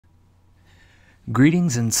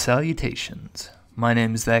Greetings and salutations. My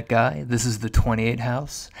name is That Guy, this is the 28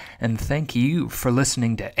 House, and thank you for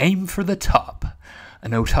listening to Aim for the Top,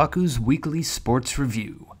 an Otaku's weekly sports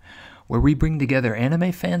review, where we bring together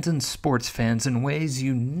anime fans and sports fans in ways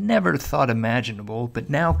you never thought imaginable, but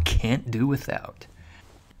now can't do without.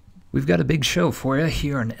 We've got a big show for you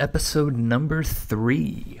here on episode number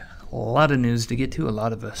 3. A lot of news to get to, a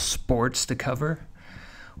lot of sports to cover.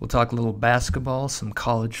 We'll talk a little basketball, some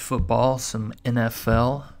college football, some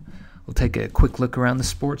NFL. We'll take a quick look around the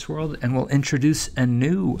sports world, and we'll introduce a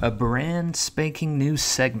brand spanking new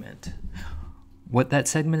segment. What that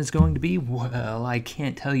segment is going to be, well, I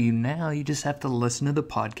can't tell you now. You just have to listen to the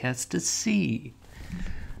podcast to see.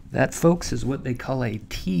 That, folks, is what they call a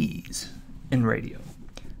tease in radio.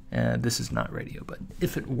 This is not radio, but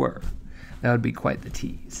if it were, that would be quite the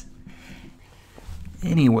tease.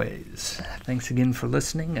 Anyways, thanks again for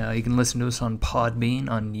listening. You can listen to us on Podbean,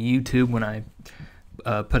 on YouTube when I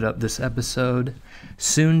put up this episode.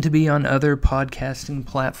 Soon to be on other podcasting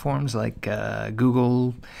platforms like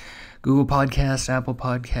Google Podcasts, Apple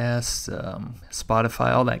Podcasts,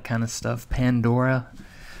 Spotify, all that kind of stuff, Pandora.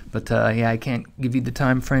 But I can't give you the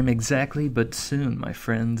time frame exactly, but soon, my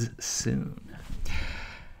friends, soon.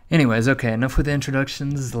 Anyways, okay, enough with the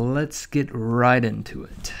introductions. Let's get right into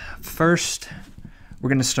it. First, we're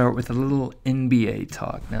going to start with a little NBA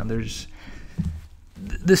talk. Now,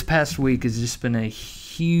 this past week has just been a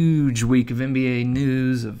huge week of NBA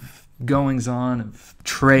news, of goings-on, of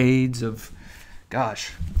trades, of,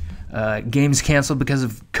 games canceled because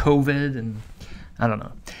of COVID, and I don't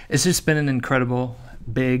know. It's just been an incredible,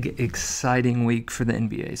 big, exciting week for the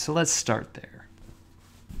NBA, so let's start there.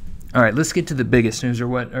 All right, let's get to the biggest news, or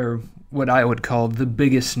what I would call the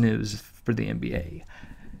biggest news for the NBA.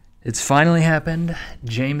 It's finally happened.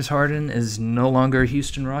 James Harden is no longer a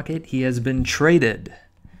Houston Rocket. He has been traded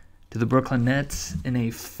to the Brooklyn Nets in a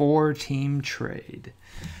 4-team trade.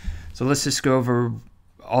 So let's just go over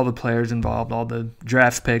all the players involved, all the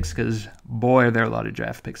draft picks, because, boy, are there a lot of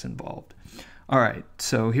draft picks involved. All right,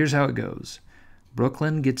 so here's how it goes.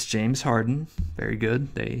 Brooklyn gets James Harden. Very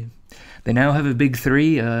good. They now have a big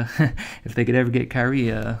three, if they could ever get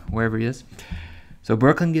Kyrie wherever he is. So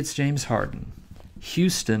Brooklyn gets James Harden.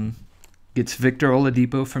 Houston gets Victor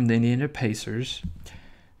Oladipo from the Indiana Pacers.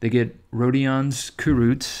 They get Rodion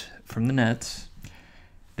Kurucs from the Nets.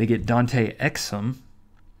 They get Dante Exum.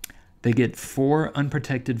 They get 4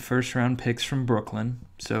 unprotected first-round picks from Brooklyn.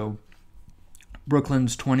 So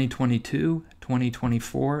Brooklyn's 2022,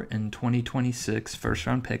 2024, and 2026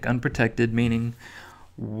 first-round pick. Unprotected, meaning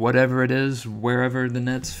whatever it is, wherever the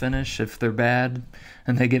Nets finish, if they're bad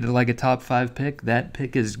and they get like a top 5 pick, that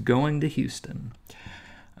pick is going to Houston.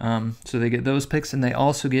 So they get those picks, and they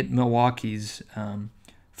also get Milwaukee's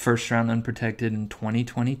first round unprotected in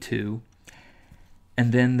 2022.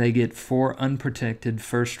 And then they get 4 unprotected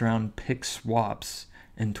first round pick swaps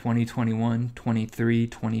in 2021, 23,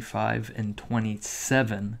 25, and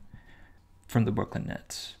 27 from the Brooklyn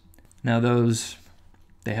Nets. Now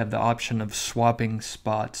they have the option of swapping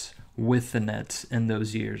spots with the Nets in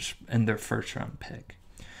those years in their first round pick.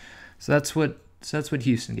 So that's what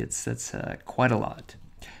Houston gets. That's quite a lot.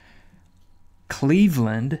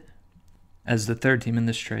 Cleveland, as the 3rd team in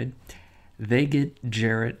this trade, they get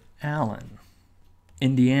Jarrett Allen.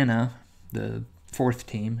 Indiana, the 4th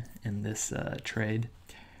team in this trade,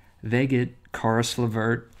 they get Karis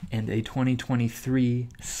LeVert and a 2023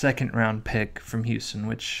 second-round pick from Houston,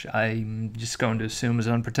 which I'm just going to assume is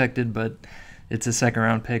unprotected, but it's a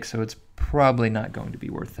second-round pick, so it's probably not going to be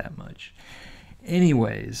worth that much.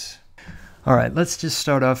 Anyways, all right, let's just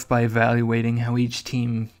start off by evaluating how each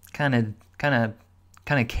team kind of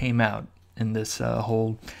came out in this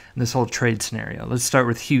whole trade scenario. Let's start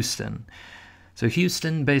with Houston. So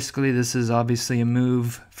Houston, basically, this is obviously a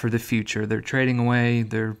move for the future. They're trading away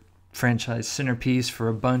their franchise centerpiece for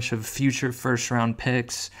a bunch of future first-round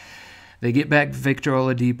picks. They get back Victor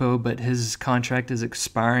Oladipo, but his contract is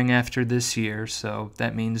expiring after this year, so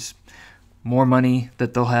that means more money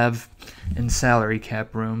that they'll have in salary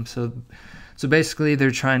cap room. So basically, they're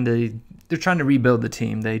trying to rebuild the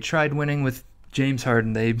team. They tried winning with James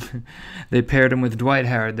Harden. They paired him with Dwight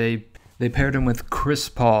Howard. They paired him with Chris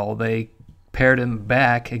Paul. They paired him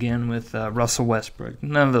back again with Russell Westbrook.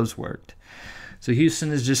 None of those worked. So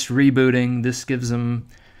Houston is just rebooting. This gives them,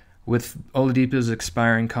 with Oladipo's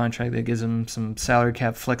expiring contract, that gives them some salary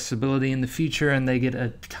cap flexibility in the future, and they get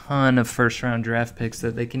a ton of first-round draft picks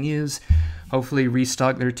that they can use, hopefully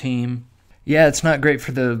restock their team. Yeah, it's not great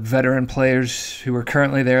for the veteran players who are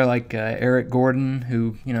currently there, like Eric Gordon,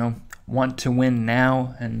 who, want to win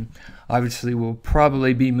now, and obviously will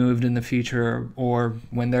probably be moved in the future, or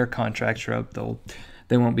when their contracts are up,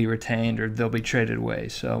 they won't be retained or they'll be traded away.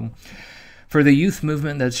 So for the youth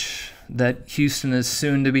movement that Houston is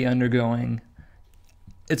soon to be undergoing,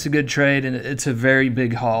 it's a good trade, and it's a very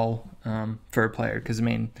big haul for a player. Because, I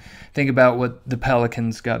mean, think about what the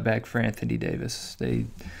Pelicans got back for Anthony Davis. They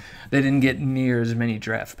didn't get near as many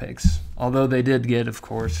draft picks, although they did get, of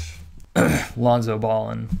course, Lonzo Ball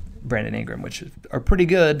and Brandon Ingram, which are pretty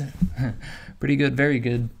good, very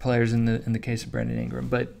good players in the case of Brandon Ingram.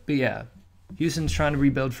 But yeah, Houston's trying to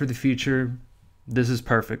rebuild for the future. This is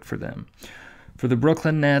perfect for them. For the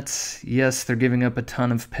Brooklyn Nets, yes, they're giving up a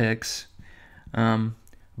ton of picks,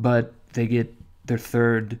 but they get their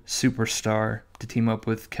third superstar to team up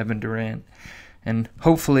with Kevin Durant. And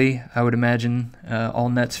hopefully, I would imagine all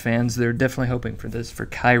Nets fans, they're definitely hoping for this, for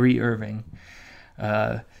Kyrie Irving.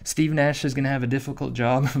 Steve Nash is going to have a difficult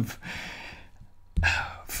job of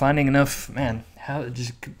finding enough,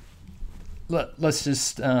 let's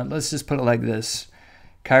just put it like this.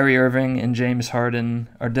 Kyrie Irving and James Harden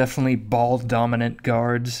are definitely ball-dominant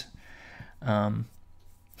guards.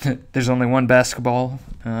 There's only one basketball.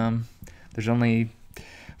 There's only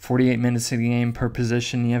 48 minutes in a game per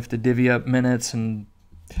position. You have to divvy up minutes and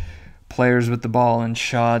players with the ball and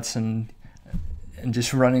shots and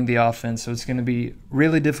just running the offense. So it's going to be a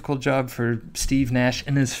really difficult job for Steve Nash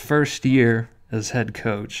in his first year as head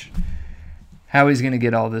coach. How he's going to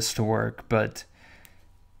get all this to work. But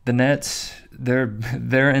the Nets, they're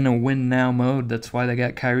in a win-now mode. That's why they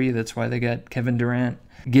got Kyrie. That's why they got Kevin Durant.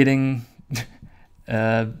 Getting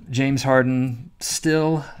James Harden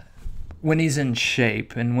still, when he's in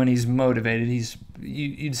shape and when he's motivated,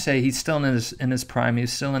 you'd say he's still in his prime. He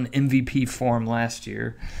was still in MVP form last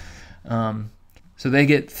year. So they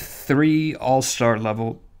get three all-star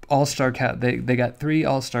level, they got three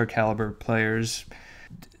all-star caliber players,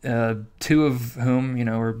 two of whom,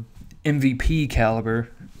 are MVP caliber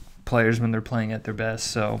players when they're playing at their best.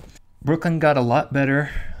 So Brooklyn got a lot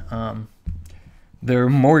better. They're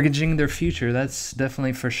mortgaging their future, that's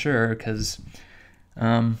definitely for sure, because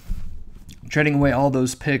trading away all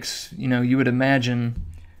those picks, you would imagine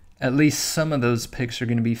at least some of those picks are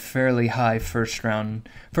going to be fairly high first round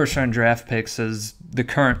draft picks, as the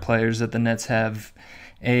current players that the Nets have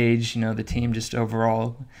age. The team just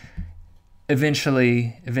overall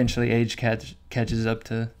eventually age catches up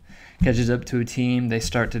to a team. They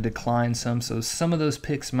start to decline some, so some of those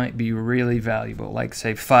picks might be really valuable, like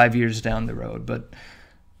say 5 years down the road. But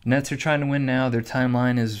Nets are trying to win now. Their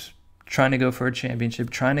timeline is trying to go for a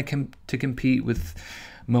championship, trying to compete with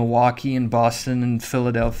Milwaukee and Boston and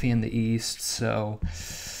Philadelphia in the East. So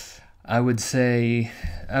I would say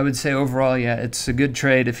overall, yeah, it's a good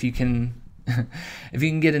trade if you can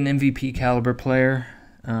get an MVP caliber player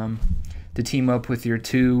to team up with your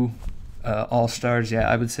two all-stars. Yeah,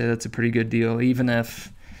 I would say that's a pretty good deal, even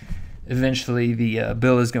if eventually the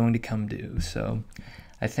bill is going to come due. So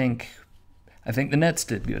I think the Nets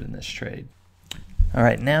did good in this trade. All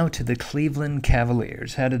right, now to the Cleveland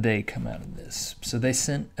Cavaliers. How did they come out of this? So they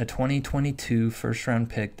sent a 2022 first-round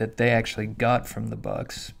pick that they actually got from the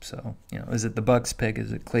Bucks. So, is it the Bucks pick?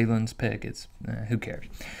 Is it Cleveland's pick? It's who cares?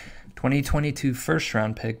 2022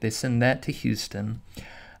 first-round pick. They send that to Houston.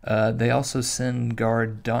 They also send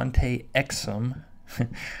guard Dante Exum.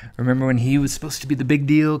 Remember when he was supposed to be the big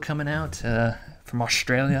deal coming out from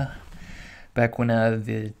Australia? Back when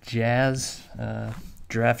the Jazz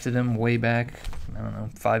drafted him way back,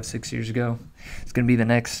 5-6 years ago. It's going to be the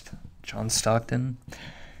next John Stockton.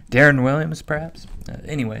 Darren Williams, perhaps?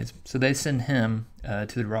 Anyways, so they send him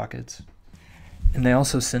to the Rockets. And they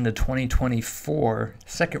also send a 2024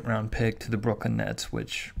 second-round pick to the Brooklyn Nets,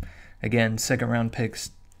 which, again, second-round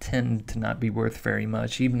picks tend to not be worth very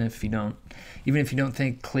much, even if you don't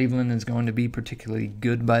think Cleveland is going to be particularly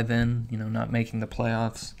good by then, not making the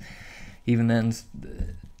playoffs. Even then,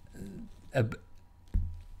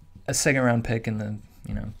 a second-round pick in the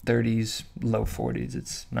 30s, low 40s,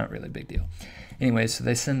 it's not really a big deal. Anyway, so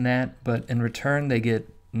they send that, but in return they get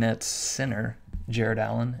Nets center Jared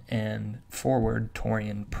Allen and forward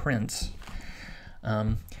Taurean Prince.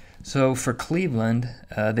 So for Cleveland,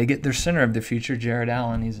 they get their center of the future, Jared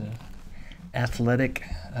Allen. He's an athletic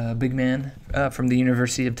big man from the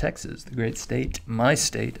University of Texas, the great state, my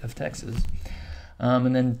state of Texas.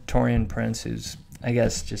 And then Taurean Prince, who's, I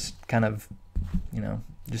guess, just kind of,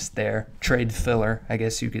 just there, trade filler, I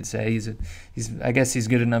guess you could say. I guess he's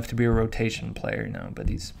good enough to be a rotation player, but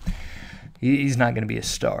he's not going to be a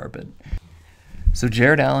star. But so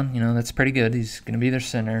Jared Allen, that's pretty good. He's going to be their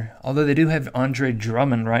center. Although they do have Andre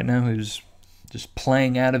Drummond right now, who's just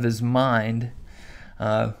playing out of his mind.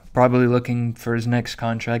 Probably looking for his next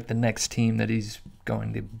contract, the next team that he's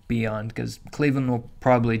going to be on, because Cleveland will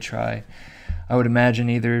probably try, I would imagine,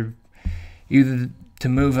 either to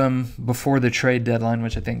move him before the trade deadline,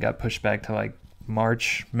 which I think got pushed back to like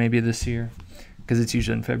March maybe this year, because it's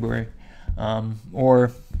usually in February,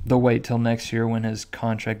 or they'll wait till next year when his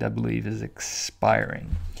contract, I believe, is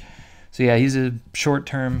expiring. So yeah, he's their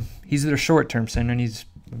short-term center, and he's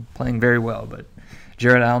playing very well. But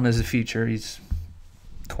Jared Allen is a future. He's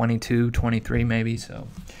 22, 23 maybe. So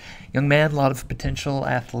young man, a lot of potential,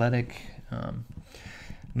 athletic.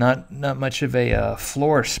 Not much of a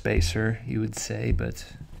floor spacer, you would say, but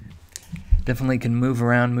definitely can move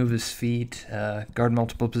around, move his feet, guard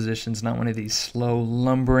multiple positions. Not one of these slow,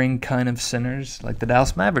 lumbering kind of centers like the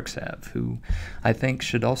Dallas Mavericks have, who I think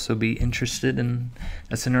should also be interested in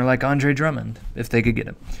a center like Andre Drummond, if they could get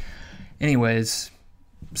him. Anyways,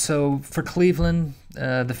 so for Cleveland,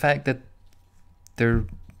 the fact that they're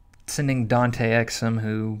sending Dante Exum,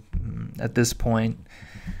 who at this point,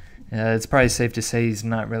 it's probably safe to say he's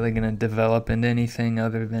not really going to develop into anything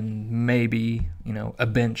other than maybe, a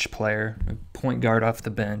bench player, a point guard off the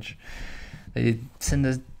bench. They send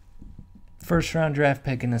a first-round draft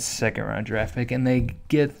pick and a second-round draft pick, and they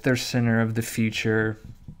get their center of the future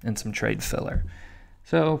and some trade filler.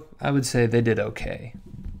 So I would say they did okay.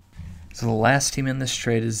 So the last team in this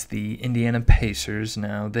trade is the Indiana Pacers.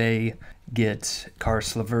 Now they get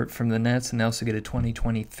Karis LeVert from the Nets, and they also get a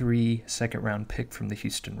 2023 second-round pick from the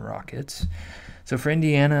Houston Rockets. So for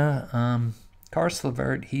Indiana, Karis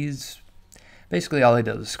LeVert, he's basically all he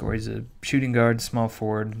does is score. He's a shooting guard, small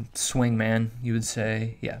forward, swing man, you would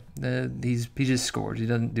say. Yeah, he just scores. He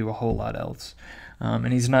doesn't do a whole lot else.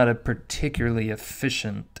 And he's not a particularly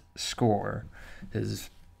efficient scorer. His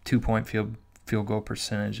two-point field goal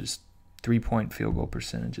percentage is 3-point field goal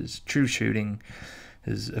percentages, true shooting,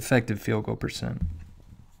 his effective field goal percent.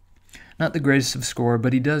 Not the greatest of scorer,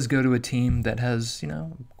 but he does go to a team that has,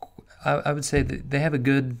 I would say that they have a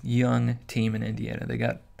good young team in Indiana. They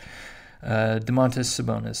got Domantas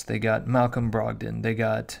Sabonis, they got Malcolm Brogdon, they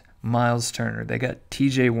got Miles Turner, they got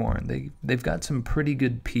T.J. Warren. They've got some pretty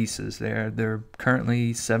good pieces there. They're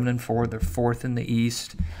currently 7-4. They're fourth in the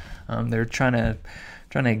East. They're trying to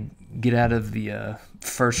get out of the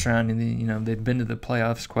first round, and they've been to the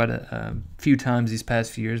playoffs quite a few times these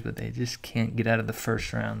past few years, but they just can't get out of the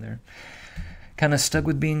first round. They're kind of stuck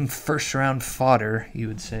with being first round fodder, you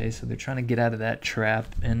would say. So they're trying to get out of that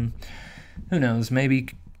trap, and who knows, maybe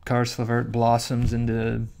Karis LeVert blossoms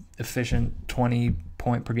into efficient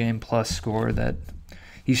 20-point per game plus scorer that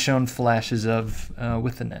he's shown flashes of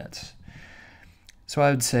with the Nets. So I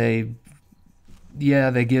would say, yeah,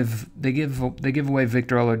 they give away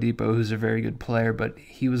Victor Oladipo, who's a very good player, but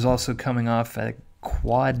he was also coming off a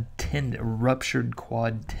ruptured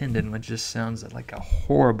quad tendon, which just sounds like a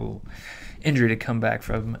horrible injury to come back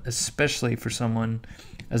from, especially for someone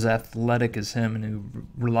as athletic as him and who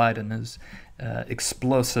relied on his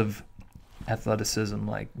explosive athleticism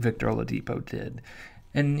like Victor Oladipo did.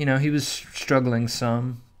 And, he was struggling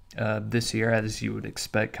some this year, as you would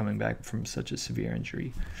expect, coming back from such a severe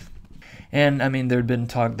injury. And, there had been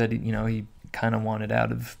talk that, he kind of wanted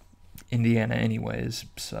out of Indiana anyways.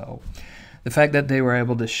 So the fact that they were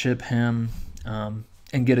able to ship him and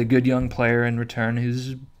get a good young player in return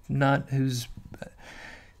who's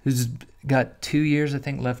got 2 years, I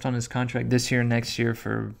think, left on his contract this year and next year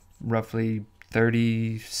for roughly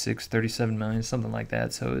 37 million, something like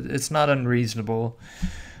that. So it's not unreasonable.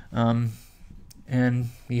 And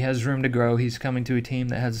he has room to grow. He's coming to a team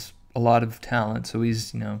that has a lot of talent, so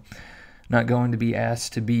he's, not going to be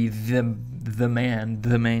asked to be the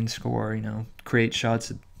main scorer, create shots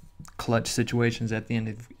at clutch situations at the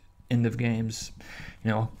end of games,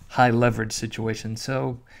 high leverage situations.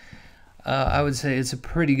 So I would say it's a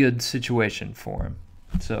pretty good situation for him.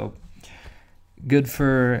 So good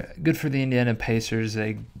for the Indiana Pacers.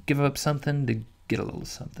 They give up something to get a little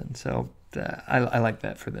something. So I like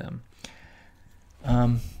that for them.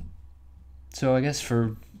 So I guess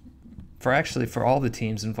for all the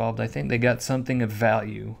teams involved, I think they got something of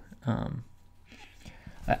value.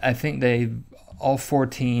 I think all four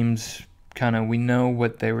teams we know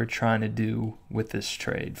what they were trying to do with this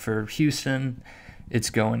trade. For Houston, it's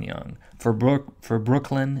going young. For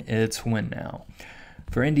Brooklyn, it's win now.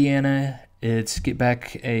 For Indiana, it's get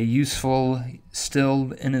back a useful,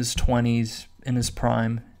 still in his 20s, in his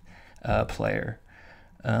prime player.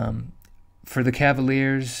 For the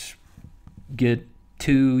Cavaliers, get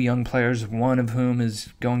two young players, one of whom is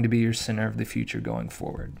going to be your center of the future going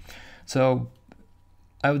forward. So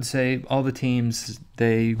I would say all the teams,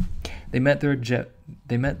 they met their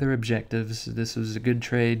objectives. This was a good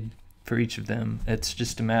trade for each of them. It's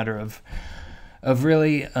just a matter of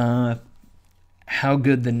really how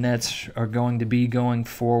good the Nets are going to be going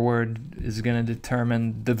forward is going to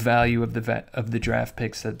determine the value of the draft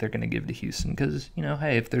picks that they're going to give to Houston. Because,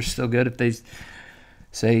 hey, if they're still good, if they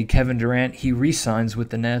say Kevin Durant, he re-signs with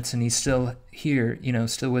the Nets and he's still here,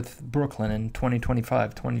 still with Brooklyn in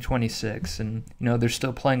 2025, 2026, and, they're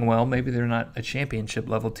still playing well. Maybe they're not a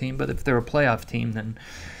championship-level team, but if they're a playoff team, then,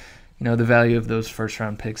 the value of those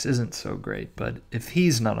first-round picks isn't so great. But if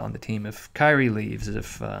he's not on the team, if Kyrie leaves,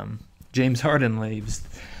 if James Harden leaves,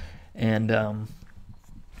 and the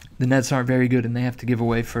Nets aren't very good and they have to give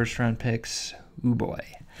away first-round picks, ooh boy,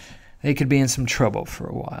 they could be in some trouble for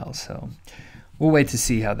a while, so we'll wait to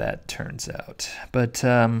see how that turns out. But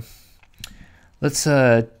let's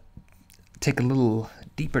take a little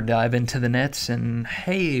deeper dive into the Nets. And,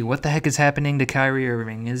 hey, what the heck is happening to Kyrie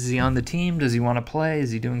Irving? Is he on the team? Does he want to play?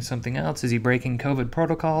 Is he doing something else? Is he breaking COVID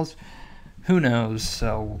protocols? Who knows?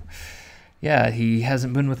 So, yeah, he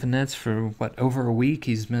hasn't been with the Nets for, over a week.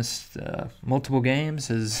 He's missed multiple games.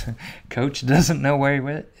 His coach doesn't know where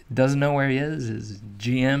he is. His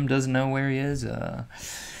GM doesn't know where he is.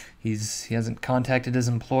 He hasn't contacted his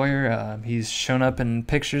employer. He's shown up in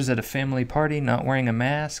pictures at a family party not wearing a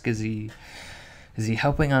mask. Is he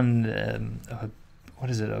helping on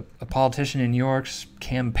a politician in New York's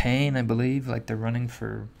campaign, I believe? Like they're running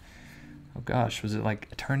for, was it like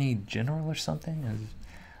Attorney General or something?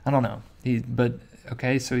 I don't know.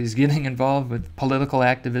 So he's getting involved with political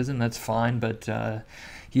activism. That's fine, but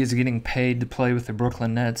he is getting paid to play with the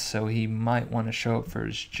Brooklyn Nets, so he might want to show up for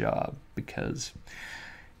his job because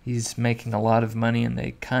he's making a lot of money, and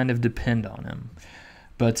they kind of depend on him.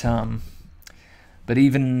 But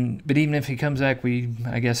even if he comes back,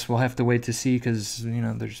 I guess we'll have to wait to see because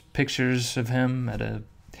there's pictures of him at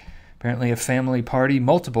apparently a family party,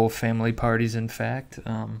 multiple family parties, in fact.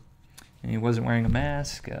 And he wasn't wearing a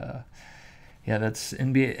mask. That's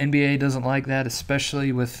NBA. NBA doesn't like that,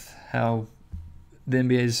 especially with how the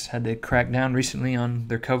NBA's had to crack down recently on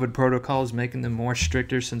their COVID protocols, making them more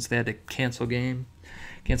stricter since they had to cancel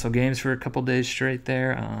games for a couple days straight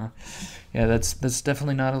there. That's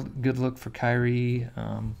definitely not a good look for Kyrie.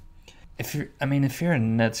 If you're a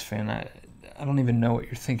Nets fan, I don't even know what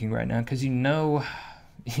you're thinking right now because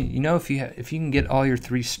if you can get all your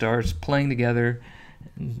three stars playing together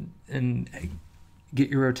and get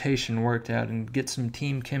your rotation worked out and get some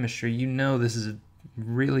team chemistry, this is a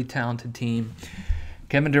really talented team.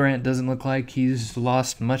 Kevin Durant doesn't look like he's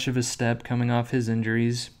lost much of his step coming off his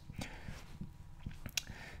injuries.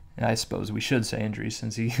 I suppose we should say injuries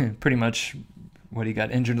since he pretty much, he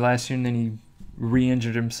got injured last year and then he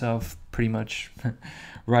re-injured himself pretty much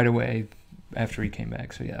right away after he came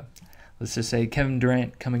back. So, yeah, let's just say Kevin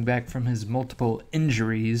Durant coming back from his multiple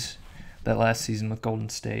injuries that last season with Golden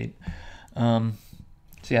State.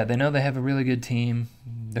 They know they have a really good team.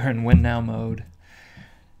 They're in win-now mode.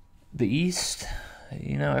 The East,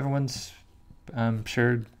 everyone's, I'm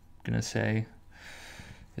sure, going to say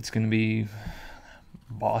it's going to be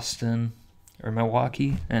Boston or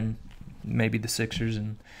Milwaukee and maybe the Sixers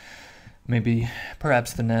and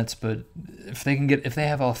perhaps the Nets. But if they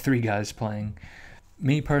have all three guys playing,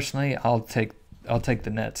 me personally, I'll take the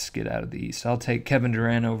Nets get out of the East. I'll take Kevin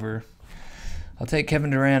Durant over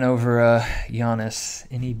Giannis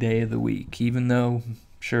any day of the week, even though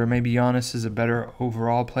sure maybe Giannis is a better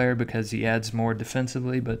overall player because he adds more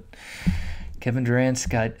defensively, but Kevin Durant's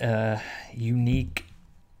got unique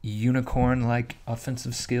unicorn-like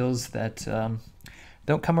offensive skills that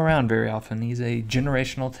don't come around very often. He's a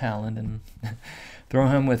generational talent, and throw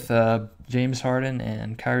him with James Harden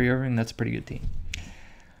and Kyrie Irving, that's a pretty good team.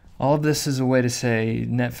 All of this is a way to say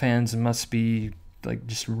Net fans must be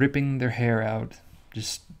just ripping their hair out,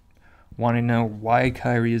 just wanting to know why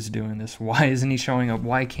Kyrie is doing this. Why isn't he showing up?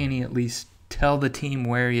 Why can't he at least tell the team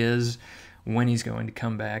where he is when he's going to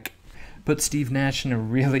come back? Put Steve Nash in a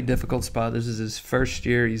really difficult spot. This is his first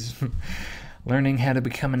year. He's learning how to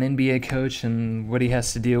become an NBA coach and what he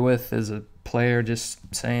has to deal with as a player, just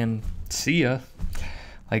saying, see ya,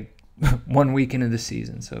 1 week into the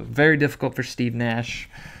season. So very difficult for Steve Nash.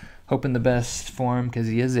 Hoping the best for him because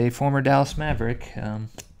he is a former Dallas Maverick.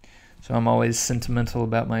 So I'm always sentimental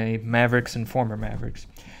about my Mavericks and former Mavericks.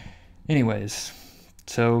 Anyways,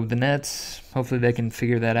 so the Nets, hopefully they can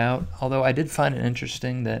figure that out. Although I did find it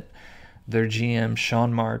interesting that their GM,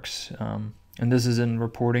 Sean Marks, and this is in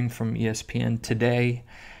reporting from ESPN today,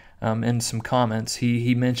 in some comments,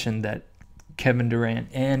 he mentioned that Kevin Durant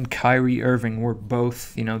and Kyrie Irving were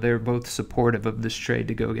both, they were both supportive of this trade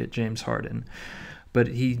to go get James Harden. But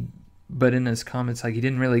in his comments, he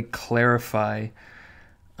didn't really clarify,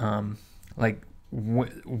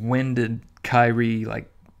 when did Kyrie,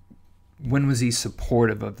 when was he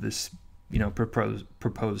supportive of this,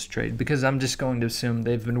 proposed trade? Because I'm just going to assume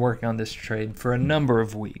they've been working on this trade for a number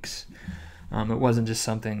of weeks. It wasn't just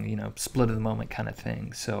something, split of the moment kind of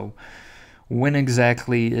thing. So when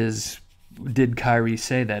exactly did Kyrie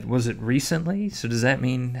say that? Was it recently? So does that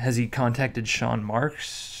mean, has he contacted Sean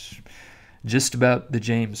Marks just about the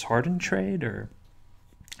James Harden trade? Or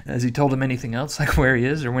has he told him anything else, like where he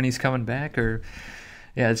is or when he's coming back? Or,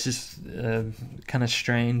 yeah, it's just kind of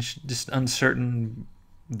strange, just uncertain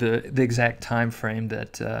the exact time frame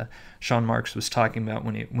that Sean Marks was talking about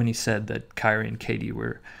when he said that Kyrie and KD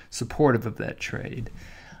were supportive of that trade.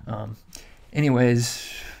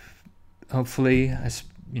 Anyways, hopefully,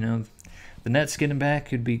 the Nets getting back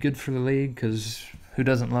could be good for the league, because who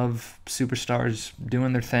doesn't love superstars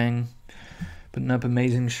doing their thing, putting up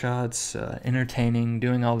amazing shots, entertaining,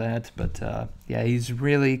 doing all that. But yeah, he's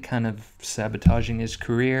really kind of sabotaging his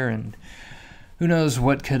career, and who knows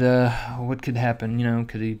what could happen?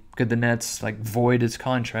 Could the Nets void his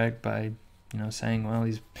contract by saying, well,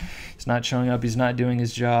 he's not showing up, he's not doing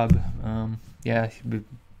his job. Yeah,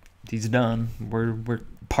 he's done. We're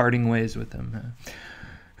parting ways with him.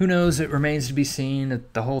 Who knows? It remains to be seen.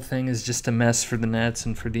 The whole thing is just a mess for the Nets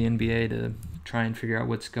and for the NBA to try and figure out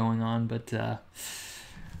what's going on. But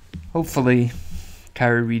hopefully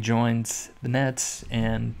Kyrie rejoins the Nets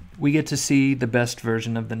and we get to see the best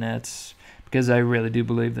version of the Nets, because I really do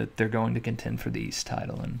believe that they're going to contend for the East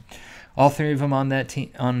title. And all three of them on that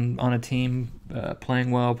team, on a team,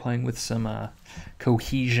 playing well, playing with some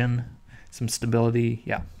cohesion, some stability.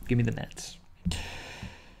 Yeah, give me the Nets.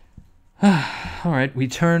 All right, we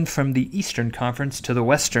turn from the Eastern Conference to the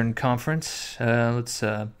Western Conference. Let's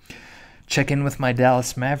check in with my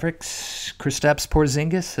Dallas Mavericks. Kristaps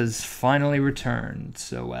Porzingis has finally returned.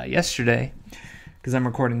 So yesterday, because I'm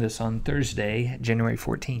recording this on Thursday, January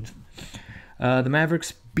 14th, the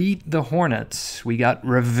Mavericks beat the Hornets. We got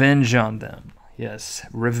revenge on them. Yes,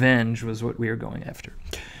 revenge was what we were going after.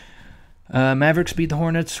 Mavericks beat the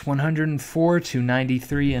Hornets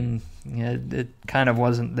 104-93, and it kind of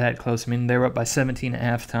wasn't that close. I mean, they were up by 17 at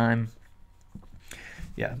halftime.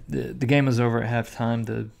 Yeah, the game was over at halftime.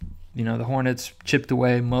 The Hornets chipped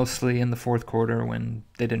away mostly in the fourth quarter when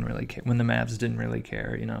they didn't really care, when the Mavs didn't really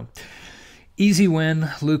care. Easy win.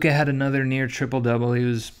 Luka had another near triple-double. He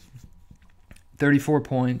was 34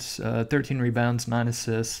 points, 13 rebounds, 9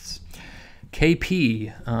 assists.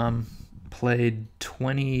 KP played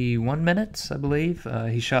 21 minutes, I believe.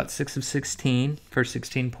 He shot 6 of 16 for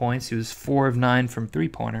 16 points. He was 4 of 9 from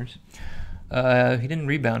three-pointers. He didn't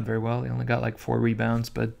rebound very well. He only got 4 rebounds,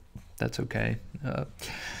 but that's okay.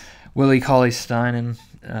 Willie Cauley-Stein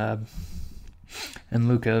and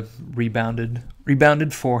Luka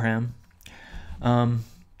rebounded for him.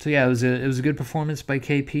 So yeah, it was a good performance by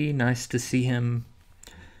KP. Nice to see him,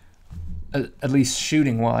 at least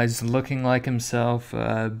shooting-wise, looking like himself,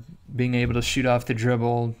 being able to shoot off the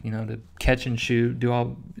dribble, to catch and shoot, do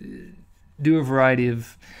a variety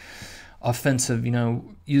of offensive,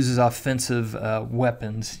 uses offensive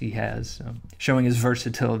weapons he has, showing his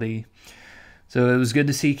versatility. So it was good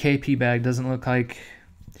to see KP back. Doesn't look like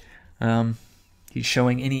he's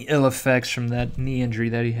showing any ill effects from that knee injury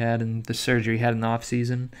that he had and the surgery he had in the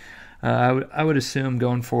offseason. I would assume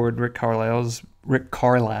going forward, Rick Carlisle.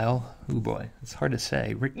 Oh boy, it's hard to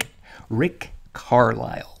say. Rick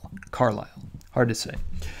Carlisle. Hard to say.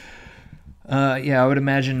 Yeah, I would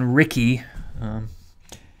imagine Ricky.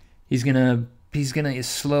 He's gonna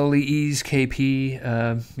slowly ease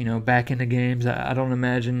KP. Back into games. I don't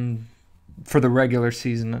imagine for the regular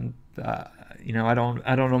season. I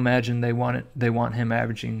don't imagine they want him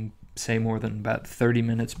averaging, say, more than about 30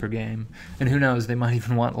 minutes per game. And who knows, they might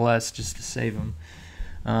even want less just to save him.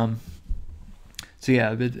 So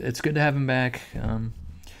yeah, it's good to have him back.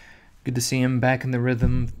 Good to see him back in the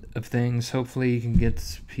rhythm of things. Hopefully he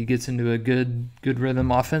gets into a good rhythm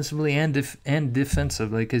offensively and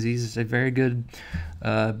defensively, because he's a very good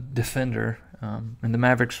defender. And the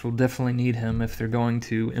Mavericks will definitely need him if they're going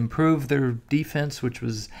to improve their defense, which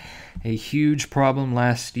was a huge problem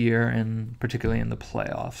last year, and particularly in the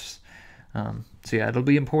playoffs. So yeah, it'll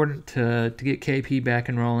be important to get KP back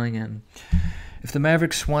and rolling. And if the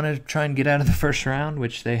Mavericks want to try and get out of the first round,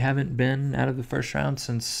 which they haven't been out of the first round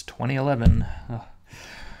since 2011,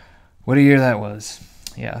 what a year that was.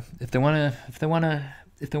 Yeah, if they want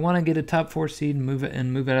to get a top 4 seed and move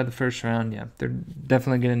out of the first round, yeah, they're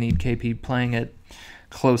definitely going to need KP playing it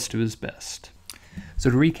close to his best. So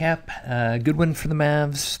to recap, good win for the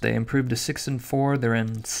Mavs. They improved to 6-4. They're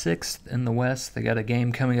in 6th in the West. They got a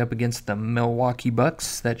game coming up against the Milwaukee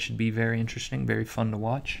Bucks. That should be very interesting, very fun to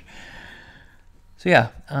watch. So yeah,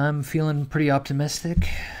 I'm feeling pretty optimistic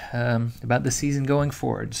about the season going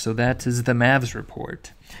forward. So that is the Mavs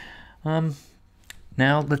report.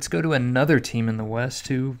 Now let's go to another team in the West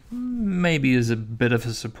who maybe is a bit of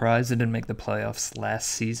a surprise. They didn't make the playoffs last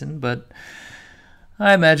season, but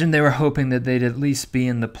I imagine they were hoping that they'd at least be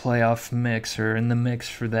in the playoff mix or in the mix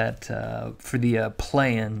for that for the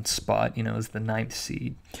play-in spot, as the 9th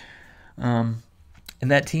seed. And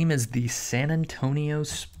that team is the San Antonio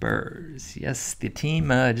Spurs. Yes, the team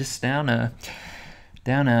just down a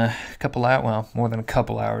couple hours, well, more than a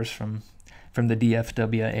couple hours from the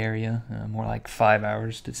DFW area, more like 5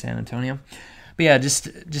 hours to San Antonio. But yeah,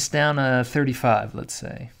 just down 35, let's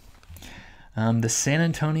say. The San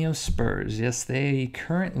Antonio Spurs. Yes, they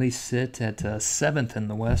currently sit at 7th in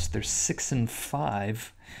the West. They're 6-5.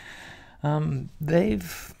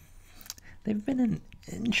 They've been an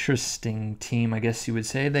interesting team, I guess you would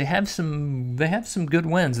say. They have some good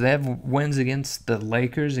wins. They have wins against the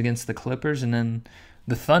Lakers, against the Clippers, and then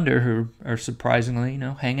the Thunder, who are surprisingly,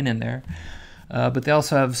 hanging in there. But they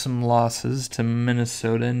also have some losses to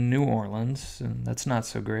Minnesota and New Orleans, and that's not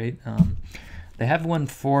so great. They have won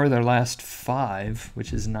 4 of their last 5,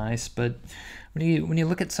 which is nice. But when you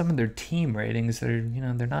look at some of their team ratings, they're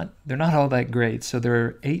not all that great. So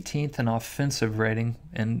they're 18th in offensive rating,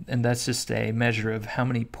 and that's just a measure of how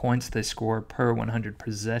many points they score per 100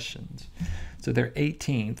 possessions. So they're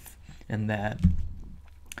 18th in that.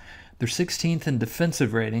 They're 16th in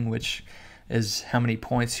defensive rating, which is how many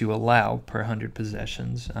points you allow per 100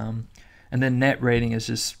 possessions. And then net rating is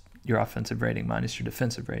just your offensive rating minus your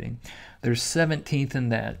defensive rating. They're 17th in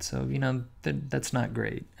that, so that's not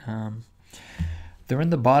great. They're in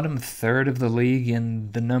the bottom third of the league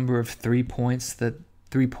in the number of 3-point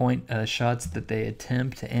shots that they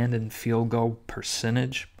attempt and in field goal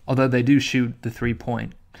percentage. Although they do shoot the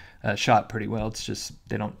 3-point shot pretty well, it's just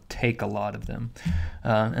they don't take a lot of them,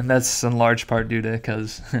 and that's in large part due to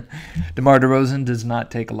because DeMar DeRozan does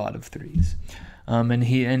not take a lot of threes,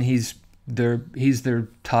 and he's their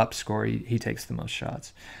top scorer. He takes the most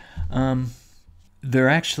shots. They're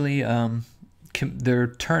actually their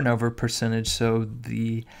turnover percentage. So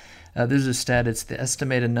there's a stat. It's the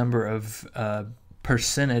estimated number of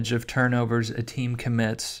percentage of turnovers a team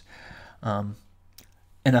commits in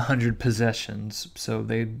 100 possessions. So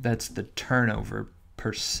that's the turnover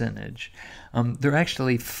percentage. They're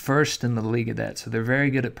actually first in the league at that. So they're very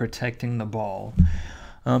good at protecting the ball.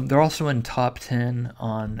 They're also in top 10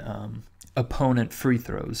 on opponent free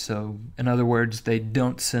throws. So in other words, they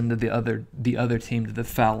don't send the other team to the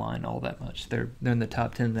foul line all that much. They're in the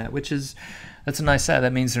top 10 in that, that's a nice stat.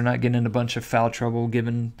 That means they're not getting in a bunch of foul trouble,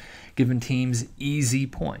 giving teams easy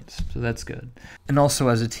points. So that's good. And also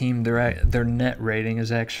as a team, their net rating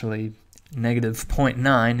is actually negative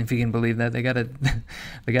 0.9, if you can believe that. They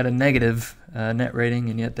got a negative net rating,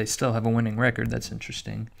 and yet they still have a winning record. That's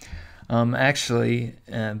interesting. Actually,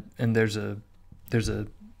 and there's a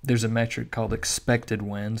metric called expected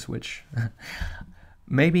wins, which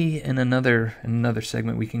maybe in another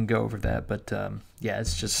segment we can go over that. But yeah,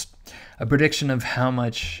 it's just a prediction of how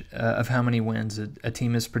many wins a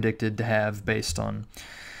team is predicted to have based on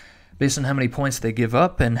how many points they give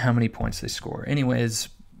up and how many points they score. Anyways,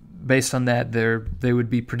 based on that, they would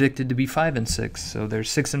be predicted to be 5-6, so they're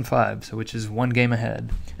 6-5, so which is one game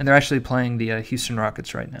ahead, and they're actually playing the Houston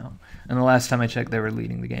Rockets right now. And the last time I checked, they were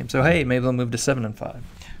leading the game. So hey, maybe they'll move to 7-5.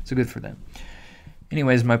 So good for them.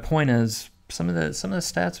 Anyways, my point is some of the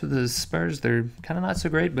stats with the Spurs, they're kind of not so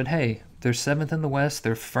great, but hey, they're 7th in the West.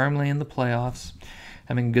 They're firmly in the playoffs,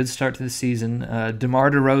 having a good start to the season.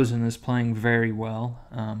 DeMar DeRozan is playing very well.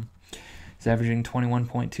 He's averaging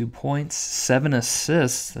 21.2 points, 7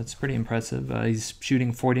 assists. That's pretty impressive. He's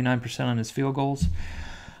shooting 49% on his field goals.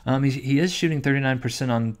 He is shooting 39%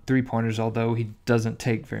 on three-pointers, although he doesn't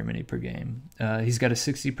take very many per game. He's got a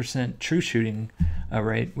 60% true shooting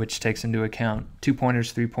rate, which takes into account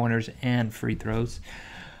two-pointers, three-pointers, and free throws.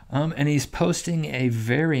 And he's posting a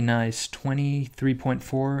very nice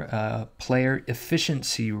 23.4 player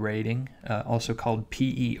efficiency rating, also called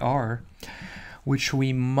PER, which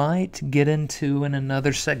we might get into in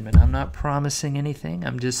another segment. I'm not promising anything.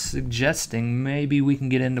 I'm just suggesting maybe we can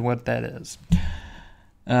get into what that is.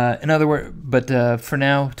 In other words, but for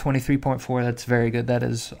now, 23.4, that's very good. That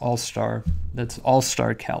is all-star. That's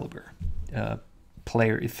all-star caliber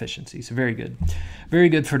player efficiency. So very good. Very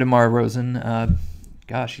good for DeMar DeRozan.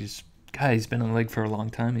 Gosh, he's been in the league for a long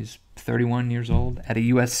time. He's 31 years old at a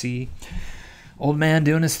USC. Old man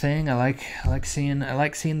doing his thing. I like seeing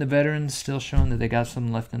the veterans still showing that they got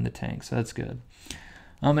something left in the tank. So that's good.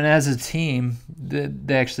 And as a team,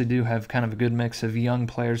 they actually do have kind of a good mix of young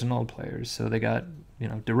players and old players. So they got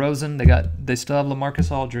DeRozan. They still have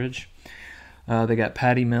LaMarcus Aldridge. They got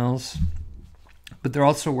Patty Mills, but they're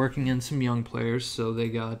also working in some young players. So they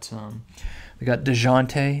got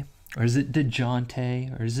DeJounte, or is it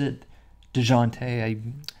DeJounte, or is it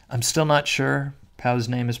DeJounte? I'm still not sure how his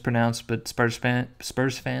name is pronounced, but Spurs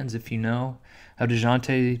fans, if you know how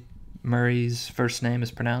DeJounte Murray's first name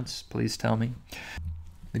is pronounced, please tell me.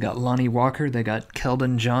 They got Lonnie Walker. They got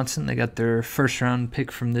Keldon Johnson. They got their first-round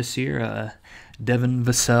pick from this year, Devin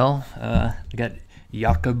Vassell. They got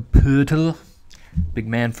Jakob Poeltl, big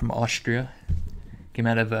man from Austria. Came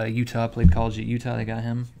out of Utah, played college at Utah. They got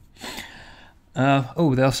him.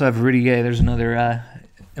 They also have Rudy Gay. There's another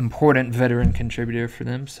important veteran contributor for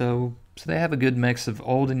them. So they have a good mix of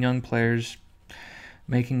old and young players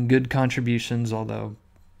making good contributions, although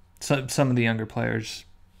some of the younger players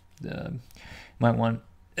might want...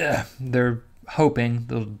 they're hoping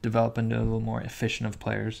they'll develop into a little more efficient of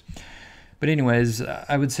players. But anyways,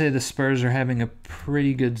 I would say the Spurs are having a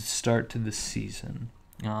pretty good start to the season.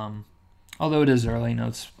 Although it is early,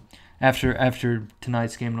 it's after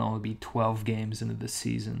tonight's game, it'll only be 12 games into the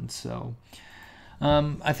season. So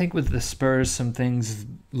I think with the Spurs, some things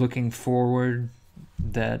looking forward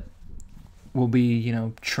that will be,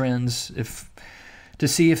 trends to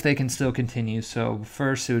see if they can still continue. So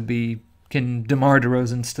first, it would be, can DeMar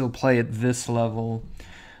DeRozan still play at this level,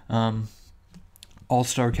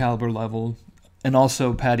 all-star caliber level, and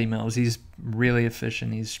also Patty Mills. He's really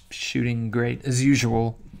efficient. He's shooting great as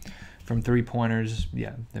usual from three-pointers.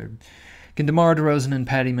 Yeah, can DeMar DeRozan and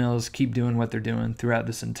Patty Mills keep doing what they're doing throughout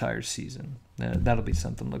this entire season? That'll be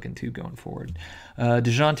something looking to going forward.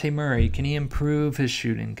 DeJounte Murray, can he improve his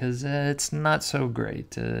shooting? Because it's not so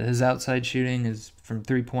great. His outside shooting is from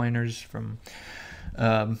three-pointers, from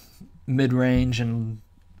mid-range and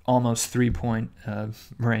almost three-point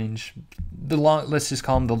range. Let's just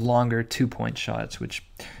call them the longer two-point shots, which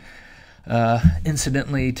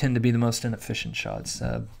incidentally tend to be the most inefficient shots.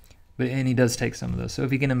 And he does take some of those. So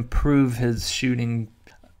if he can improve his shooting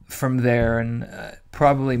from there, and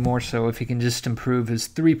probably more so if he can just improve his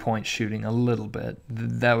three-point shooting a little bit,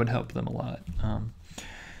 that would help them a lot.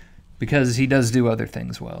 Because he does do other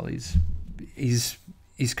things well. He's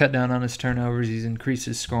cut down on his turnovers. He's increased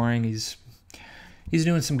his scoring. He's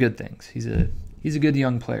doing some good things. He's a good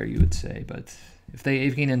young player, you would say. But if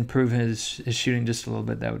he can improve his shooting just a little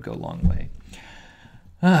bit, that would go a long way.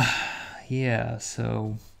 Yeah.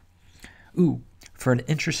 So, for an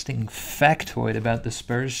interesting factoid about the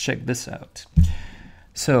Spurs, check this out.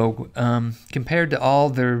 So compared to all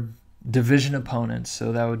their division opponents,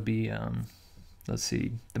 so that would be let's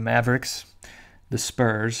see, the Mavericks, the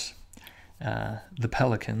Spurs, the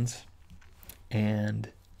Pelicans,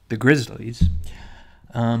 and the Grizzlies.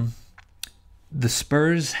 The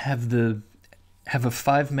Spurs have a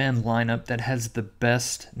five-man lineup that has the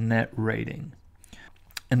best net rating,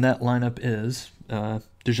 and that lineup is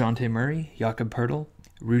DeJounte Murray, Jakob Poeltl,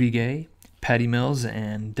 Rudy Gay, Patty Mills,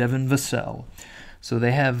 and Devin Vassell. So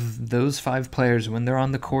they have those five players when they're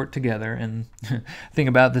on the court together. And the thing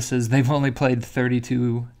about this is they've only played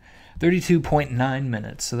 32.9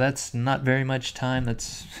 minutes. So that's not very much time.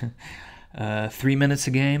 That's 3 minutes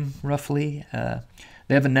a game, roughly. They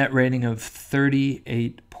have a net rating of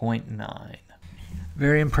 38.9.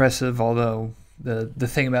 Very impressive, although the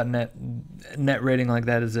thing about net rating like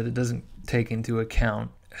that is that it doesn't take into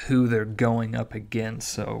account who they're going up against.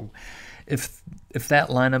 So if that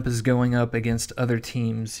lineup is going up against other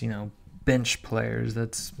teams, bench players,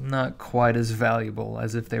 that's not quite as valuable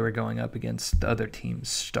as if they were going up against the other team's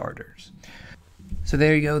starters. So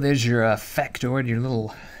there you go. There's your factoid, your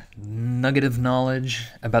little nugget of knowledge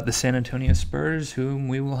about the San Antonio Spurs, whom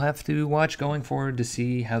we will have to watch going forward to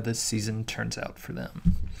see how this season turns out for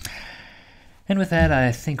them. And with that,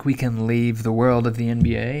 I think we can leave the world of the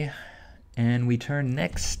NBA, and we turn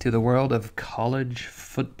next to the world of college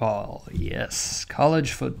football. Yes,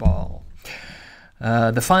 college football.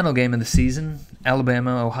 The final game of the season,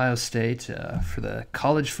 Alabama, Ohio State, for the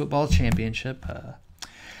college football championship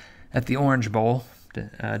at the Orange Bowl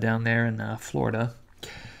down there in Florida.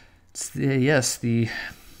 It's the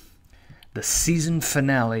season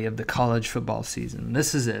finale of the college football season.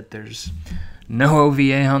 This is it. There's no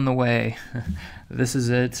OVA on the way. This is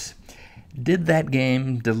it. Did that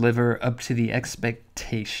game deliver up to the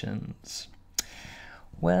expectations?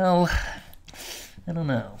 Well, I don't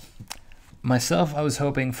know. Myself, I was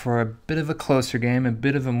hoping for a bit of a closer game, a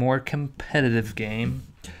bit of a more competitive game.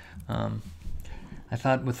 I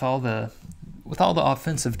thought with all the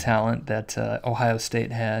offensive talent that Ohio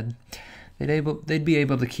State had, they'd be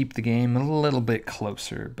able to keep the game a little bit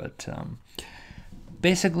closer. But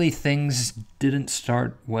basically, things didn't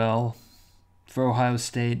start well for Ohio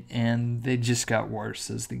State, and they just got worse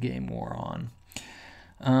as the game wore on.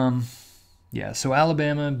 So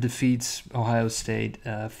Alabama defeats Ohio State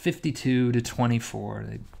 52-24.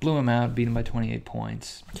 They blew them out, beat them by 28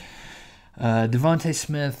 points. Devontae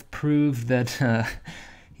Smith proved that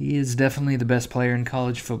he is definitely the best player in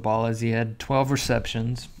college football, as he had 12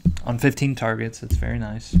 receptions on 15 targets. That's very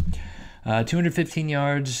nice. 215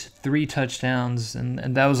 yards, 3 touchdowns,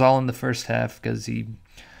 and that was all in the first half because he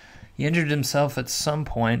injured himself at some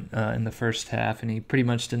point in the first half, and he pretty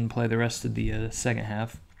much didn't play the rest of the second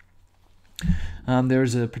half. There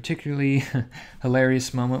was a particularly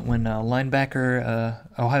hilarious moment when Ohio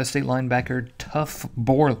State linebacker Tuff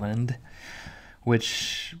Borland,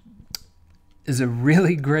 which is a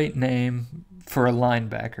really great name for a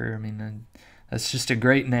linebacker. I mean, that's just a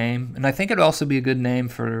great name, and I think it'd also be a good name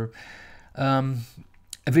for a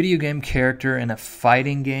video game character in a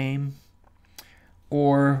fighting game,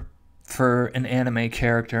 or for an anime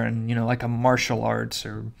character in, like a martial arts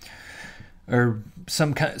or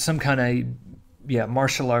some kind of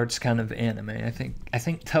martial arts kind of anime. I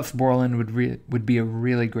think Tuff Borland would be a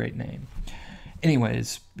really great name.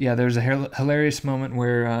 Anyways, there's a hilarious moment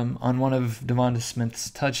where on one of Devonta Smith's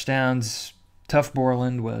touchdowns, Tuff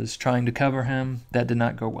Borland was trying to cover him. That did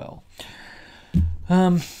not go well.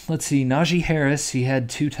 Let's see. Najee Harris, he had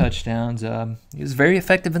 2 touchdowns. He was very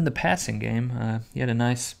effective in the passing game. He had a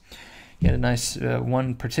nice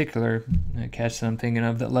one particular catch that I'm thinking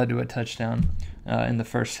of that led to a touchdown in the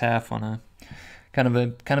first half on a kind of a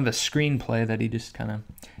screenplay that he just kind of.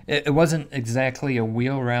 It wasn't exactly a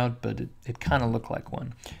wheel route, but it kind of looked like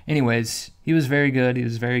one. Anyways, he was very good. He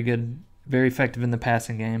was very good, very effective in the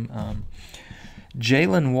passing game.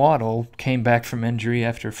 Jalen Waddle came back from injury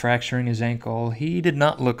after fracturing his ankle. He did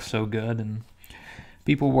not look so good, and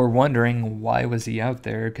people were wondering why was he out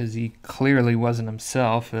there, because he clearly wasn't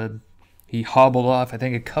himself. He hobbled off, I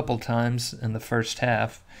think, a couple times in the first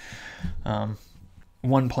half.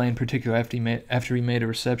 One play in particular, after he made a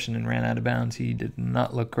reception and ran out of bounds, he did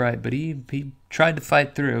not look right. But he tried to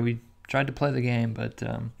fight through. He tried to play the game, but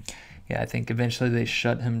I think eventually they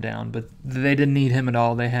shut him down. But they didn't need him at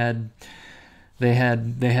all. They had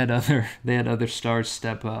other stars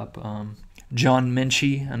step up. John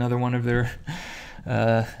Minchie, another one of their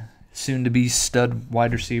soon-to-be stud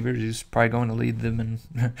wide receivers, who's probably going to lead them in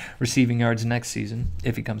receiving yards next season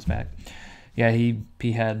if he comes back. Yeah, he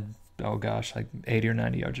had, like 80 or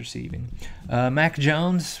 90 yards receiving. Mac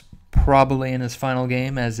Jones, probably in his final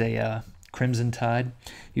game as a Crimson Tide.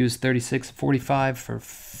 He was 36-45 for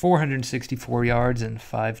 464 yards and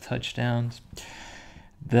 5 touchdowns.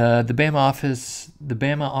 The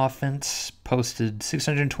Bama offense posted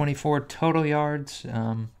 624 total yards.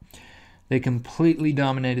 They completely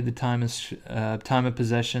dominated the time of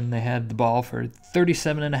possession. They had the ball for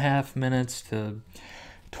 37.5 minutes to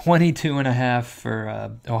 22.5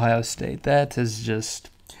 for Ohio State. That is just,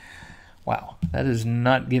 wow. That is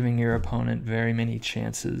not giving your opponent very many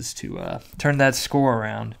chances to turn that score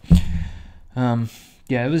around.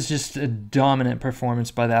 It was just a dominant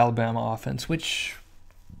performance by the Alabama offense, which,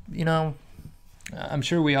 I'm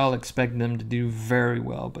sure we all expect them to do very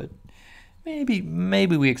well, but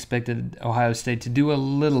maybe we expected Ohio State to do a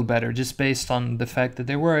little better, just based on the fact that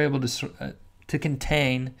they were able to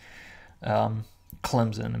contain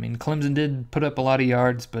Clemson. I mean, Clemson did put up a lot of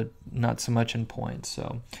yards, but not so much in points.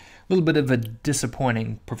 So a little bit of a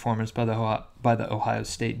disappointing performance by the Ohio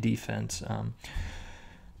State defense.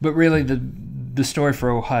 But really, the story for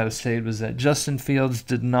Ohio State was that Justin Fields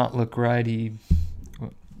did not look right. He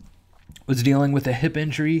was dealing with a hip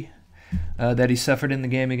injury that he suffered in the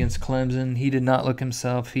game against Clemson. He did not look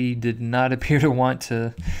himself. He did not appear to want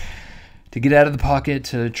to get out of the pocket,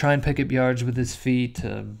 to try and pick up yards with his feet,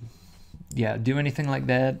 to do anything like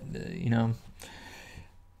that.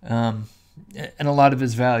 And a lot of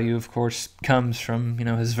his value, of course, comes from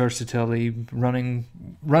his versatility,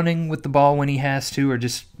 running with the ball when he has to, or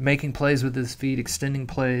just making plays with his feet, extending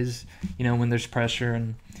plays, when there's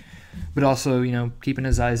pressure, but also keeping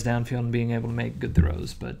his eyes downfield and being able to make good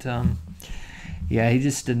throws. But he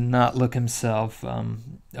just did not look himself.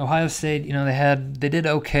 Ohio State, they did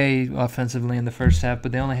okay offensively in the first half,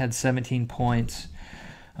 but they only had 17 points.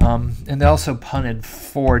 And they also punted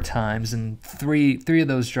 4 times, and three of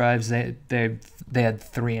those drives they had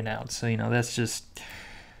 3 and outs. So that's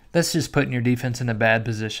just putting your defense in a bad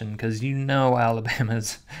position, because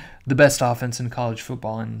Alabama's the best offense in college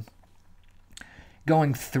football, and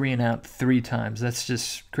going 3 and out 3 times, that's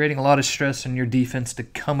just creating a lot of stress on your defense to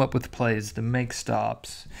come up with plays, to make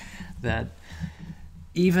stops. That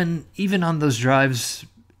even on those drives,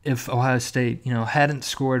 if Ohio State hadn't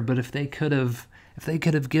scored, but if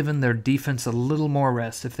could have given their defense a little more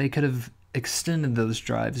rest, if they could have extended those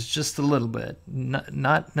drives just a little bit,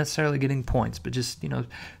 not necessarily getting points, but just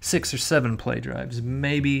 6 or 7 play drives,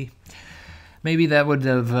 maybe that would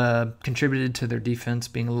have contributed to their defense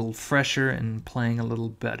being a little fresher and playing a little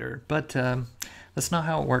better. But that's not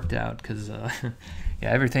how it worked out, because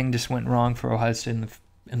everything just went wrong for Ohio State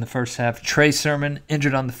in the first half. Trey Sermon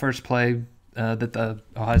injured on the first play that the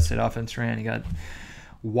Ohio State offense ran. He got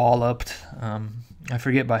walloped. I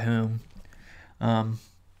forget by whom.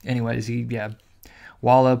 Anyways, he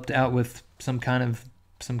walloped out with some kind of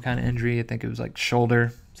injury. I think it was like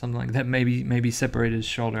shoulder, something like that. Maybe separated his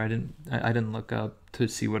shoulder. I didn't look up to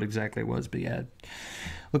see what exactly it was, but yeah, it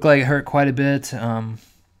looked like it hurt quite a bit.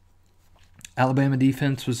 Alabama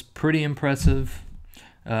defense was pretty impressive.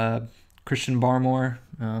 Christian Barmore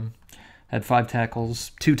had 5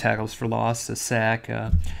 tackles, 2 tackles for loss, a sack.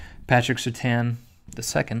 Patrick Surtain, the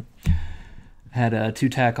second, had 2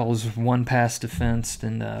 tackles, 1 pass defensed,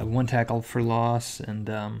 and 1 tackle for loss. And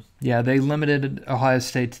they limited Ohio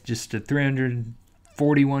State to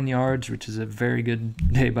 341 yards, which is a very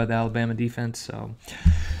good day by the Alabama defense. So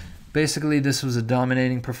basically, this was a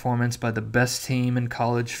dominating performance by the best team in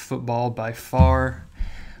college football by far.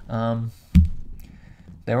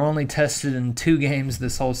 They were only tested in 2 games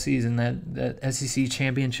this whole season, that SEC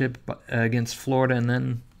championship against Florida, and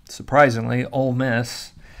then, surprisingly, Ole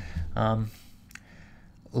Miss,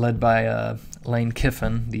 led by Lane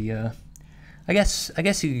Kiffin. I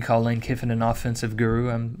guess you could call Lane Kiffin an offensive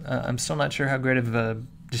guru. I'm still not sure how great of a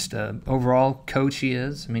overall coach he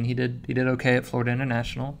is. I mean, he did okay at Florida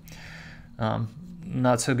International.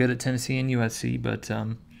 Not so good at Tennessee and USC, but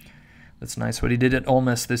that's nice what he did at Ole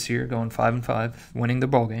Miss this year, going 5-5, winning the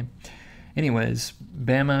bowl game. Anyways,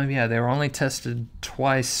 Bama, they were only tested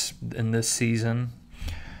twice in this season,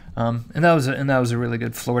 and that was a really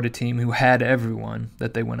good Florida team who had everyone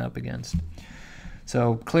that they went up against.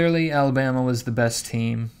 So clearly, Alabama was the best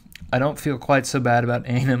team. I don't feel quite so bad about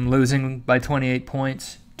A&M losing by 28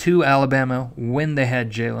 points to Alabama when they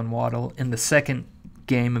had Jalen Waddle in the second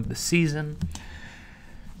game of the season.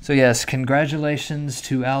 So yes, congratulations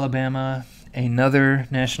to Alabama. Another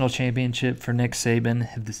national championship for Nick Saban,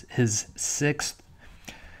 his 6th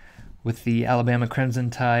with the Alabama Crimson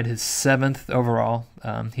Tide, his 7th overall.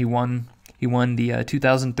 He won the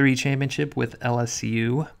 2003 championship with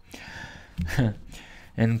LSU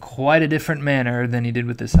in quite a different manner than he did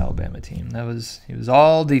with this Alabama team. He was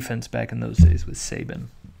all defense back in those days with Saban,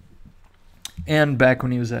 and back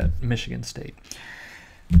when he was at Michigan State.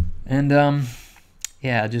 And I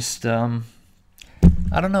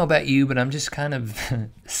don't know about you, but I'm just kind of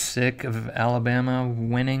sick of Alabama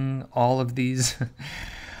winning all these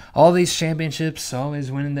championships,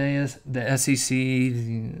 always winning the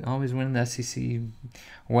SEC, always winning the SEC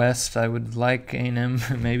West. I would like A&M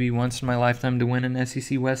maybe once in my lifetime to win an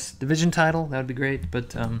SEC West division title. That would be great,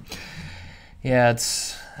 but I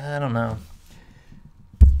don't know.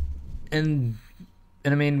 And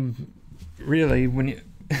I mean, really, when you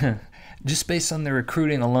just based on the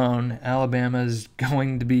recruiting alone, Alabama is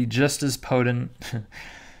going to be just as potent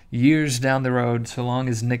years down the road, so long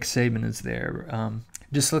as Nick Saban is there.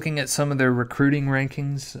 Just looking at some of their recruiting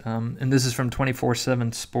rankings, and this is from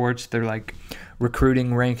 24/7 Sports, they're like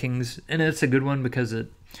recruiting rankings, and it's a good one because it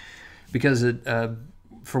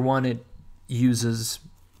for one, it uses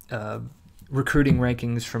recruiting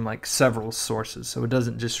rankings from like several sources, so it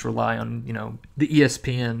doesn't just rely on the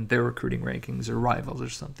ESPN, their recruiting rankings, or Rivals or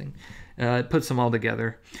something. It puts them all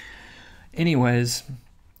together. Anyways,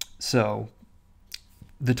 so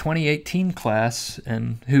the 2018 class,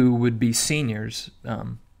 and who would be seniors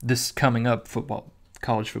this coming up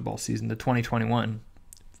college football season, the 2021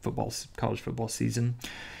 college football season,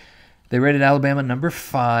 they rated Alabama number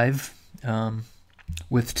 5.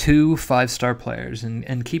 With 2 5-star players.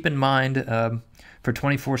 And keep in mind, for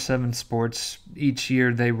 24/7 Sports, each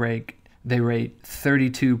year they rate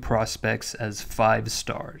 32 prospects as 5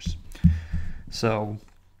 stars. So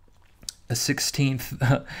a 16th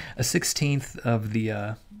of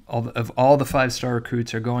all the 5-star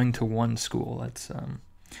recruits are going to one school. That's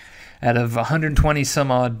out of 120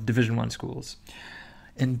 some odd Division I schools.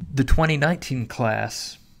 In the 2019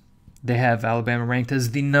 class, they have Alabama ranked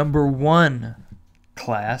as the number 1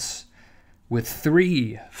 class with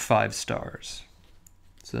 3 5 stars.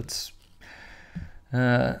 So that's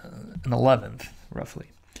an 11th,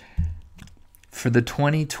 roughly. For the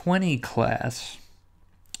 2020 class,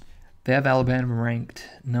 they have Alabama ranked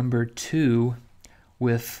number 2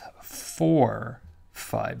 with 4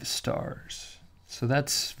 5 stars. So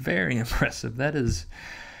that's very impressive. That is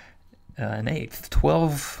an 8th,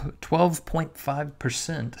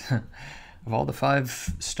 12.5% of all the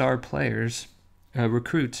 5-star players,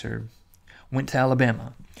 recruits, went to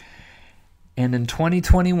Alabama. And in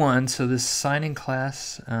 2021, so this signing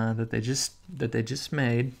class that they just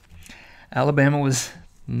made, Alabama was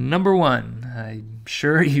number 1. I'm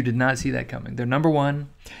sure you did not see that coming. They're number 1.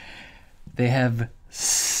 They have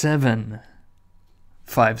 7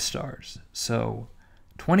 5-stars. So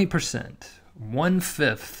 20%,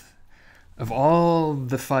 1/5 of all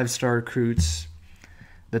the 5-star recruits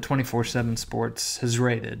that 24/7 Sports has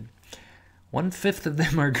rated. 1/5 of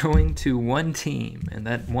them are going to one team, and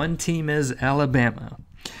that one team is Alabama.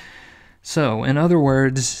 So, in other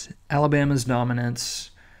words, Alabama's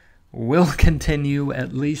dominance will continue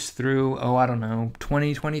at least through,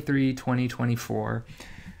 2023, 2024.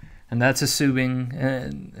 And that's assuming,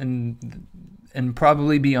 and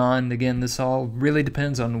probably beyond. Again, this all really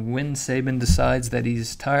depends on when Saban decides that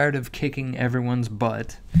he's tired of kicking everyone's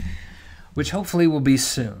butt, which hopefully will be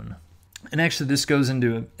soon. And actually, this goes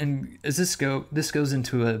into a kind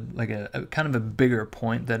of a bigger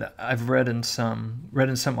point that I've read in some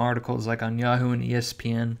articles, like on Yahoo and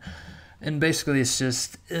ESPN. And basically, it's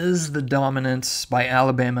just, is the dominance by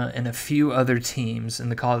Alabama and a few other teams in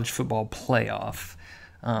the college football playoff,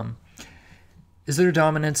 is their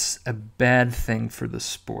dominance a bad thing for the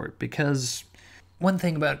sport? Because one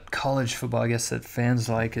thing about college football, I guess, that fans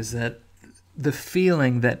like is that the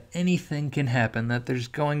feeling that anything can happen, that there's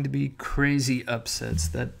going to be crazy upsets,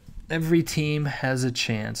 that every team has a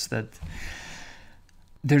chance, that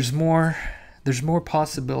there's more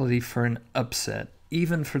possibility for an upset,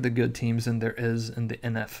 even for the good teams, than there is in the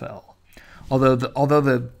NFL. Although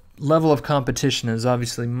the level of competition is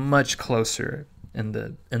obviously much closer in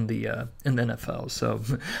the NFL. So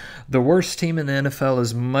the worst team in the NFL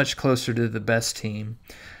is much closer to the best team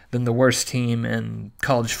than the worst team in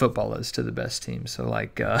college football is to the best team. So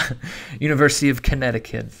like University of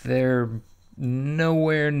Connecticut, they're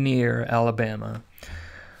nowhere near Alabama.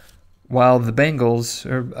 While the Bengals,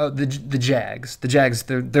 or the Jags,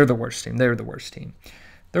 they're the worst team. They're the worst team.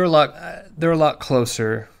 They're a lot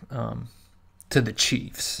closer to the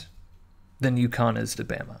Chiefs than UConn is to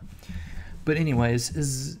Bama. But anyways,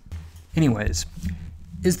 is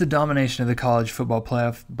the domination of the college football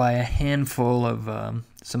playoff by a handful of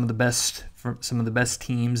some of the best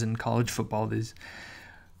teams in college football, these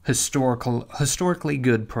historically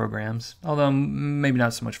good programs, although maybe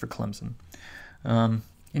not so much for Clemson.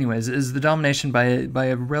 Is the domination by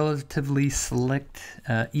a relatively select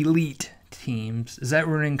elite teams, is that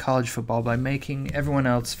ruining college football by making everyone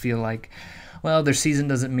else feel like, well, their season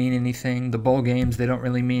doesn't mean anything, the bowl games, they don't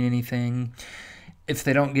really mean anything. If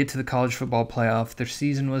they don't get to the college football playoff, their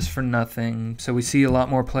season was for nothing. So we see a lot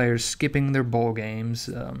more players skipping their bowl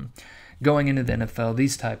games, going into the NFL,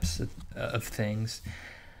 these types of things.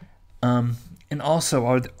 And also,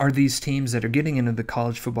 are these teams that are getting into the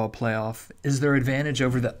college football playoff, is their advantage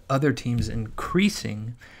over the other teams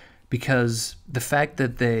increasing because the fact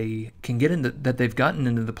that they can get into, that they've gotten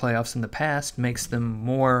into the playoffs in the past, makes them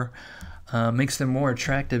more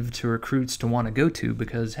attractive to recruits to want to go to?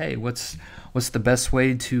 Because hey, what's the best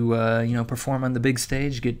way to perform on the big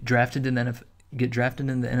stage, get drafted in the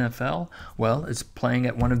NFL? Well, it's playing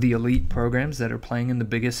at one of the elite programs that are playing in the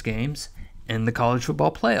biggest games in the college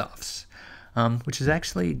football playoffs, which is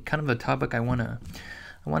actually kind of a topic I want to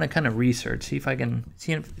kind of research, see if I can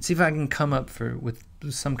come up with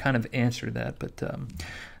some kind of answer to that. But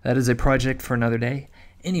that is a project for another day.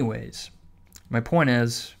 Anyways, my point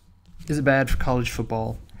is it bad for college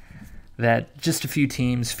football that just a few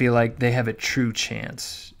teams feel like they have a true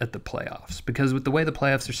chance at the playoffs? Because with the way the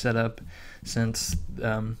playoffs are set up, since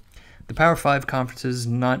the Power 5 conferences,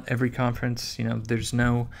 not every conference, there's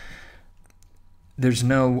no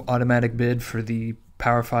automatic bid for the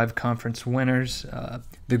Power 5 conference winners.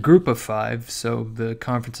 The Group of 5, so the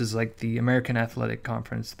conferences like the American Athletic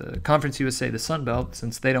Conference, the Conference USA, the Sun Belt,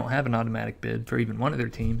 since they don't have an automatic bid for even one of their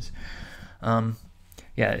teams,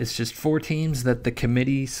 it's just 4 teams that the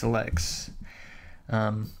committee selects.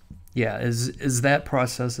 Is that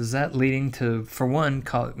process, is that leading to, for one,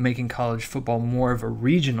 making college football more of a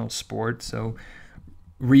regional sport? So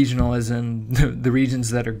regional as in the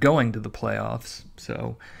regions that are going to the playoffs.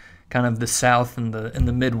 So kind of the South and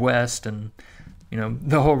the Midwest and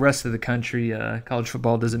the whole rest of the country. College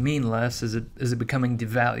football doesn't mean less. Is it becoming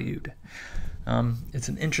devalued? It's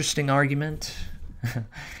an interesting argument.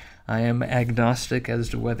 I am agnostic as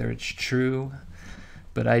to whether it's true,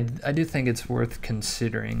 but I do think it's worth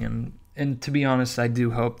considering. And to be honest, I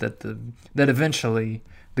do hope that eventually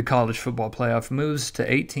the college football playoff moves to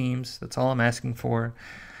 8 teams. That's all I'm asking for.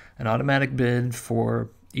 An automatic bid for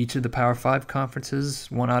each of the Power 5 conferences,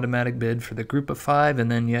 one automatic bid for the group of 5,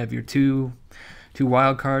 and then you have your two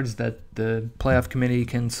wild cards that the playoff committee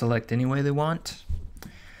can select any way they want.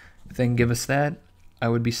 If they can give us that, I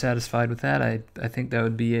would be satisfied with that. I think that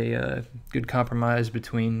would be a good compromise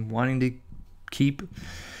between wanting to keep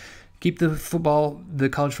the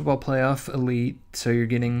college football playoff elite, so you're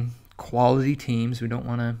getting quality teams. We don't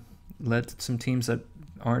want to let some teams that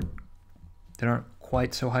aren't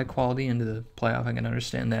quite so high quality into the playoff. I can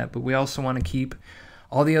understand that, but we also want to keep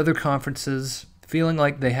all the other conferences feeling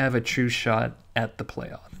like they have a true shot at the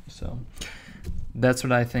playoff. So that's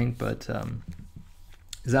what I think. But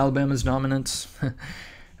is Alabama's dominance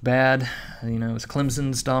bad? Is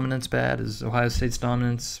Clemson's dominance bad? Is Ohio State's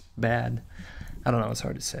dominance bad? I don't know. It's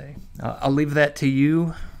hard to say. I'll leave that to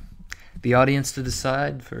you, the audience, to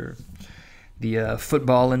decide, for the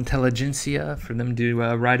football intelligentsia, for them to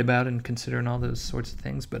write about and consider and all those sorts of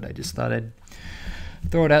things. But I just thought I'd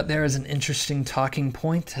throw it out there as an interesting talking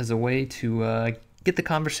point, as a way to get the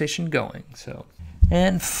conversation going.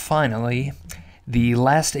 And finally, the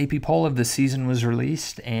last AP poll of the season was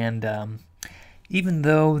released, and even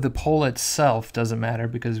though the poll itself doesn't matter,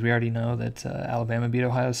 because we already know that Alabama beat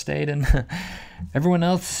Ohio State, and everyone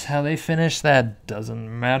else, how they finish, that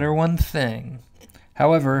doesn't matter one thing.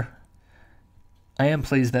 However, I am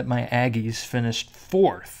pleased that my Aggies finished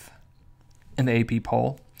 4th in the AP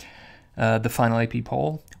poll, the final AP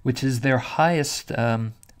poll, which is their highest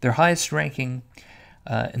ranking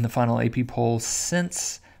in the final AP poll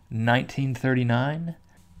since 1939.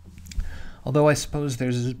 Although I suppose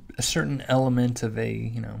there's a certain element of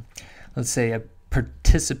let's say a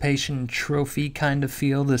participation trophy kind of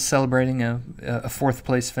feel to celebrating a 4th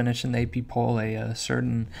place finish in the AP poll, a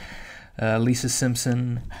certain Lisa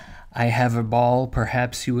Simpson, I have a ball,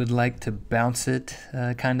 perhaps you would like to bounce it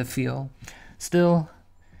kind of feel. Still,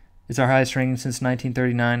 it's our highest ranking since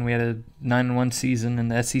 1939. We had a 9-1 season in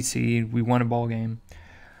the SEC. We won a ball game.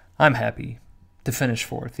 I'm happy to finish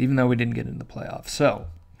 4th, even though we didn't get in the playoffs. So,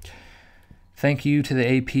 thank you to the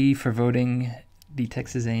AP for voting the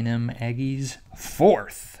Texas A&M Aggies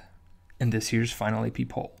 4th in this year's final AP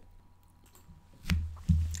poll.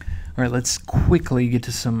 All right, let's quickly get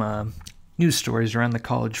to some news stories around the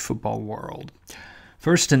college football world.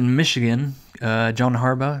 First, in Michigan, Jim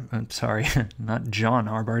Harbaugh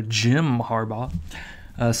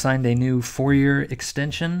signed a new 4-year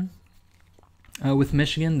extension with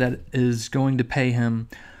Michigan that is going to pay him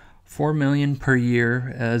 $4 million per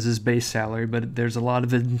year as his base salary, but there's a lot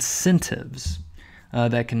of incentives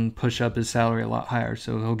that can push up his salary a lot higher.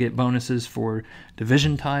 So he'll get bonuses for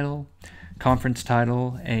division title, conference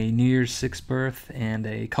title, a New Year's Six berth, and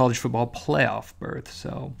a college football playoff berth.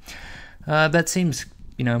 So that seems,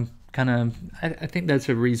 kind of, I think that's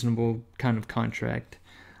a reasonable kind of contract.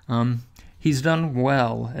 He's done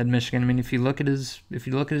well at Michigan. I mean, if you look at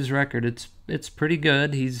his record, it's pretty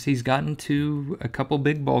good. He's gotten to a couple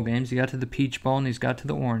big bowl games. He got to the Peach Bowl and he's got to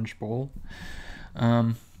the Orange Bowl.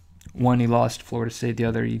 One he lost to Florida State, the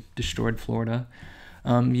other he destroyed Florida.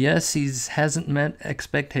 Yes, he hasn't met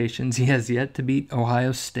expectations. He has yet to beat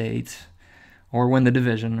Ohio State or win the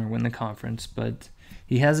division or win the conference, but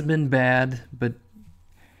he hasn't been bad, but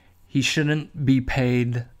he shouldn't be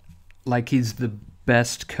paid like he's the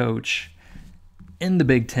best coach in the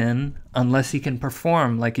Big Ten unless he can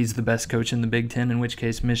perform like he's the best coach in the Big Ten, in which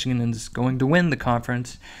case Michigan is going to win the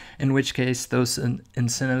conference, in which case those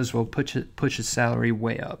incentives will push his salary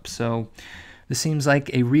way up. So this seems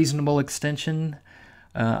like a reasonable extension.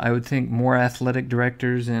 I would think more athletic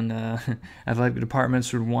directors and athletic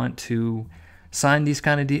departments would want to sign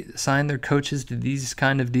their coaches to these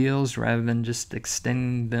kind of deals rather than just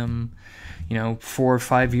extending them, 4 or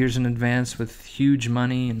 5 years in advance with huge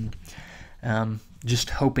money and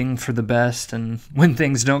just hoping for the best. And when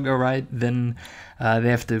things don't go right, then they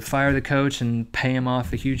have to fire the coach and pay him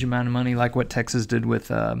off a huge amount of money, like what Texas did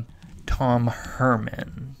with Tom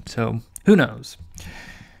Herman. So who knows?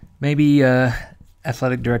 Maybe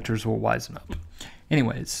athletic directors will wisen up.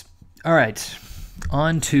 Anyways, all right,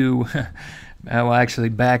 on to,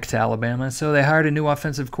 back to Alabama. So they hired a new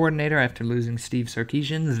offensive coordinator after losing Steve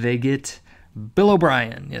Sarkisian. They get Bill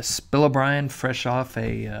O'Brien. Yes, Bill O'Brien, fresh off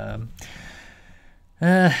a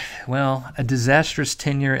disastrous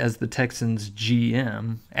tenure as the Texans'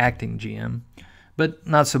 acting GM, but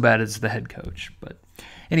not so bad as the head coach. But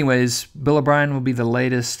anyways, Bill O'Brien will be the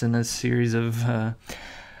latest in a series of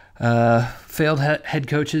failed head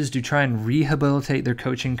coaches to try and rehabilitate their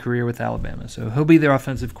coaching career with Alabama. So he'll be their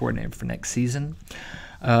offensive coordinator for next season.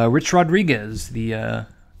 Rich Rodriguez, the,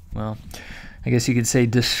 I guess you could say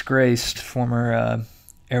disgraced former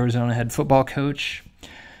Arizona head football coach,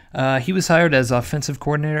 He was hired as offensive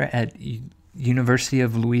coordinator at University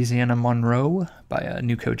of Louisiana Monroe by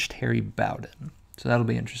new coach Terry Bowden. So that'll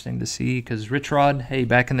be interesting to see because Rich Rod, hey,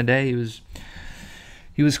 back in the day, he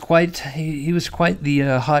was quite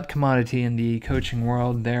the hot commodity in the coaching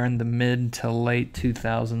world there in the mid to late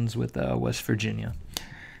 2000s with West Virginia,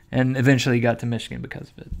 and eventually got to Michigan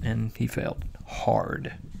because of it, and he failed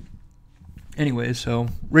hard. Anyway, so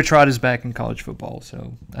Rich Rod is back in college football,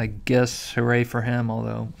 so I guess hooray for him,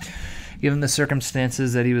 although given the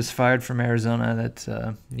circumstances that he was fired from Arizona,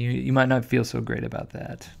 that you might not feel so great about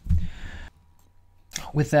that.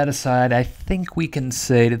 With that aside, I think we can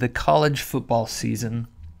say to the college football season,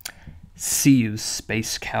 see you,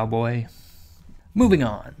 Space Cowboy. Moving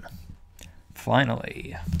on,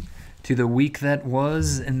 finally, to the week that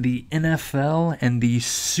was in the NFL and the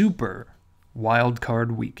Super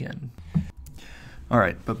Wildcard Weekend. All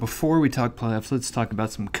right, but before we talk playoffs, let's talk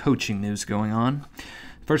about some coaching news going on.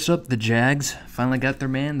 First up, the Jags finally got their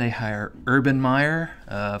man. They hire Urban Meyer,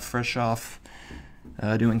 fresh off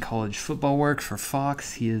doing college football work for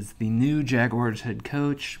Fox. He is the new Jaguars head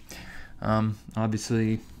coach.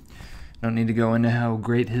 Obviously, don't need to go into how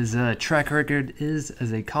great his track record is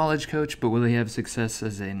as a college coach, but will he have success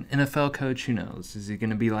as an NFL coach? Who knows? Is he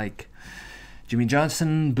going to be like Jimmy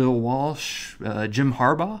Johnson, Bill Walsh, Jim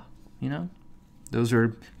Harbaugh? You know, those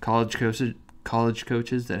are college coaches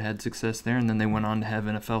that had success there, and then they went on to have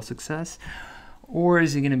NFL success. Or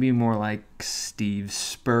is he going to be more like Steve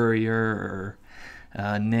Spurrier or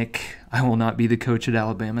Nick, I will not be the coach at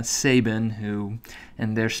Alabama, Saban, who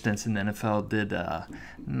in their stints in the NFL did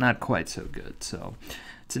not quite so good. So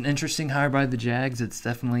it's an interesting hire by the Jags. It's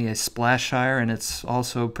definitely a splash hire, and it's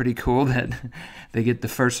also pretty cool that they get the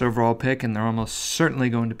first overall pick, and they're almost certainly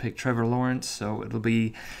going to pick Trevor Lawrence. So it'll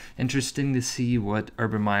be interesting to see what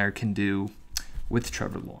Urban Meyer can do with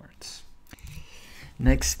Trevor Lawrence.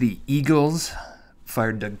 Next, the Eagles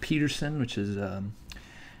fired Doug Peterson, which is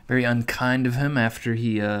very unkind of him after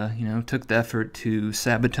he took the effort to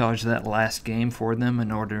sabotage that last game for them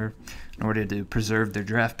in order to preserve their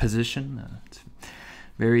draft position. It's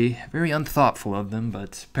very, very unthoughtful of them,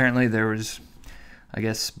 but apparently there was, I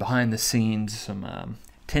guess, behind the scenes some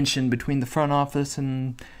tension between the front office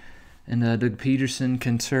and Doug Peterson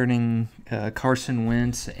concerning Carson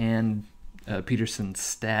Wentz and Peterson's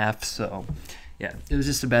staff. So, yeah, it was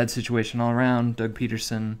just a bad situation all around. Doug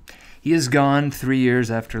Peterson, he is gone 3 years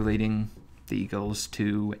after leading the Eagles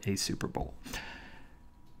to a Super Bowl.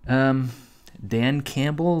 Dan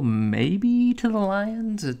Campbell, maybe to the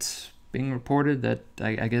Lions. It's being reported that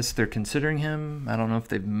I guess they're considering him. I don't know if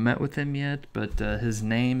they've met with him yet, but his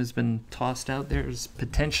name has been tossed out there as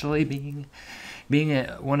potentially being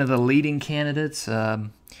one of the leading candidates.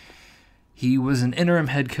 He was an interim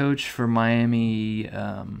head coach for Miami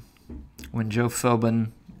when Joe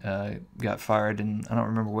Philbin got fired, and I don't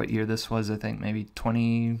remember what year this was. I think maybe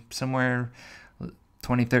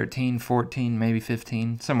 2013, 14, maybe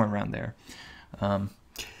 15, somewhere around there.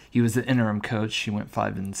 He was the interim coach. He went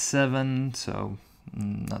 5-7, so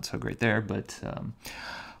not so great there. But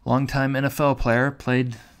longtime NFL player,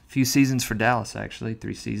 played a few seasons for Dallas, actually,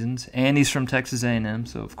 3 seasons, and he's from Texas A&M.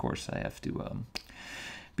 So of course I have to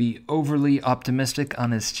be overly optimistic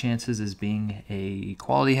on his chances as being a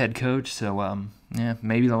quality head coach. So, yeah,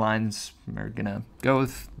 maybe the Lions are going to go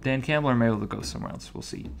with Dan Campbell, or maybe they'll go somewhere else. We'll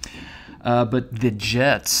see. But the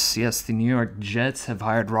Jets, yes, the New York Jets have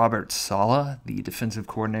hired Robert Saleh, the defensive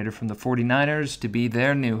coordinator from the 49ers, to be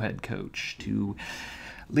their new head coach, to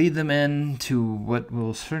lead them into what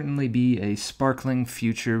will certainly be a sparkling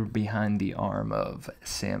future behind the arm of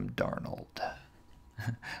Sam Darnold.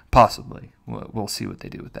 Possibly. We'll see what they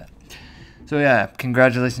do with that. So yeah,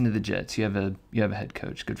 congratulations to the Jets. You have a head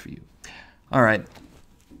coach. Good for you. All right,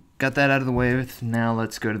 got that out of the way with. Now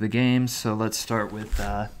let's go to the games. So let's start with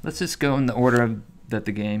let's just go in the order that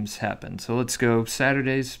the games happened. So let's go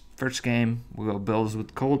Saturday's first game. We'll go Bills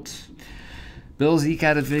with Colts. Bills eke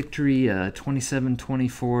out a victory,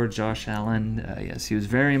 27-24. Josh Allen, yes, he was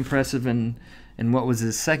very impressive in what was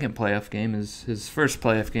his second playoff game. His first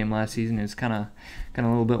playoff game last season, he was kind of a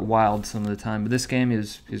little bit wild some of the time. But this game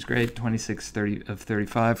is great, 26 of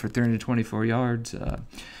 35 for 324 yards,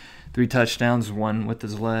 3 touchdowns, 1 with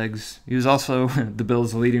his legs. He was also the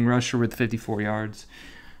Bills' leading rusher with 54 yards.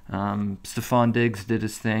 Stephon Diggs did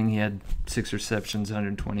his thing. He had 6 receptions,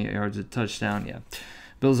 128 yards, a touchdown. Yeah.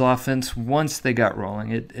 Bills' offense, once they got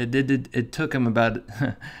rolling, it took them about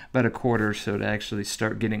a quarter or so to actually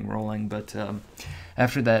start getting rolling. But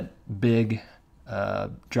after that big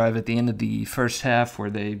drive at the end of the first half,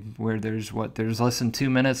 where there's less than 2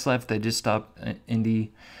 minutes left, they just stopped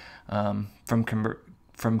Indy from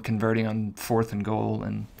from converting on 4th and goal,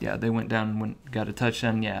 and yeah, they went down and got a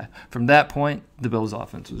touchdown. Yeah, from that point, the Bills'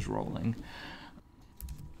 offense was rolling.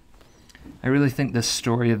 I really think the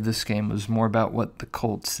story of this game was more about what the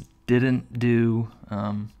Colts didn't do.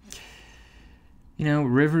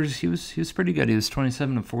 Rivers, he was pretty good. He was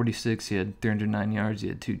 27 of 46. He had 309 yards. He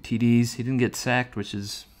had 2 TDs. He didn't get sacked, which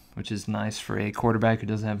is nice for a quarterback who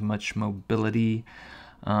doesn't have much mobility.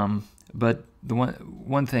 But the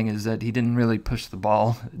one thing is that he didn't really push the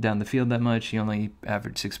ball down the field that much. He only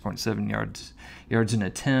averaged 6.7 yards an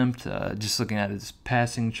attempt. Just looking at his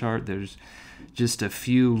passing chart, there's just a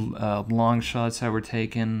few long shots that were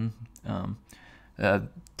taken.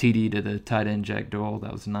 TD to the tight end Jack Doyle,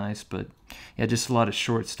 that was nice. But yeah, just a lot of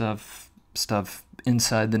short stuff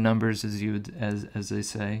inside the numbers, as they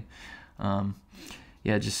say.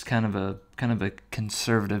 Just kind of a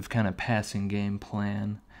conservative kind of passing game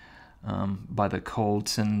plan by the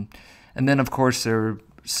Colts, and then of course there were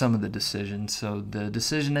some of the decisions. So the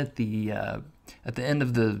decision at the end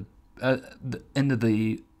of the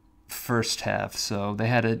first half. So they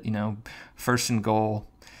had it, 1st and goal,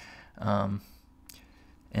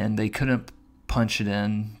 and they couldn't punch it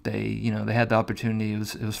in. They had the opportunity. It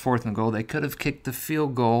was 4th and goal. They could have kicked the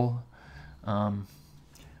field goal.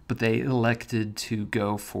 But they elected to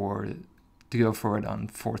go for it on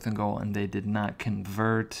 4th and goal, and they did not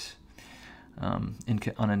convert on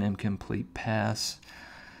an incomplete pass.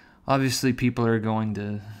 Obviously, people are going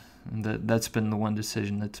to. That's been the one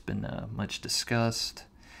decision that's been much discussed.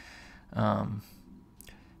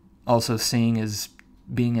 Also, seeing as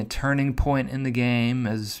being a turning point in the game,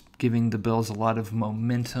 as giving the Bills a lot of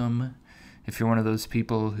momentum. If you're one of those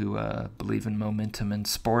people who believe in momentum in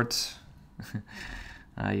sports.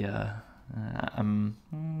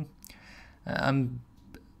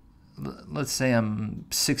 Let's say I'm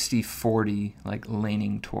 60-40, like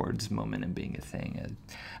leaning towards momentum being a thing.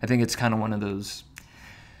 I think it's kind of one of those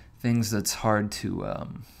things that's hard to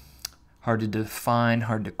define,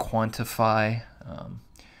 hard to quantify.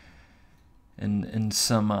 In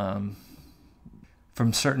some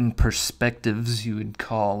from certain perspectives, you would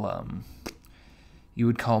call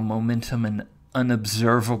momentum an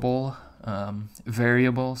unobservable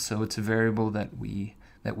variable. So it's a variable that we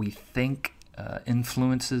think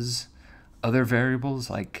influences other variables,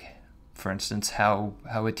 like, for instance, how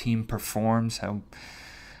a team performs, how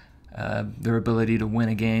their ability to win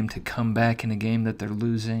a game, to come back in a game that they're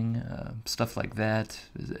losing, stuff like that.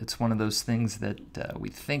 It's one of those things that we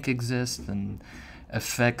think exists and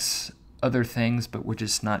affects other things, but we're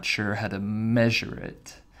just not sure how to measure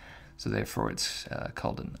it. So therefore, it's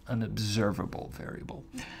called an unobservable variable.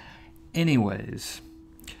 Anyways,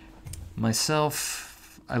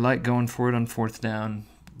 myself, I like going for it on 4th down.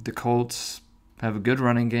 The Colts have a good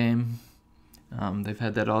running game. They've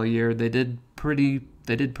had that all year. They did pretty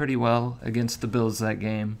well against the Bills that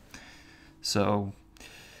game. So,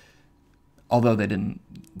 although they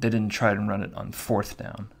didn't try to run it on 4th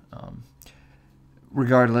down.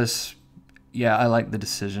 Regardless, yeah, I like the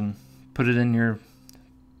decision. Put it in your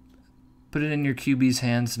QB's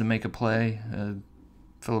hands to make a play.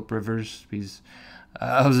 Phillip Rivers,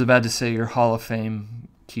 I was about to say your Hall of Fame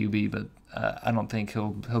QB, but I don't think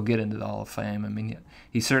he'll get into the Hall of Fame. I mean,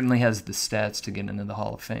 he certainly has the stats to get into the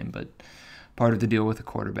Hall of Fame, but part of the deal with a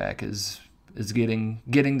quarterback is getting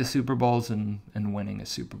to Super Bowls and winning a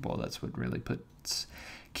Super Bowl. That's what really puts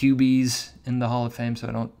QBs in the Hall of Fame. So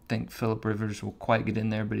I don't think Phillip Rivers will quite get in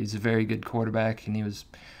there, but he's a very good quarterback, and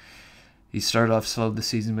he started off slow this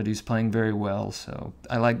season, but he's playing very well. So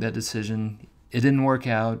I like that decision. It didn't work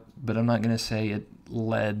out, but I'm not going to say it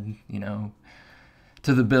led,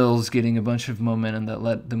 to the Bills getting a bunch of momentum that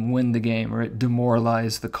let them win the game, or it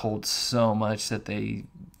demoralized the Colts so much that they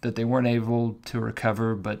weren't able to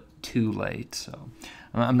recover, but too late. So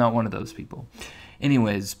I'm not one of those people.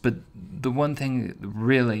 Anyways, but the one thing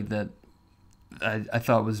really that I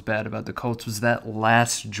thought was bad about the Colts was that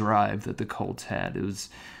last drive that the Colts had. It was,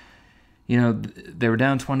 they were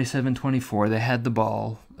down 27-24. They had the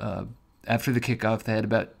ball. After the kickoff, they had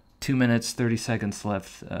about 2 minutes, 30 seconds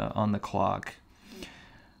left on the clock.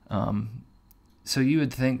 So you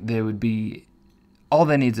would think they would be, all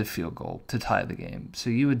they need is a field goal to tie the game. So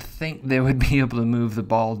you would think they would be able to move the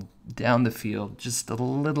ball down the field just a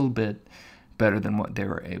little bit better than what they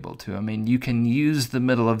were able to. I mean, you can use the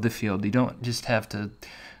middle of the field. You don't just have to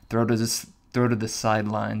throw to the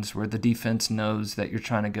sidelines where the defense knows that you're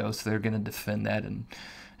trying to go, so they're going to defend that and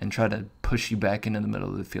try to push you back into the middle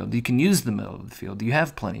of the field. You can use the middle of the field. You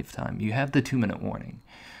have plenty of time. You have the 2-minute warning.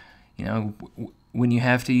 When you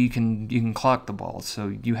have to, you can clock the ball.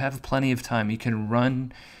 So you have plenty of time. You can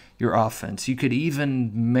run your offense. You could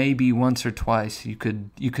even maybe once or twice you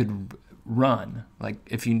could run, like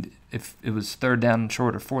if it was third down and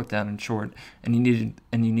short or fourth down and short, and you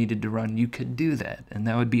needed to run, you could do that, and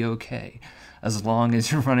that would be okay, as long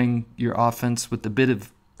as you're running your offense with a bit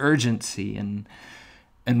of urgency, and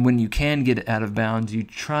when you can get out of bounds, you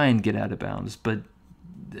try and get out of bounds. But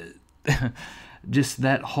just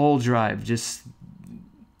that whole drive, it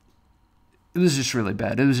was just really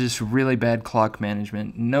bad. It was just really bad clock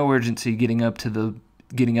management. No urgency getting up to the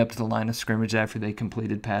line of scrimmage after they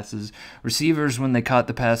completed passes. Receivers, when they caught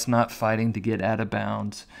the pass, not fighting to get out of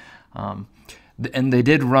bounds. And they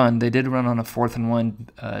did run. They did run on a 4th and 1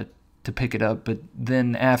 to pick it up. But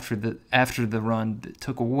then after the run, it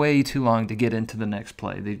took way too long to get into the next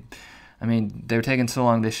play. They were taking so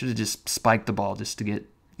long. They should have just spiked the ball just to get,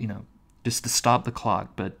 just to stop the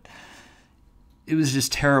clock. But it was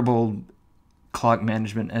just terrible clock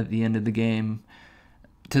management at the end of the game,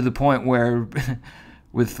 to the point where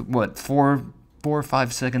with 4 or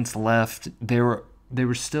 5 seconds left, they were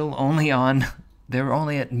still only at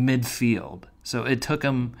midfield. So it took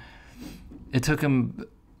them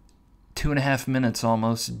 2.5 minutes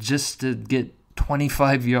almost just to get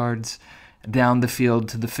 25 yards down the field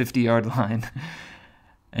to the 50-yard line.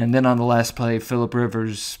 And then on the last play, Phillip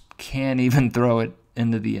Rivers can't even throw it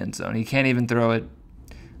into the end zone. He can't even throw it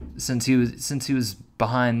since he was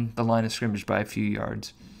behind the line of scrimmage by a few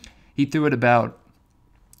yards. He threw it about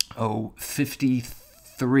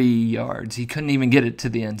 53 yards. He couldn't even get it to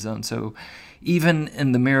the end zone. So even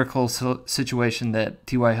in the miracle situation that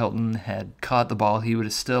T.Y. Hilton had caught the ball, he would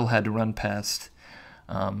have still had to run past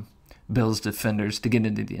Bills defenders to get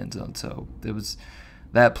into the end zone. So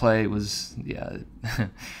that play was, yeah.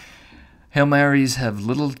 Hail Marys have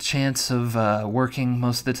little chance of working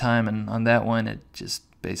most of the time, and on that one, it just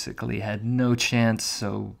basically had no chance.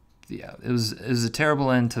 So yeah, it was a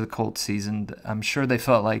terrible end to the Colts season. I'm sure they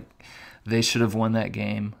felt like they should have won that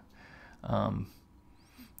game.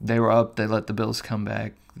 They were up. They let the Bills come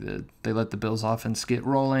back. They let the Bills offense get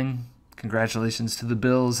rolling. Congratulations to the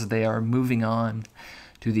Bills. They are moving on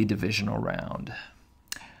to the divisional round.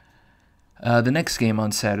 The next game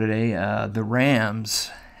on Saturday, the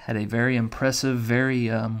Rams had a very impressive,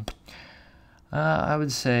 very I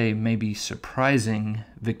would say maybe surprising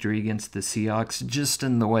victory against the Seahawks, just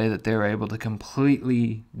in the way that they were able to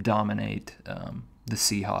completely dominate the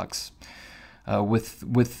Seahawks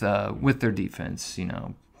with their defense.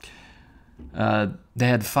 They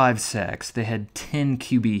had 5 sacks. They had 10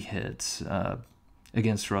 QB hits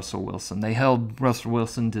against Russell Wilson. They held Russell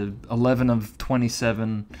Wilson to 11 of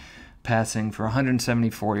 27 passing for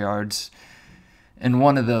 174 yards, and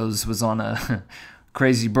one of those was on a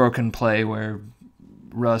crazy broken play where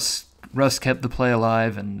Russ kept the play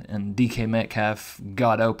alive, and DK Metcalf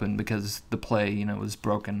got open because the play,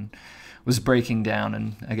 was breaking down,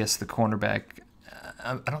 and I guess the cornerback,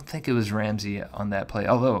 I don't think it was Ramsey on that play,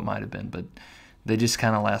 although it might have been, but they just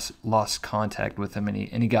kind of lost contact with him, and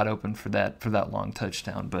he got open for that long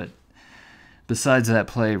touchdown. But besides that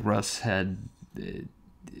play, Russ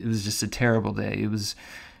it was just a terrible day. It was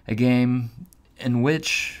a game in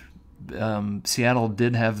which Seattle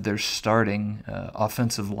did have their starting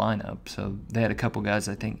offensive lineup, so they had a couple guys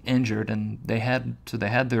I think injured, and they had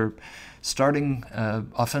their starting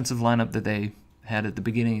offensive lineup that they had at the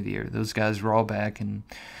beginning of the year. Those guys were all back, and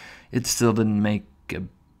it still didn't make a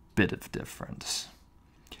bit of difference.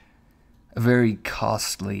 A very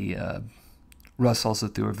costly. Russ also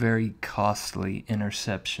threw a very costly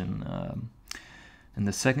interception in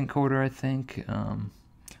the second quarter, I think. On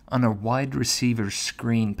a wide receiver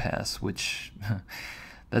screen pass, which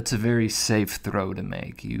that's a very safe throw to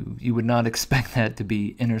make. You would not expect that to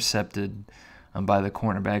be intercepted by the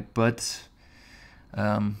cornerback, but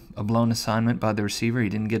a blown assignment by the receiver. He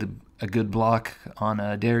didn't get a good block on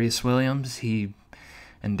Darius Williams.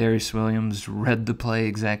 And Darius Williams read the play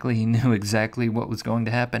exactly. He knew exactly what was going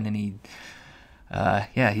to happen, and he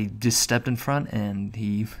just stepped in front, and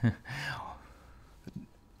he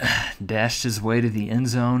dashed his way to the end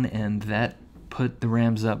zone, and that put the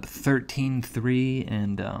Rams up 13-3.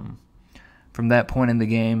 And from that point in the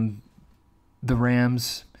game, the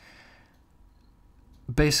Rams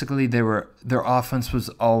basically their offense was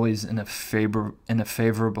always in a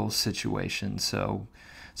favorable situation. So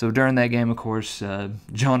during that game, of course,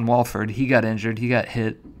 John Walford, he got injured. He got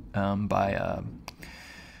hit by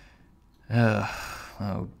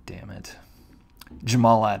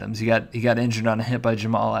Jamal Adams. He got injured on a hit by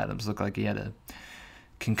Jamal Adams. Looked like he had a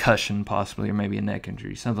concussion possibly, or maybe a neck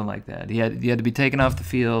injury, something like that. He had to be taken off the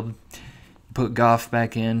field. put Goff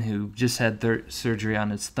back in, who just had surgery on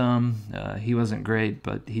his thumb. He wasn't great,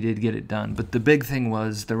 but he did get it done. But the big thing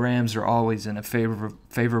was the Rams are always in a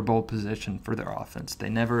favorable position for their offense. They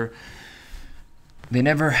were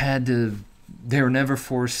never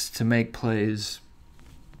forced to make plays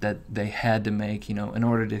that they had to make, in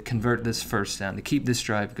order to convert this first down, to keep this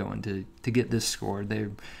drive going, to get this score. They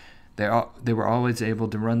were always able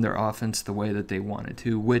to run their offense the way that they wanted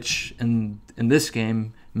to, which in this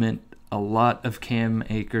game meant a lot of Cam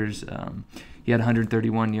Akers. He had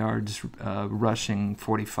 131 yards rushing,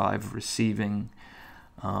 45 receiving.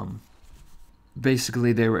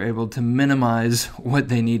 Basically, they were able to minimize what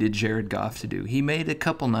they needed Jared Goff to do. He made a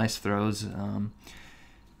couple nice throws.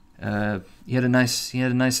 He had a nice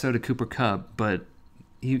throw to Cooper Kupp, but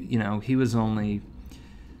he was only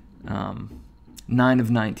 9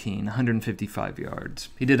 of 19, 155 yards.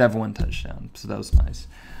 He did have one touchdown, so that was nice.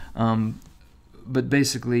 But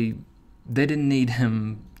basically, they didn't need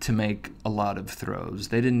him to make a lot of throws.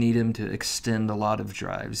 They didn't need him to extend a lot of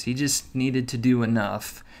drives. He just needed to do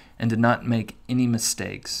enough and to not make any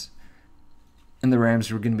mistakes. And the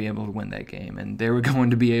Rams were going to be able to win that game. And they were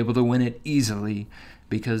going to be able to win it easily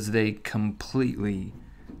because they completely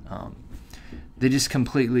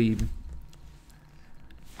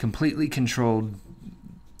controlled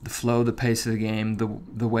the flow, the pace of the game,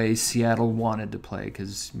 the way Seattle wanted to play.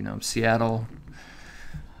 Because, Seattle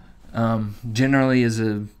generally is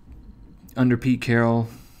under Pete Carroll,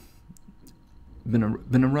 been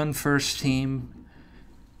a run-first team,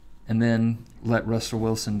 and then let Russell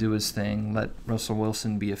Wilson do his thing, let Russell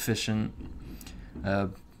Wilson be efficient,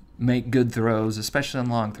 make good throws, especially on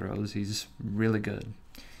long throws. He's really good.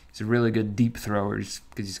 He's a really good deep thrower because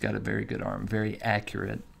he's got a very good arm, very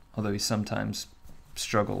accurate, although he sometimes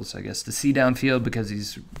struggles, I guess, to see downfield because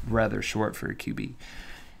he's rather short for a QB.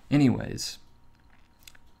 Anyways,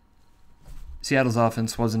 Seattle's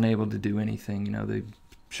offense wasn't able to do anything.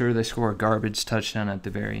 They score a garbage touchdown at the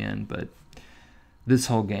very end, but this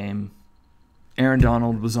whole game, Aaron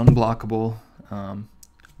Donald was unblockable.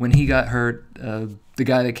 When he got hurt, the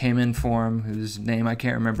guy that came in for him, whose name I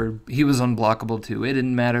can't remember, he was unblockable too. It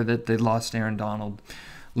didn't matter that they lost Aaron Donald.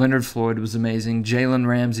 Leonard Floyd was amazing. Jalen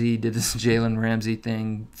Ramsey did this Jalen Ramsey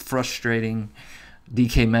thing, frustrating.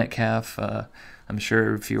 DK Metcalf, I'm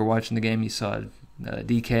sure if you were watching the game, you saw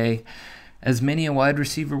DK, as many a wide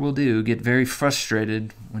receiver will do, get very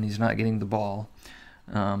frustrated when he's not getting the ball.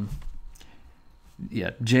 Jalen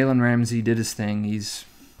Ramsey did his thing. He's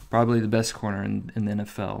probably the best corner in the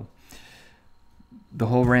NFL. The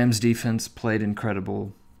whole Rams defense played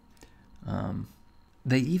incredible.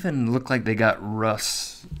 They even looked like they got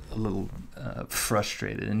Russ a little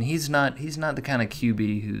frustrated, and he's not the kind of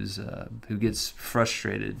QB who gets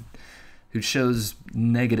frustrated, who shows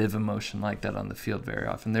negative emotion like that on the field very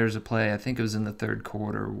often. There's a play, I think it was in the third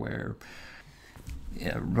quarter, where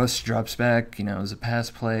Russ drops back. It was a pass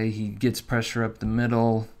play. He gets pressure up the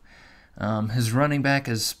middle. His running back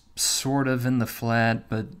is sort of in the flat,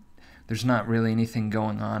 but there's not really anything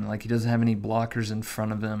going on. Like, he doesn't have any blockers in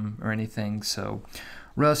front of him or anything. So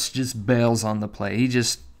Russ just bails on the play. He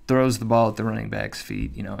just throws the ball at the running back's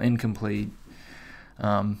feet, incomplete.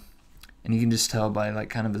 And you can just tell by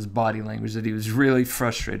kind of his body language that he was really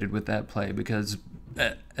frustrated with that play, because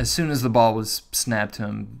as soon as the ball was snapped to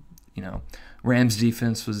him, Rams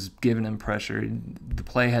defense was giving him pressure. The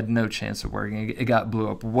play had no chance of working. It got blew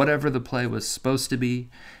up. Whatever the play was supposed to be,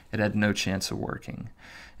 it had no chance of working.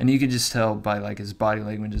 And you could just tell by his body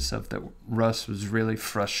language and stuff that Russ was really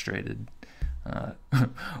frustrated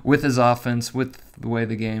with his offense, with the way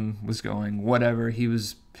the game was going. Whatever, he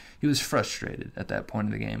was frustrated at that point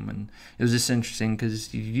of the game, and it was just interesting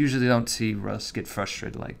because you usually don't see Russ get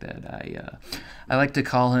frustrated like that. I like to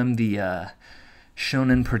call him the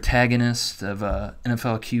shonen protagonist of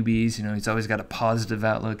NFL QBs. He's always got a positive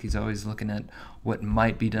outlook. He's always looking at what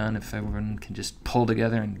might be done if everyone can just pull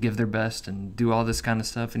together and give their best and do all this kind of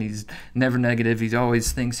stuff. And he's never negative. He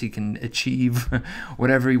always thinks he can achieve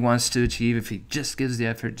whatever he wants to achieve if he just gives the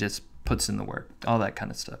effort, just puts in the work, all that kind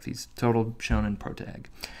of stuff. He's total shonen protag.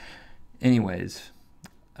 Anyways,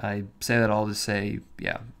 I say that all to say,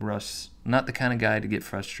 Russ, not the kind of guy to get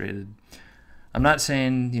frustrated. I'm not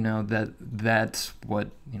saying, that that's what,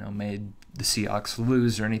 made the Seahawks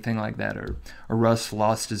lose or anything like that, or Russ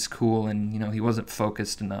lost his cool and, he wasn't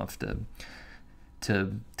focused enough to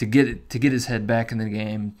get his head back in the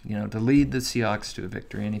game, to lead the Seahawks to a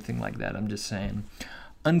victory, anything like that. I'm just saying,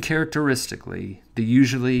 uncharacteristically, the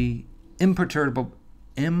usually imperturbable,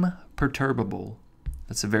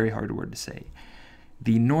 that's a very hard word to say,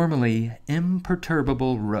 the normally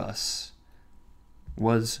imperturbable Russ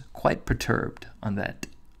was quite perturbed on that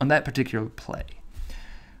on that particular play.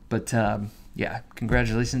 But yeah,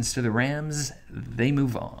 congratulations to the Rams. They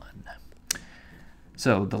move on.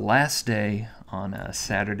 So the last day on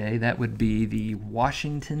Saturday, that would be the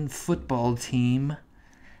Washington football team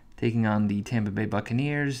taking on the Tampa Bay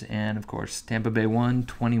Buccaneers, and of course Tampa Bay won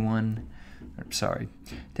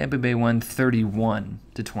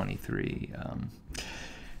 31-23.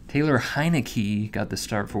 Taylor Heineke got the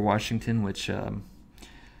start for Washington, which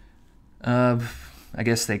I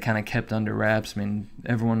guess they kind of kept under wraps. I mean,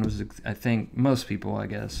 everyone was, I think, most people, I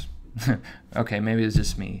guess. Okay, maybe it was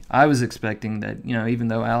just me. I was expecting that, even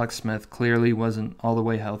though Alex Smith clearly wasn't all the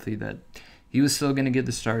way healthy, that he was still going to get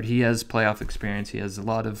the start. He has playoff experience. He has a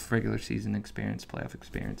lot of regular season experience, playoff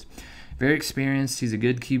experience. Very experienced. He's a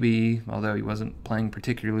good QB, although he wasn't playing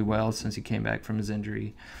particularly well since he came back from his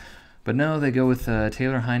injury. But no, they go with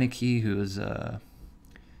Taylor Heineke, who is, I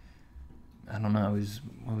don't know,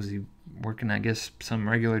 what was he working, I guess, some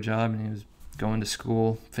regular job, and he was going to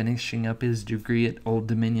school, finishing up his degree at Old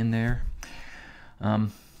Dominion there.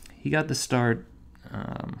 He got the start.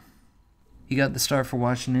 He got the start for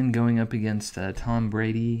Washington, going up against Tom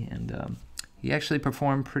Brady, and he actually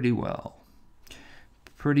performed pretty well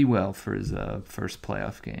for his first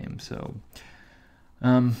playoff game. So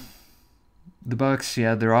the Bucs,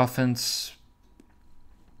 yeah, their offense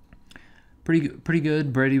pretty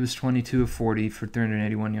good. Brady was 22 of 40 for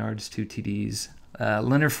 381 yards, 2 TDs.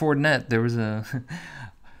 Leonard Fournette, there was a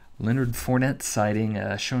Leonard Fournette sighting,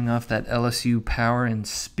 showing off that LSU power and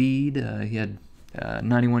speed. He had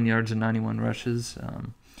 91 yards and 91 rushes,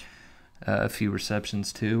 a few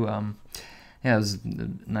receptions too. Yeah, it was a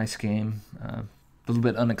nice game. A little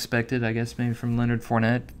bit unexpected, I guess, maybe from Leonard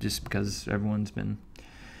Fournette, just because everyone's been,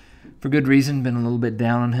 for good reason, been a little bit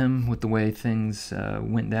down on him with the way things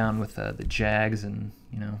went down with the Jags, and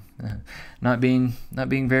not being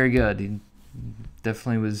very good. He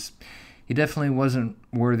definitely wasn't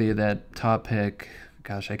worthy of that top pick.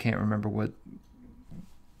 Gosh, I can't remember what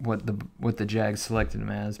the Jags selected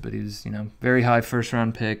him as, but he was very high first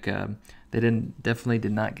round pick. They definitely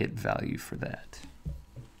did not get value for that.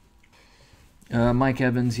 Mike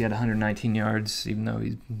Evans, he had 119 yards, even though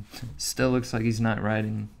he still looks like he's not right,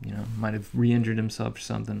 and might have re-injured himself or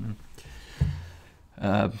something.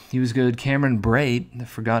 He was good. Cameron Brate, the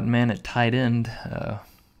forgotten man at tight end,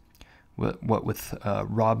 what with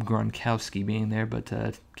Rob Gronkowski being there, but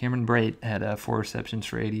Cameron Brate had 4 receptions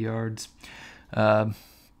for 80 yards.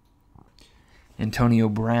 Antonio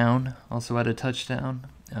Brown also had a touchdown.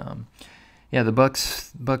 Yeah, the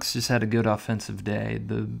Bucs just had a good offensive day.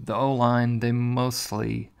 The O-line, they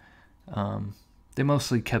mostly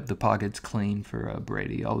kept the pockets clean for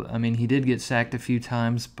Brady. I mean, he did get sacked a few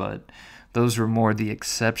times, but those were more the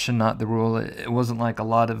exception, not the rule. It wasn't like a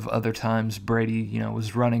lot of other times Brady,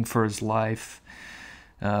 was running for his life,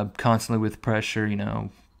 constantly with pressure,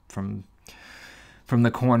 from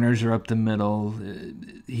the corners or up the middle.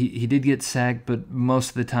 He did get sacked, but most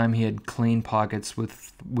of the time he had clean pockets with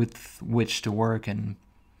which to work, and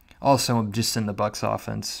also just in the Bucs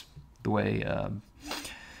offense, the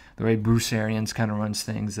way Bruce Arians kind of runs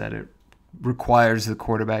things, that it requires the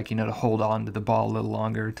quarterback, to hold on to the ball a little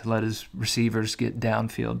longer, to let his receivers get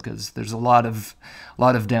downfield, because there's a lot of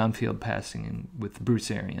downfield passing with Bruce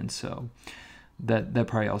Arians, so that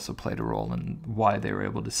probably also played a role in why they were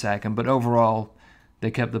able to sack him. But overall,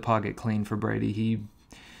 they kept the pocket clean for Brady.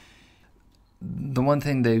 The one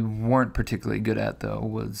thing they weren't particularly good at, though,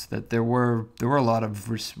 was that there were a lot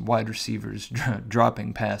of wide receivers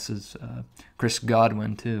dropping passes. Chris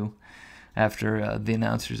Godwin, too, after the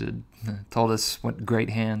announcers had told us what great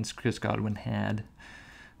hands Chris Godwin had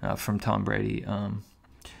from Tom Brady.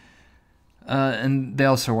 And they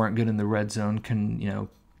also weren't good in the red zone,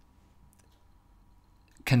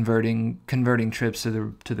 converting trips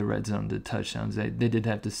to the red zone to touchdowns. They did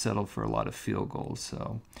have to settle for a lot of field goals,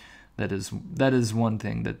 so that is one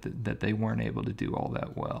thing that they weren't able to do all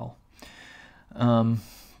that well.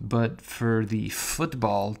 But for the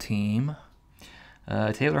football team,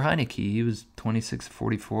 Taylor Heineke, he was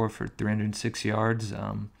 26-44 for 306 yards.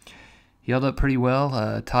 He held up pretty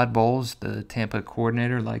well. Todd Bowles, the Tampa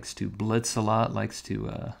coordinator, likes to blitz a lot, likes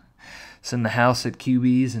to send the house at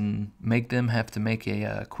QBs and make them have to make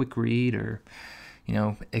a quick read, or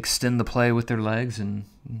extend the play with their legs, and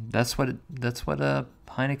that's what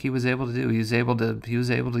Heineke was able to do. He was able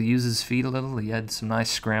to use his feet a little. He had some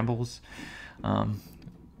nice scrambles.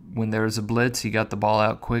 When there was a blitz, he got the ball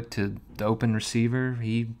out quick to the open receiver.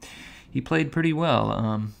 He played pretty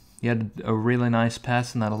well. He had a really nice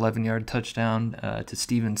pass in that 11-yard touchdown to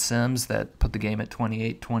Steven Sims that put the game at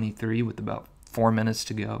 28-23 with about 4 minutes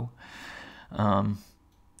to go.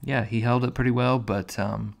 yeah, he held it pretty well, but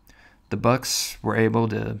the Bucks were able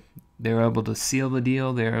to seal the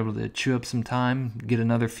deal. They were able to chew up some time, get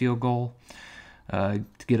another field goal, to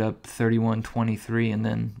get up 31-23, and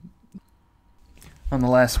then on the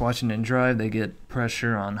last Washington drive, they get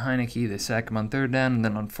pressure on Heineke. They sack him on third down, and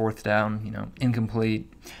then on fourth down,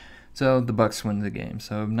 incomplete. So the Bucks win the game.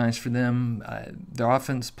 So nice for them. Their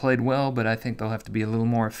offense played well, but I think they'll have to be a little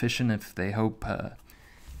more efficient if they hope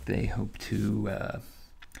to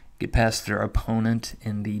get past their opponent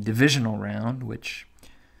in the divisional round, which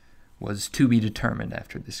was to be determined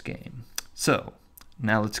after this game. So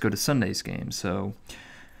now let's go to Sunday's game. So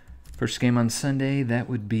first game on Sunday, that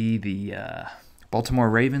would be the Baltimore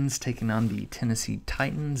Ravens taking on the Tennessee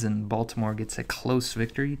Titans, and Baltimore gets a close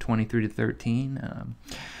victory, 23-13.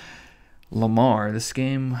 Lamar, this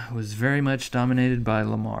game was very much dominated by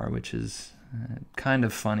Lamar, which is kind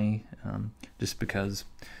of funny, just because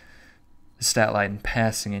the stat line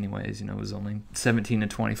passing anyways, was only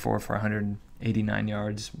 17-24 for 189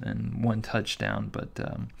 yards and 1 touchdown, but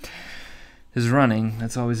his running,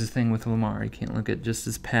 that's always the thing with Lamar. You can't look at just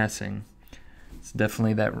his passing. It's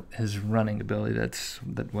definitely his running ability that's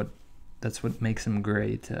what makes him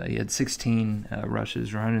great. He had 16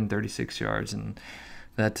 rushes, 136 yards, and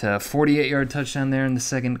that 48-yard touchdown there in the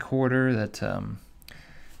second quarter that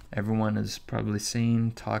everyone has probably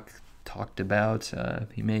seen, talked about.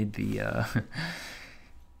 He made the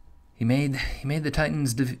he made the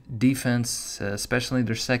Titans' defense, especially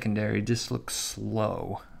their secondary, just look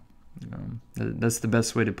slow. That's the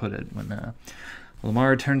best way to put it. When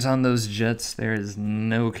Lamar turns on those jets, there is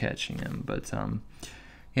no catching him. But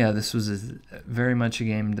yeah, this was very much a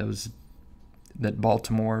game that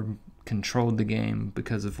Baltimore controlled the game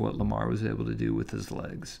because of what Lamar was able to do with his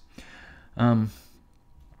legs. I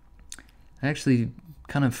actually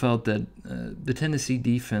kind of felt that the Tennessee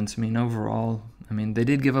defense, overall, they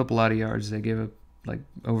did give up a lot of yards. They gave up like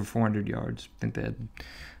over 400 yards. I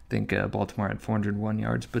think Baltimore had 401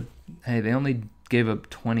 yards, but hey, they only gave up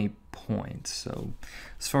 20 points. So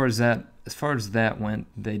as far as that went,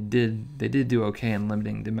 they did do okay in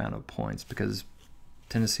limiting the amount of points, because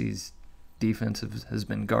Tennessee's defense has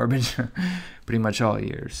been garbage pretty much all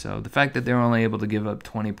year. So the fact that they were only able to give up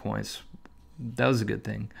 20 points, that was a good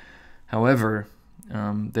thing. However,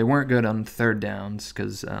 they weren't good on third downs,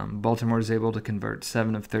 because Baltimore was able to convert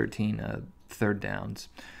 7 of 13 third downs.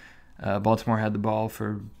 Baltimore had the ball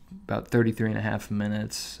for about 33 and a half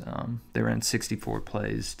minutes. They ran 64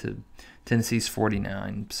 plays to Tennessee's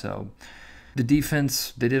 49. So the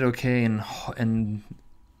defense, they did okay in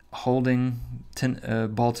holding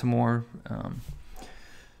Baltimore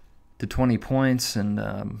to 20 points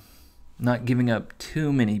and not giving up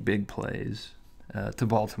too many big plays to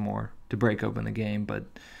Baltimore to break open the game, but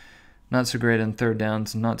not so great on third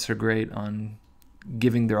downs, not so great on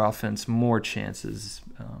giving their offense more chances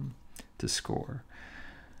to score.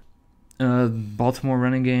 Baltimore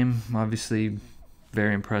running game, obviously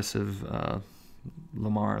very impressive.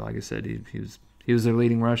 Lamar, like I said, he was their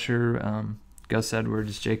leading rusher. Gus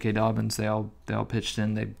Edwards, J.K. Dobbins, they all pitched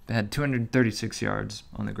in. They had 236 yards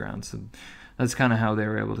on the ground, so that's kind of how they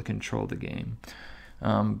were able to control the game.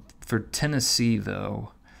 For Tennessee,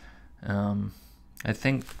 though, I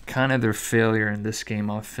think kind of their failure in this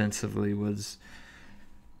game offensively was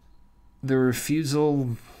the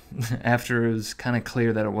refusal. After it was kind of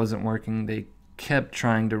clear that it wasn't working, they kept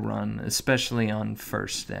trying to run, especially on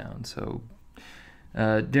first down. So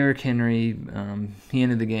Derrick Henry, he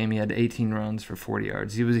ended the game. He had 18 runs for 40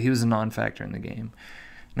 yards. He was a non-factor in the game.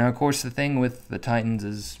 Now, of course, the thing with the Titans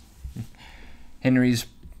is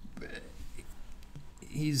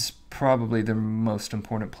he's probably the most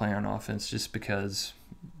important player on offense, just because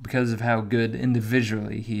of how good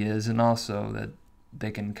individually he is, and also that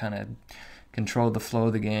they can kind of control the flow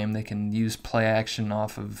of the game. They can use play action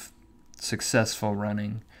off of successful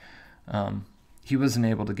running. He wasn't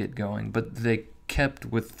able to get going, but they kept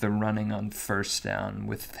with the running on first down,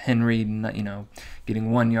 with Henry,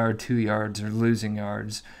 getting 1 yard, 2 yards, or losing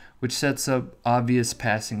yards, which sets up obvious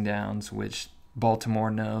passing downs, which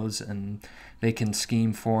Baltimore knows and they can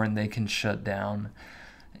scheme for and they can shut down.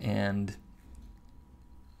 And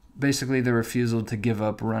basically the refusal to give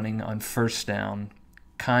up running on first down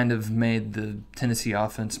kind of made the Tennessee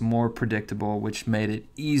offense more predictable, which made it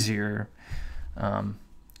easier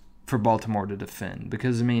for Baltimore to defend.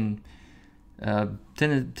 Because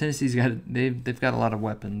Tennessee's they've got a lot of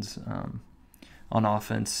weapons on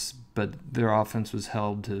offense, but their offense was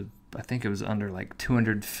held to, I think it was under like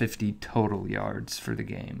 250 total yards for the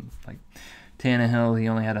game. Like Tannehill, he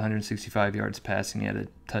only had 165 yards passing. He had a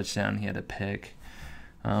touchdown. He had a pick.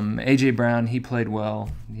 A.J. Brown, he played well.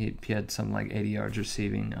 He had something like 80 yards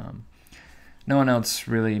receiving. No one else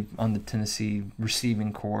really on the Tennessee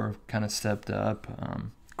receiving core kind of stepped up.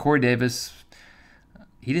 Corey Davis,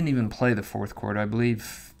 he didn't even play the fourth quarter. I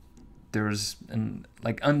believe there was an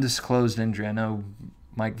undisclosed injury. I know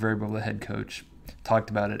Mike Vrabel, the head coach, talked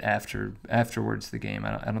about it afterwards the game.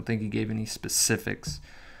 I don't think he gave any specifics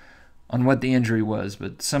on what the injury was,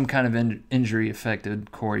 but some kind of injury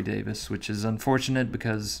affected Corey Davis, which is unfortunate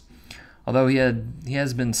because although he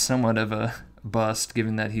has been somewhat of a bust,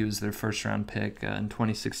 given that he was their first-round pick in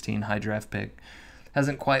 2016, high draft pick,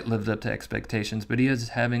 hasn't quite lived up to expectations, but he is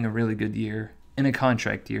having a really good year in a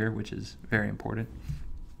contract year, which is very important.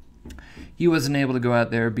 He wasn't able to go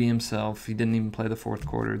out there, be himself. He didn't even play the fourth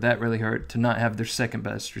quarter. That really hurt to not have their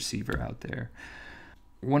second-best receiver out there.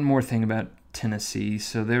 One more thing about Tennessee.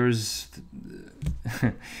 So there was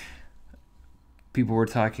people were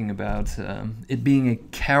talking about it being a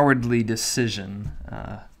cowardly decision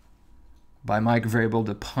by Mike Vrabel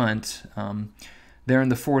to punt there in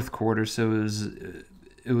the fourth quarter. So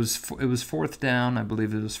it was fourth down. I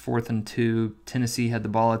believe it was 4th and 2. Tennessee had the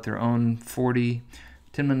ball at their own 40.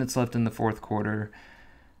 10 minutes left in the fourth quarter.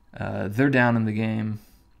 They're down in the game.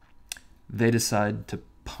 They decide to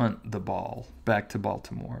punt the ball back to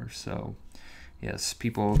Baltimore. So, yes,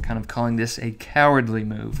 people kind of calling this a cowardly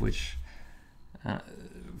move, which,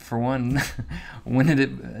 for one, when did it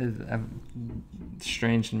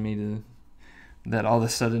strange to me that all of a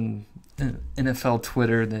sudden NFL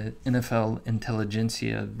Twitter, the NFL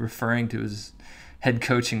intelligentsia, referring to his head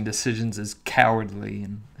coaching decisions as cowardly.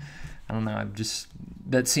 And I don't know,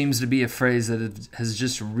 that seems to be a phrase that has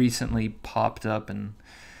just recently popped up and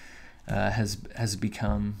has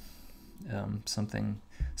become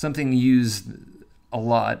something used a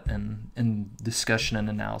lot in discussion and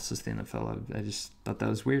analysis of the NFL. I just thought that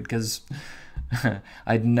was weird because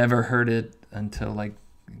I'd never heard it until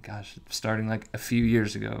starting a few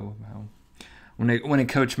years ago. When a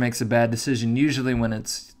coach makes a bad decision, usually when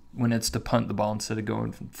it's to punt the ball instead of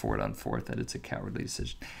going for it on fourth, that it's a cowardly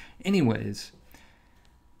decision. Anyways,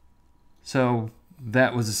 so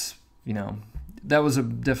that was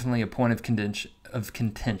definitely a point of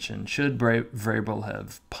contention. Should Vrabel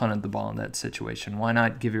have punted the ball in that situation? Why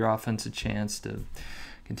not give your offense a chance to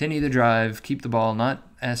continue the drive, keep the ball, not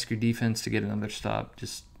ask your defense to get another stop?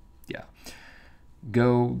 Just,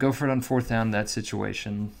 go for it on fourth down in that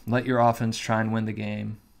situation. Let your offense try and win the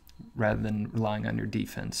game rather than relying on your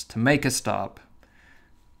defense to make a stop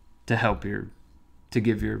to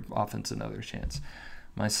give your offense another chance.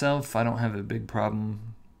 Myself, I don't have a big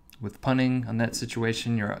problem with punting on that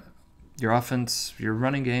situation. Your offense, your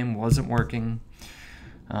running game wasn't working.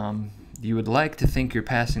 You would like to think your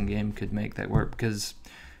passing game could make that work because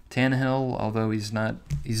Tannehill, although he's not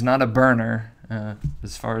a burner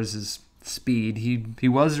as far as his speed, he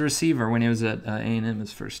was a receiver when he was at A&M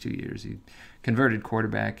his first 2 years. He converted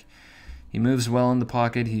quarterback. He moves well in the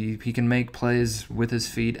pocket. He can make plays with his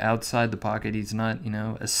feet outside the pocket. He's not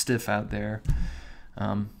a stiff out there.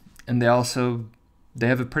 And they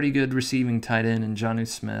have a pretty good receiving tight end in Jonnu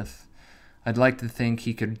Smith. I'd like to think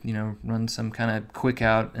he could run some kind of quick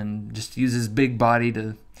out and just use his big body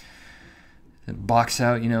to box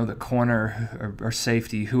out the corner or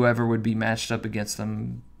safety, whoever would be matched up against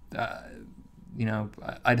them.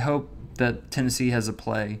 I'd hope that Tennessee has a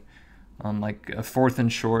play on a 4th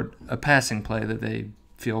and short, a passing play that they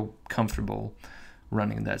feel comfortable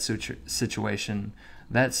running in that situation.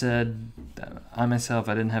 That said, I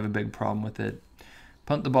didn't have a big problem with it.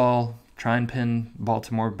 Punt the ball, try and pin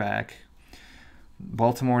Baltimore back.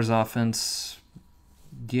 Baltimore's offense,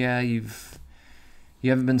 you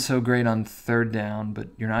haven't been so great on third down, but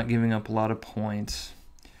you're not giving up a lot of points.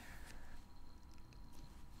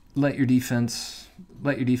 Let your defense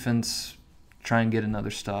try and get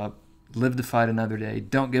another stop. Live to fight another day.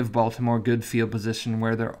 Don't give Baltimore good field position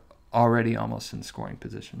where they're already almost in scoring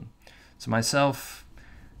position. So myself,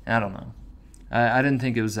 I don't know. I didn't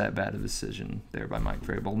think it was that bad of a decision there by Mike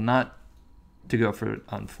Vrabel not to go for it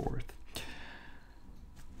on fourth.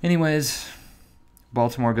 Anyways,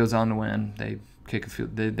 Baltimore goes on to win. They kick a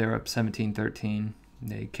field. They're up 17-13.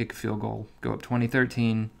 They kick a field goal, go up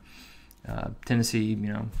 20-13. Tennessee,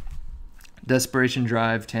 desperation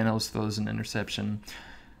drive. Tannehill throws an interception.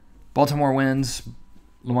 Baltimore wins.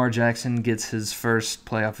 Lamar Jackson gets his first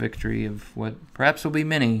playoff victory of what perhaps will be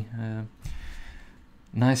many.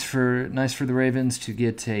 Nice for the Ravens to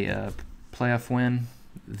get a playoff win.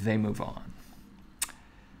 They move on.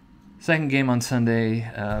 Second game on Sunday,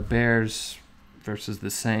 Bears versus the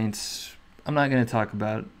Saints. I'm not going to talk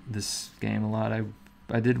about this game a lot.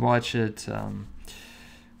 I did watch it,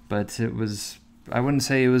 but it was I wouldn't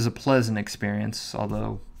say it was a pleasant experience,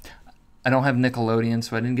 although I don't have Nickelodeon,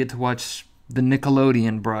 so I didn't get to watch the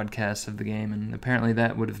Nickelodeon broadcast of the game, and apparently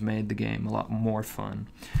that would have made the game a lot more fun.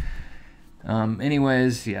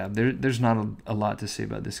 Anyways, yeah, there's not a lot to say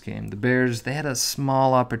about this game. The Bears, they had a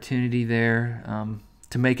small opportunity there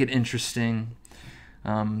to make it interesting.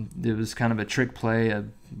 It was kind of a trick play. It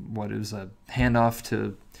was a handoff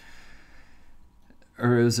to,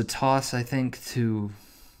 or it was a toss, I think, to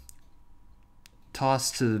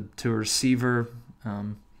a receiver.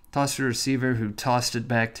 Tossed to a receiver who tossed it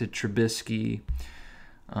back to Trubisky.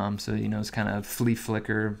 So it's kind of flea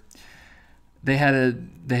flicker. They had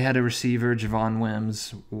a receiver, Javon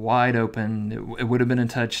Wims, wide open. It would have been a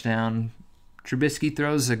touchdown. Trubisky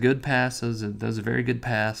throws a good pass. Does a very good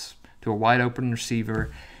pass to a wide open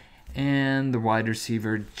receiver, and the wide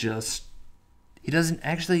receiver he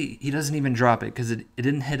doesn't even drop it because it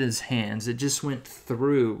didn't hit his hands. It just went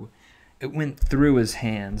through. It went through his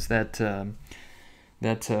hands. That I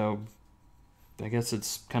guess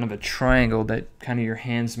it's kind of a triangle that kind of your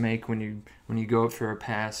hands make when you go up for a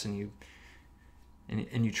pass and you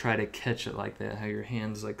try to catch it like that. How your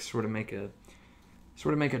hands like sort of make a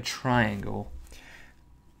triangle.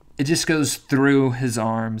 It just goes through his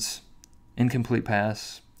arms. Incomplete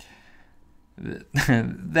pass.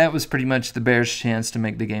 That was pretty much the Bears' chance to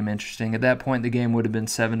make the game interesting. At that point, the game would have been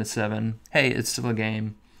 7-7. Hey, it's still a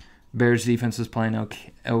game. Bears defense was playing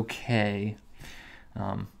okay.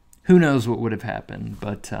 Who knows what would have happened?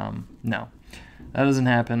 But no, that doesn't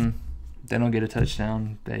happen. They don't get a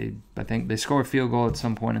touchdown. I think they score a field goal at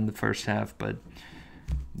some point in the first half. But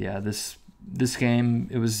yeah, this game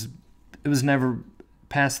it was never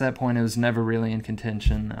past that point. It was never really in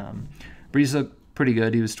contention. Breeze looked pretty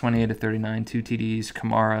good. He was 28 of 39, 2 TDs.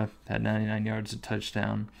 Kamara had 99 yards, a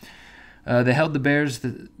touchdown. They held the Bears.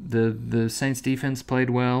 The Saints defense played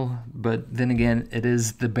well, but then again, it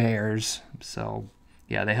is the Bears. So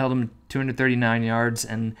yeah, they held them 239 yards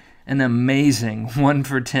and an amazing 1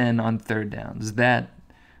 for 10 on third downs. That,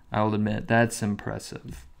 I will admit, that's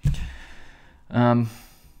impressive. So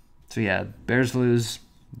yeah, Bears lose.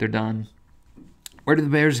 They're done. Where do the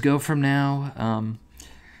Bears go from now?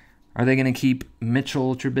 Are they going to keep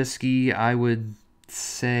Mitchell Trubisky? I would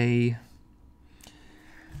say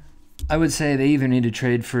they either need to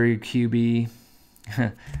trade for a QB.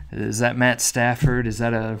 Is that Matt Stafford? Is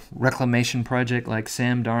that a reclamation project like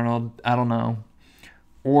Sam Darnold? I don't know.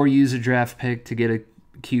 Or use a draft pick to get a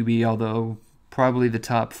QB, although probably the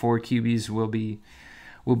top 4 QBs will be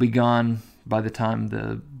gone by the time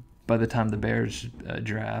the Bears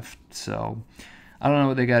draft. So I don't know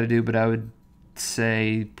what they got to do, but I would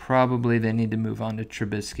say probably they need to move on to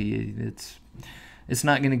Trubisky. It's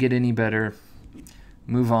not going to get any better.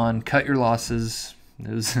 Move on. Cut your losses. It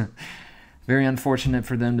was very unfortunate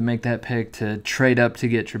for them to make that pick to trade up to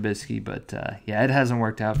get Trubisky, but yeah, it hasn't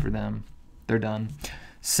worked out for them. They're done.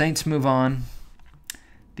 Saints move on.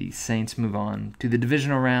 The Saints move on to the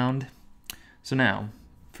divisional round. So now,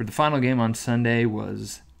 for the final game on Sunday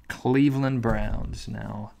was Cleveland Browns.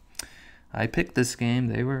 Now, I picked this game.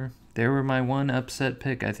 They were my one upset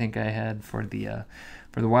pick I think I had for the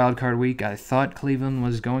wild card week. I thought Cleveland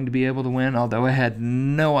was going to be able to win, although I had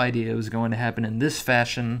no idea it was going to happen in this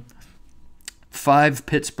fashion. 5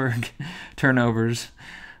 Pittsburgh turnovers,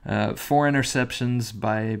 4 interceptions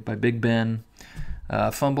by Big Ben.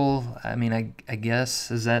 Fumble, I mean, I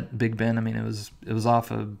guess, is that Big Ben? I mean, it was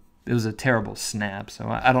a terrible snap, so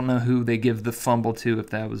I don't know who they give the fumble to, if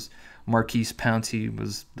that was Marquise Pouncey. It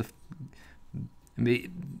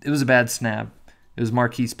was a bad snap. It was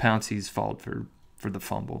Marquise Pouncey's fault for the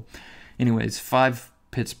fumble. Anyways, 5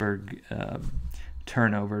 Pittsburgh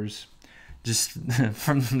turnovers. Just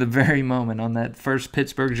from the very moment on that first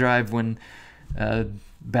Pittsburgh drive when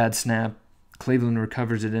bad snap, Cleveland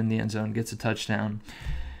recovers it in the end zone, gets a touchdown.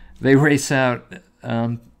 They race out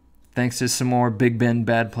thanks to some more Big Ben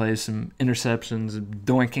bad plays, some interceptions,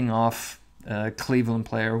 doinking off Cleveland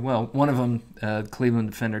player. Well, one of them, Cleveland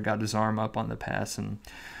defender, got his arm up on the pass and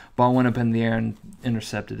ball went up in the air and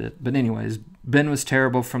intercepted it. But anyways, Ben was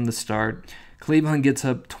terrible from the start. Cleveland gets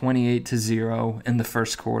up 28-0 in the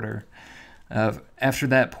first quarter. After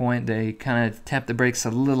that point, they kind of tapped the brakes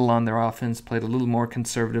a little on their offense, played a little more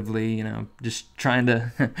conservatively, just trying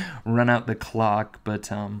to run out the clock.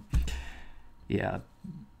 But, yeah,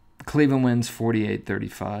 Cleveland wins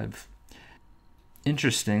 48-35.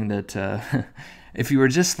 Interesting that if you were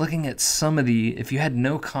just looking at if you had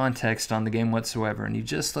no context on the game whatsoever and you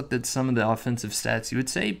just looked at some of the offensive stats, you would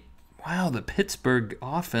say, wow, the Pittsburgh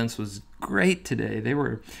offense was great today. They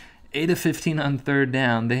were 8 of 15 on third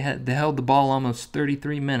down. They held the ball almost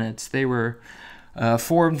 33 minutes. They were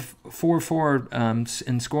 4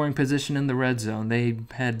 in scoring position in the red zone. They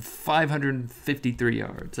had 553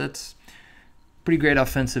 yards. That's a pretty great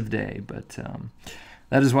offensive day, but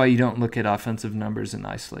that is why you don't look at offensive numbers in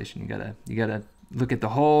isolation. You gotta look at the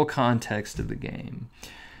whole context of the game.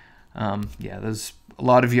 There's a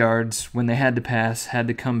lot of yards when they had to pass, had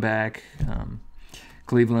to come back.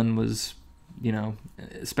 Cleveland was,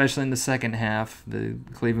 especially in the second half,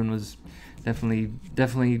 Cleveland was definitely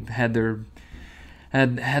had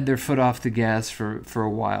their foot off the gas for a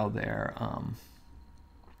while there.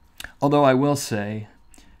 Although I will say,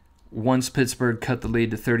 once Pittsburgh cut the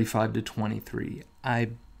lead to 35-23, I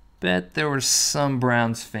bet there were some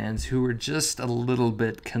Browns fans who were just a little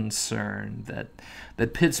bit concerned that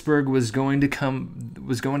Pittsburgh was going to come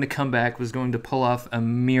back, was going to pull off a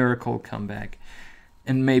miracle comeback,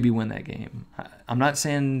 and maybe win that game. I'm not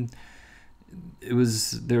saying there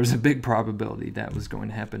was a big probability that was going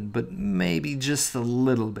to happen, but maybe just a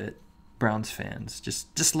little bit, Browns fans,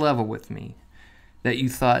 just level with me, that you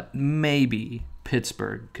thought maybe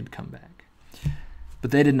Pittsburgh could come back. But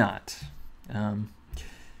they did not.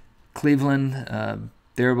 Cleveland,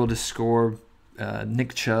 they were able to score.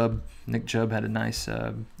 Nick Chubb had a nice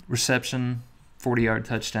reception, 40-yard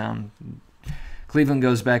touchdown. Cleveland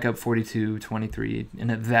goes back up 42-23,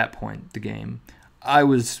 and at that point, the game, I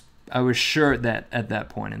was sure that at that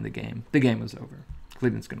point in the game was over.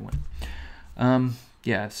 Cleveland's going to win.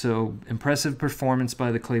 So impressive performance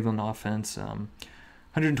by the Cleveland offense.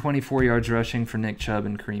 124 yards rushing for Nick Chubb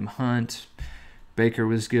and Kareem Hunt. Baker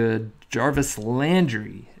was good. Jarvis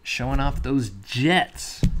Landry showing off those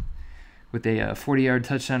Jets with a 40-yard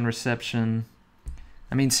touchdown reception.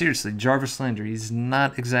 I mean, seriously, Jarvis Landry, he's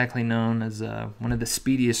not exactly known as one of the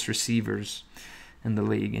speediest receivers in the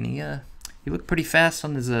league, and he looked pretty fast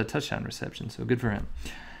on his touchdown reception, so good for him.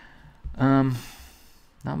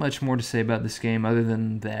 Not much more to say about this game other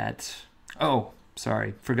than that. Oh,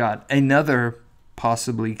 sorry, forgot. Another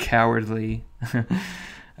possibly cowardly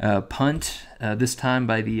punt, this time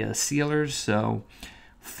by the Steelers. So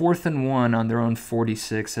 4th and 1 on their own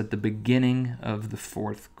 46 at the beginning of the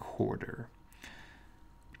fourth quarter.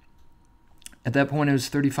 At that point, it was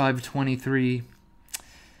 35-23.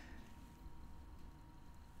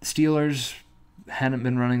 Steelers hadn't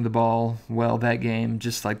been running the ball well that game,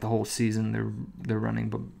 just like the whole season. Their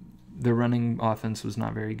running offense was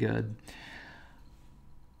not very good.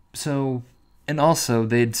 So, and also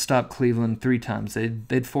they'd stopped Cleveland 3 times.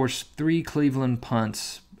 They'd forced 3 Cleveland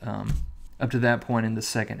punts up to that point in the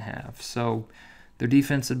second half. So their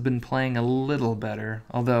defense had been playing a little better,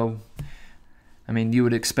 although, I mean, you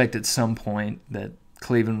would expect at some point that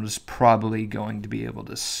Cleveland was probably going to be able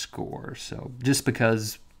to score. So just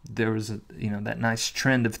because there was that nice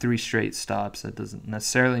trend of 3 straight stops, that doesn't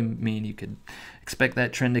necessarily mean you could expect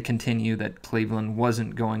that trend to continue, that Cleveland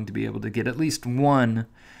wasn't going to be able to get at least one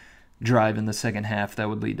drive in the second half that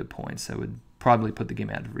would lead to points. That would probably put the game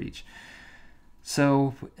out of reach.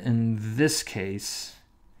 So in this case,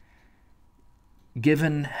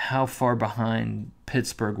 given how far behind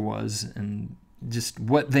Pittsburgh was and just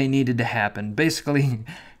what they needed to happen, basically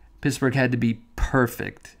Pittsburgh had to be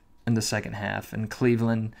perfect in the second half, and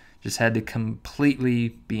Cleveland just had to completely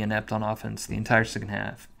be inept on offense the entire second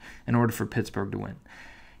half in order for Pittsburgh to win.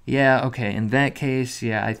 Yeah, okay, in that case,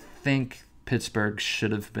 I think Pittsburgh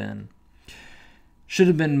should have been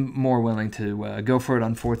more willing to go for it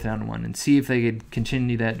on 4th down and 1 and see if they could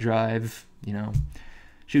continue that drive.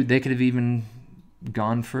 Shoot, they could have even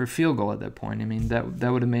gone for a field goal at that point. I mean, that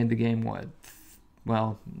would have made the game what?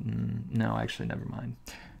 Well, no, actually, never mind.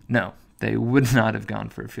 No, they would not have gone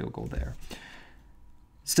for a field goal there.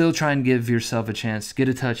 Still try and give yourself a chance, get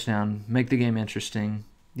a touchdown, make the game interesting.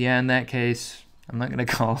 Yeah, in that case, I'm not going to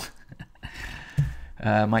call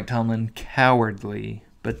Mike Tomlin cowardly,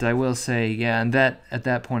 but I will say, and that at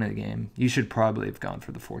that point of the game, you should probably have gone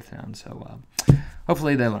for the 4th down. So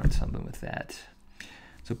hopefully they learned something with that.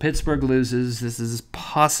 So Pittsburgh loses. This is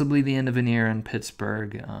possibly the end of an era in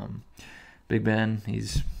Pittsburgh. Big Ben,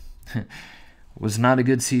 was not a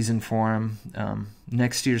good season for him.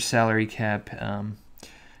 Next year's salary cap,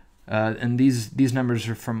 and these numbers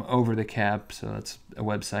are from Over the Cap, so that's a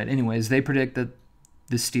website. Anyways, they predict that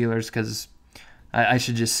the Steelers, because I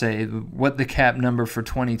should just say what the cap number for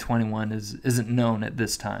 2021 isn't known at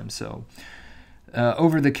this time. So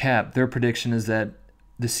Over the Cap, their prediction is that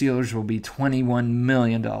the Steelers will be $21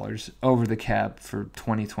 million over the cap for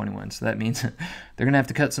 2021. So that means they're going to have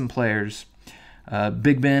to cut some players.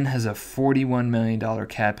 Big Ben has a $41 million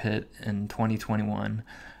cap hit in 2021,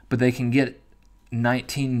 but they can get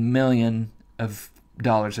 $19 million of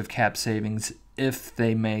cap savings if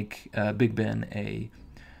they make Big Ben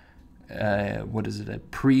a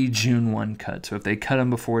pre-June 1 cut. So if they cut him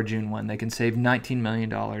before June 1, they can save $19 million.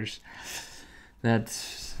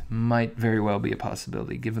 That might very well be a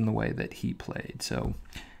possibility given the way that he played. So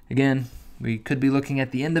again, we could be looking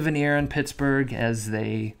at the end of an era in Pittsburgh as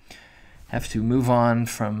they have to move on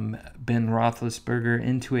from Ben Roethlisberger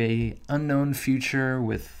into a unknown future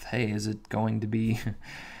with, hey, is it going to be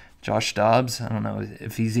Josh Dobbs? I don't know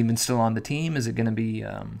if he's even still on the team. Is it going to be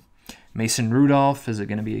Mason Rudolph? Is it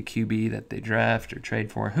going to be a QB that they draft or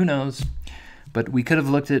trade for? Who knows? But we could have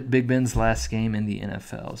looked at Big Ben's last game in the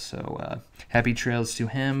NFL. So happy trails to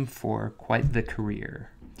him for quite the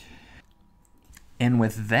career. And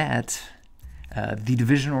with that, the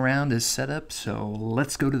divisional round is set up, so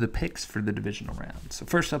let's go to the picks for the divisional round. So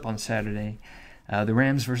first up on Saturday, the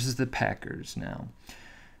Rams versus the Packers. Now,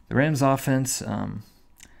 the Rams offense, I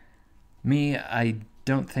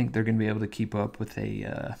don't think they're going to be able to keep up with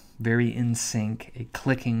a very in sync, a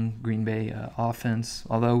clicking Green Bay offense.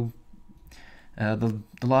 Although the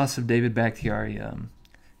loss of David Bakhtiari,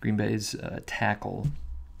 Green Bay's tackle,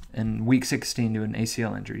 in Week 16 to an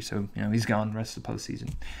ACL injury, so he's gone the rest of the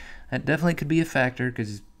postseason. That definitely could be a factor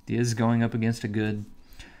because he is going up against a good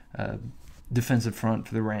defensive front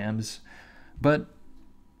for the Rams. But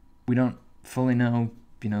we don't fully know,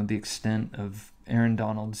 the extent of Aaron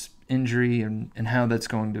Donald's injury and how that's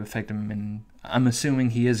going to affect him. And I'm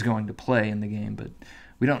assuming he is going to play in the game, but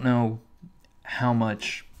we don't know how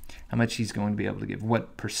much he's going to be able to give,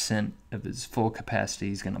 what percent of his full capacity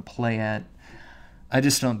he's going to play at. I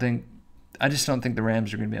just don't think the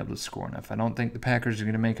Rams are going to be able to score enough. I don't think the Packers are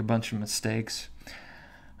going to make a bunch of mistakes.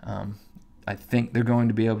 I think they're going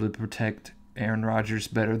to be able to protect Aaron Rodgers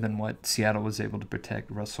better than what Seattle was able to protect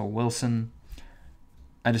Russell Wilson.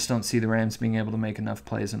 I just don't see the Rams being able to make enough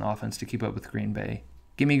plays in offense to keep up with Green Bay.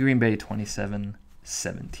 Give me Green Bay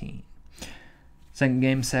 27-17. Second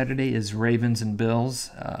game Saturday is Ravens and Bills.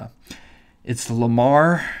 It's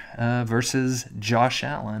Lamar versus Josh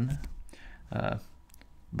Allen.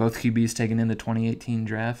 Both QBs taken in the 2018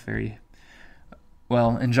 draft.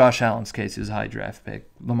 In Josh Allen's case, he was a high draft pick.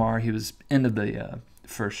 Lamar, he was end of the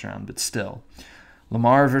first round, but still.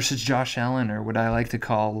 Lamar versus Josh Allen, or what I like to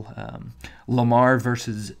call Lamar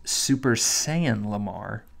versus Super Saiyan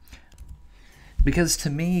Lamar. Because to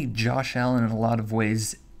me, Josh Allen in a lot of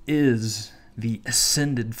ways is the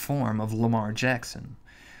ascended form of Lamar Jackson.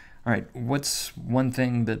 All right, what's one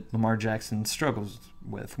thing that Lamar Jackson struggles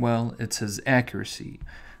with? Well, it's his accuracy.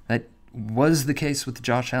 That was the case with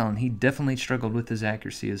Josh Allen. He definitely struggled with his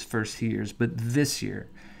accuracy his first years, but this year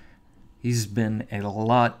he's been a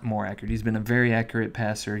lot more accurate. He's been a very accurate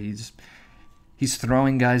passer. He's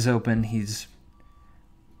throwing guys open. He's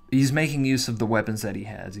making use of the weapons that he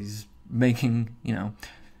has. He's making,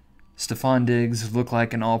 Stephon Diggs look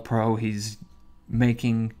like an all-pro. He's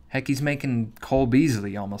making Cole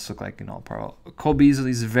Beasley almost look like an all-pro. Cole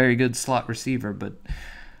Beasley's a very good slot receiver, but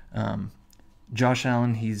Josh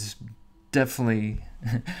Allen, he's definitely,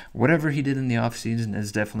 whatever he did in the offseason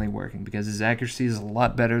is definitely working because his accuracy is a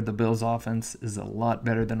lot better. The Bills' offense is a lot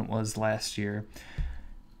better than it was last year.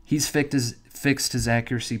 He's fixed his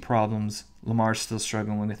accuracy problems. Lamar's still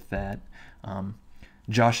struggling with that.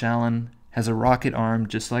 Josh Allen has a rocket arm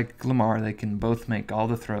just like Lamar. They can both make all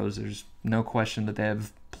the throws. There's no question that they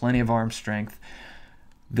have plenty of arm strength.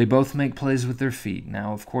 They both make plays with their feet.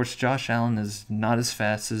 Now, of course, Josh Allen is not as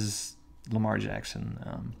fast as Lamar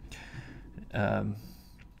Jackson.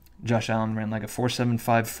 Josh Allen ran like a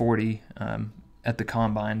 4.75 40 at the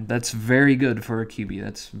combine. That's very good for a QB.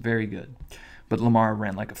 That's very good. But Lamar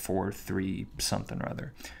ran like a 4.3 something or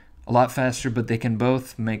other. A lot faster, but they can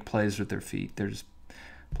both make plays with their feet. There's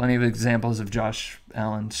plenty of examples of Josh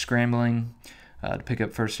Allen scrambling to pick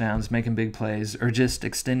up first downs, making big plays, or just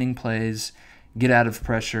extending plays, get out of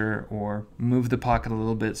pressure, or move the pocket a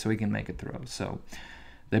little bit so he can make a throw. So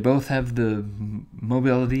they both have the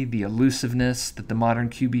mobility, the elusiveness that the modern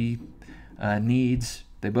QB needs.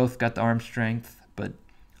 They both got the arm strength, but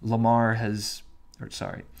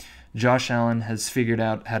Josh Allen has figured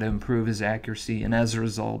out how to improve his accuracy, and as a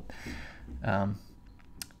result,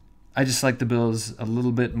 I just like the Bills a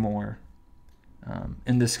little bit more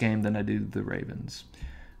in this game than I do the Ravens.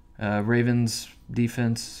 Ravens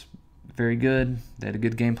defense, very good. They had a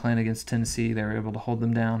good game plan against Tennessee. They were able to hold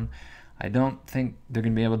them down. I don't think they're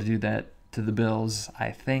going to be able to do that to the Bills.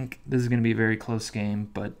 I think this is going to be a very close game,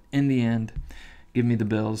 but in the end, give me the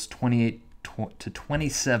Bills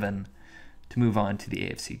 28-27 to move on to the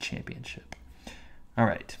AFC Championship. All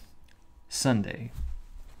right, Sunday.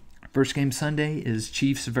 First game Sunday is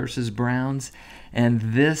Chiefs versus Browns, and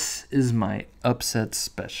this is my upset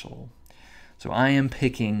special. So I am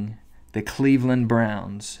picking the Cleveland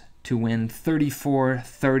Browns to win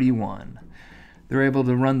 34-31. They're able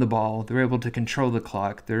to run the ball. They're able to control the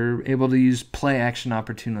clock. They're able to use play action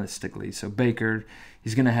opportunistically. So Baker,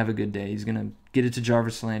 he's going to have a good day. He's going to get it to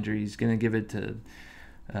Jarvis Landry. He's going to give it to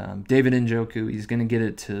David Njoku. He's going to get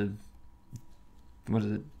it to,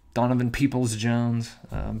 Donovan Peoples-Jones.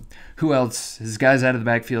 Who else? His guys out of the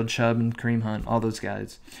backfield, Chubb and Kareem Hunt, all those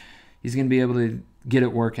guys. He's going to be able to get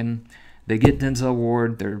it working. They get Denzel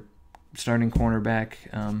Ward, their starting cornerback.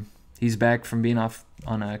 He's back from being off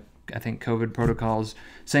on I think COVID protocols.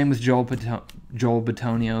 Same with Joel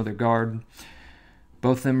Bitonio, their guard.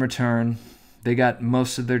 Both of them return. They got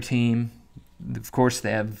most of their team. Of course,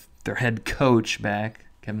 they have their head coach back,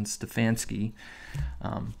 Kevin Stefanski.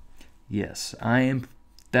 Yes,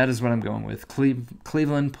 that is what I'm going with.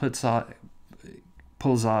 Cleveland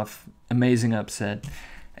pulls off amazing upset.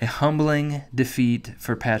 A humbling defeat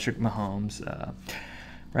for Patrick Mahomes.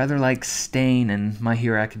 Rather like Stain in My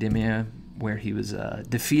Hero Academia, where he was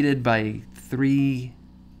defeated by 3,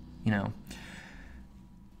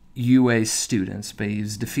 UA students, but he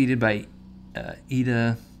was defeated by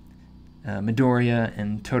Ida, Midoriya,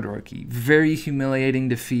 and Todoroki. Very humiliating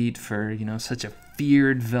defeat for such a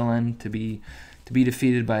feared villain to be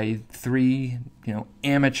defeated by 3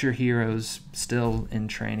 amateur heroes still in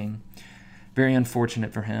training. Very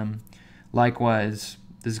unfortunate for him. Likewise,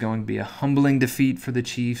 this is going to be a humbling defeat for the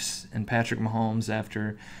Chiefs and Patrick Mahomes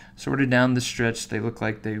after sort of down the stretch they looked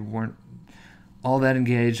like they weren't all that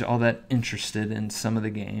engaged, all that interested in some of the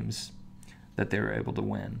games that they were able to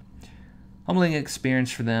win. Humbling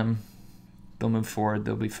experience for them. They'll move forward.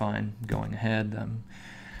 They'll be fine going ahead. I'm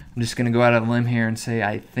just going to go out on a limb here and say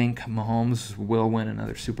I think Mahomes will win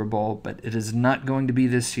another Super Bowl, but it is not going to be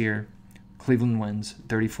this year. Cleveland wins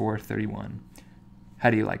 34-31. How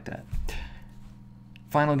do you like that?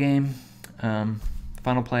 Final game,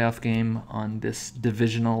 final playoff game on this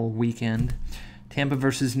divisional weekend. Tampa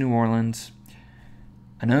versus New Orleans.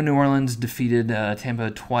 I know New Orleans defeated Tampa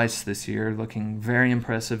twice this year, looking very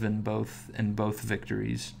impressive in both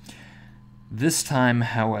victories. This time,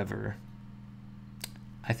 however,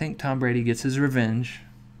 I think Tom Brady gets his revenge.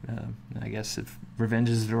 I guess if revenge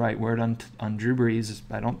is the right word on Drew Brees.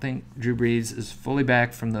 I don't think Drew Brees is fully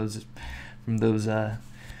back from those.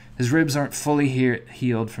 His ribs aren't fully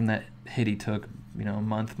healed from that hit he took, a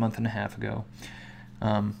month and a half ago.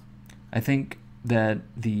 I think that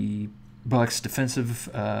the Bucks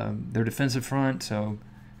their defensive front, so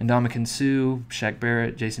Ndamukong Suh, Shaq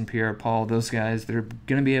Barrett, Jason Pierre-Paul, those guys, they're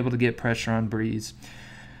going to be able to get pressure on Brees.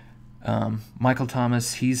 Michael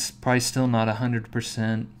Thomas, he's probably still not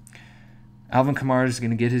 100%. Alvin Kamara is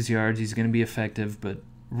going to get his yards. He's going to be effective, but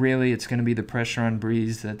really it's going to be the pressure on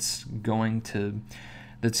Brees that's going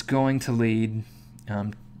to lead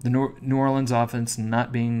the New Orleans offense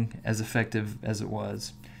not being as effective as it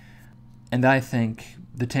was. And I think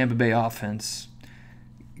the Tampa Bay offense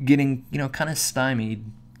getting, kind of stymied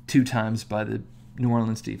 2 times by the New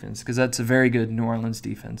Orleans defense, because that's a very good New Orleans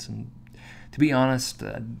defense. And to be honest,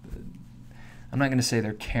 I'm not going to say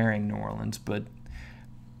they're carrying New Orleans, but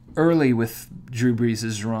early with Drew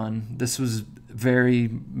Brees' run, this was very,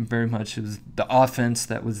 very much it was the offense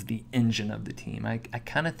that was the engine of the team. I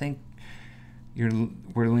kind of think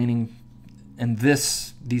we're leaning in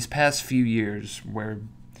these past few years where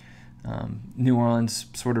New Orleans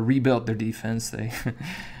sort of rebuilt their defense. They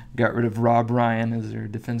got rid of Rob Ryan as their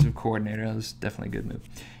defensive coordinator. That was definitely a good move.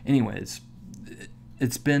 Anyways,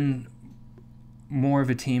 it's been more of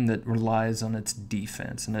a team that relies on its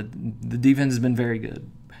defense, and the defense has been very good.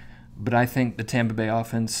 But I think the Tampa Bay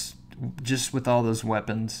offense, just with all those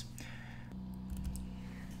weapons,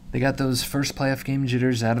 they got those first playoff game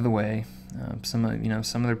jitters out of the way. Some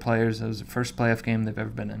of their players, that was the first playoff game they've ever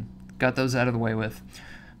been in. Got those out of the way with.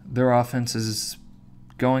 Their offense is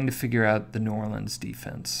going to figure out the New Orleans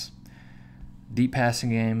defense. Deep passing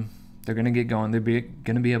game. They're going to get going. They're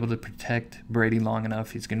going to be able to protect Brady long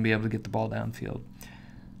enough. He's going to be able to get the ball downfield.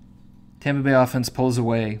 Tampa Bay offense pulls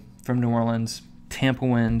away from New Orleans. Tampa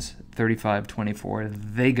wins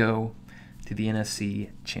 35-24. They go to the NFC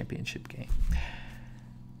Championship game.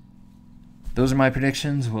 Those are my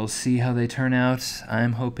predictions. We'll see how they turn out.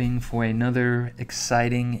 I'm hoping for another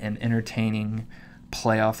exciting and entertaining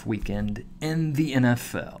playoff weekend in the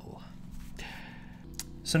NFL.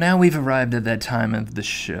 So now we've arrived at that time of the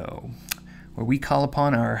show where we call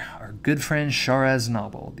upon our good friend Char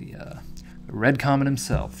Noble, the Red Comet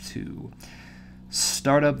himself, to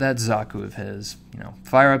start up that Zaku of his,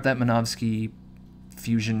 fire up that Minovsky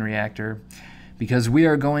fusion reactor, because we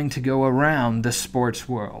are going to go around the sports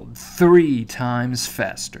world 3 times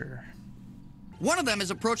faster. One of them is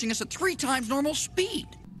approaching us at 3 times normal speed.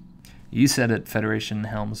 You said it, Federation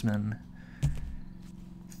helmsman.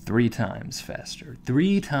 3 times faster.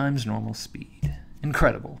 3 times normal speed.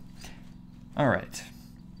 Incredible. All right,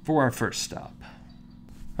 for our first stop.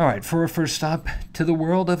 To the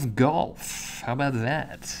world of golf. How about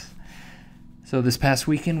that? So this past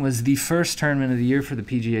weekend was the first tournament of the year for the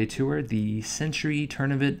PGA Tour, the Century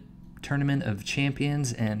Tournament of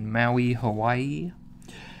Champions in Maui, Hawaii.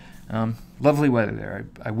 Lovely weather there.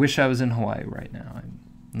 I wish I was in Hawaii right now. I'm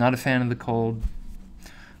not a fan of the cold,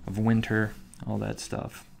 of winter, all that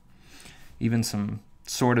stuff. Even some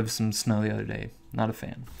snow the other day. Not a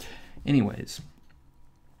fan. Anyways,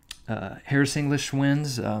 Harris English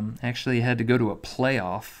wins. Actually had to go to a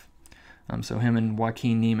playoff. So him and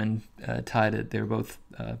Joaquin Niemann tied it. They were both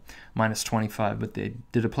minus 25, but they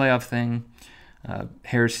did a playoff thing.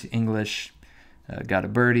 Harris English got a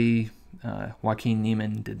birdie. Joaquin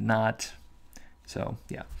Niemann did not. So,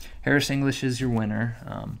 yeah, Harris English is your winner.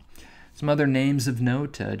 Some other names of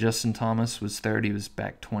note. Justin Thomas was third. He was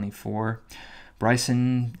back 24.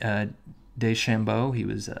 Bryson DeChambeau, he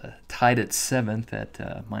was tied at 7th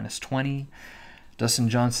at minus 20. Dustin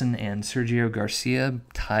Johnson and Sergio Garcia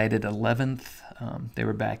tied at 11th. They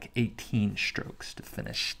were back 18 strokes to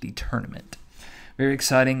finish the tournament. Very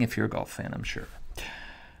exciting if you're a golf fan, I'm sure.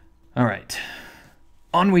 All right,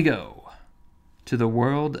 on we go to the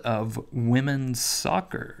world of women's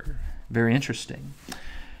soccer. Very interesting.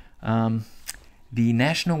 The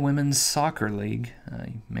National Women's Soccer League,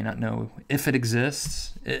 you may not know if it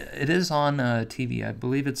exists. It is on TV. I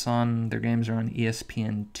believe their games are on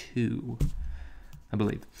ESPN2. I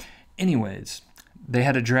believe. Anyways, they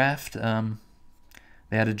had a draft.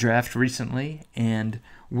 Recently, and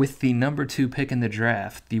with the number 2 pick in the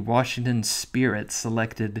draft, the Washington Spirit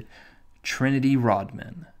selected Trinity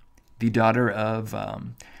Rodman, the daughter of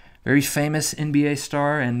very famous NBA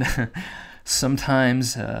star and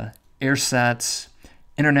sometimes AirSat's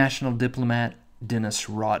international diplomat Dennis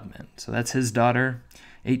Rodman. So that's his daughter,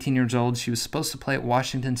 18 years old. She was supposed to play at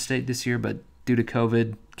Washington State this year, but due to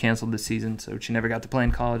COVID, canceled the season, so she never got to play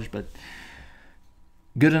in college, but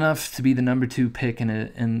good enough to be the number 2 pick in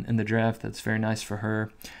the draft. That's very nice for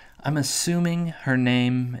her. I'm assuming her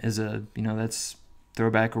name is that's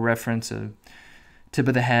throwback reference, a tip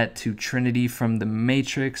of the hat to Trinity from The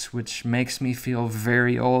Matrix, which makes me feel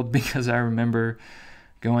very old because I remember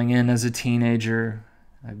going in as a teenager.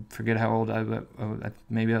 I forget how old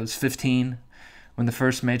maybe I was 15 when the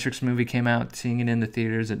first Matrix movie came out, seeing it in the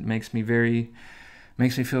theaters. It makes me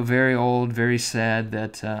feel very old, very sad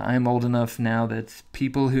that I am old enough now that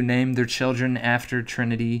people who named their children after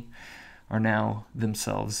Trinity are now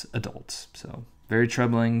themselves adults. So very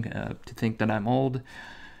troubling to think that I'm old.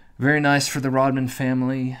 Very nice for the Rodman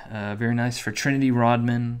family. Very nice for Trinity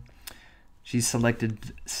Rodman. She's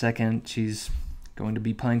selected 2nd. She's going to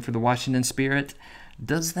be playing for the Washington Spirit.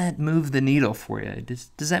 Does that move the needle for you?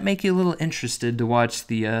 Does that make you a little interested to watch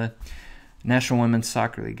the National Women's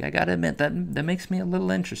Soccer League? I gotta admit that makes me a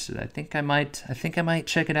little interested. I think I might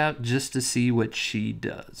check it out just to see what she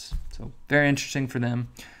does. So very interesting for them.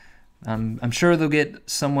 I'm sure they'll get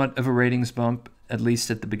somewhat of a ratings bump, at least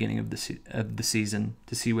at the beginning of the season,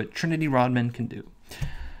 to see what Trinity Rodman can do.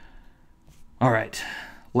 All right,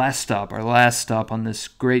 our last stop on this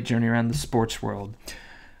great journey around the sports world.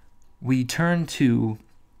 We turn to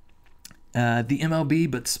the MLB,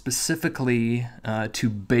 but specifically to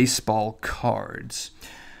baseball cards.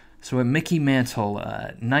 So a Mickey Mantle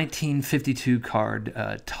 1952 card,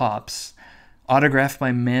 Topps, autographed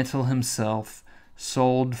by Mantle himself,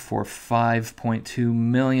 sold for $5.2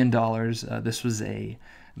 million. This was a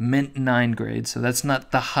mint 9 grade, so that's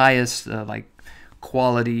not the highest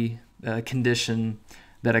quality condition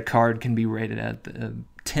that a card can be rated at.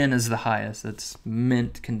 10 is the highest. That's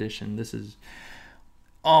mint condition. This is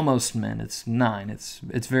almost mint. It's 9.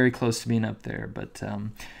 It's very close to being up there. But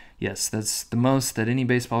yes, that's the most that any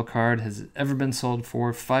baseball card has ever been sold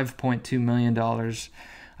for. $5.2 million.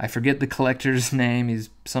 I forget the collector's name.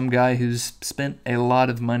 He's some guy who's spent a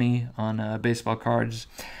lot of money on baseball cards.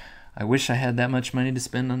 I wish I had that much money to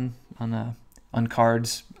spend on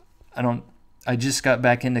cards. I just got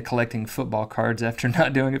back into collecting football cards after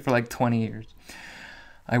not doing it for like 20 years.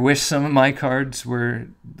 I wish some of my cards were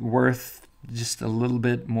worth just a little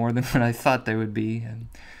bit more than what I thought they would be. And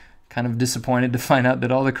kind of disappointed to find out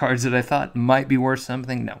that all the cards that I thought might be worth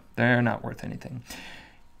something, no, they're not worth anything.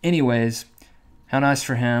 Anyways, how nice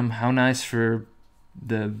for him. How nice for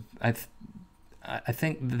the... I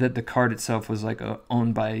think that the card itself was like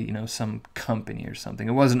owned by some company or something.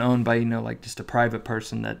 It wasn't owned by like just a private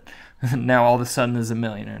person that now all of a sudden is a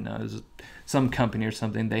millionaire. No, it was some company or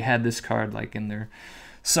something. They had this card like in their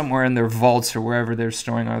somewhere in their vaults or wherever they're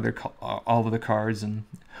storing all of the cards, and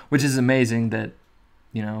which is amazing that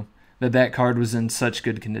that card was in such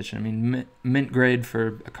good condition. I mean, mint grade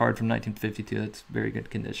for a card from 1952. That's very good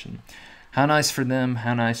condition. How nice for them.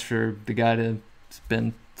 How nice for the guy to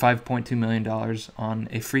spend $5.2 million on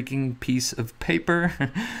a freaking piece of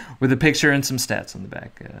paper with a picture and some stats on the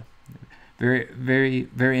back. Very, very,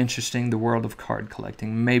 very interesting, the world of card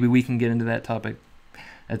collecting. Maybe we can get into that topic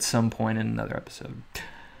at some point in another episode.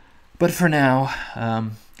 But for now,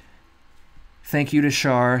 thank you to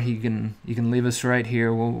Char. You can leave us right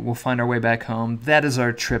here. We'll find our way back home. That is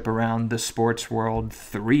our trip around the sports world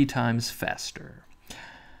 3 times faster.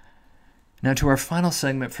 Now to our final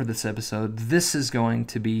segment for this episode. This is going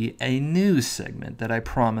to be a news segment that I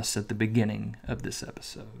promised at the beginning of this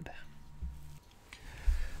episode.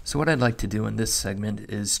 So what I'd like to do in this segment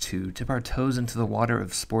is to dip our toes into the water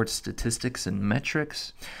of sports statistics and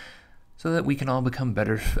metrics so that we can all become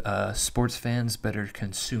better sports fans, better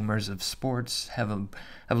consumers of sports, have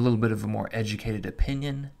a little bit of a more educated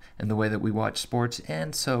opinion in the way that we watch sports,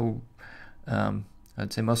 and so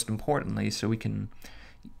I'd say most importantly, so we can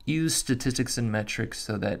use statistics and metrics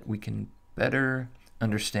so that we can better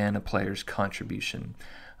understand a player's contribution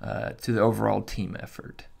to the overall team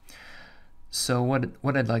effort. So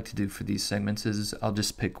what I'd like to do for these segments is I'll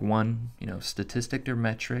just pick one, statistic or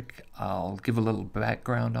metric. I'll give a little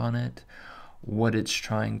background on it, what it's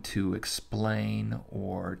trying to explain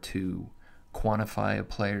or to quantify a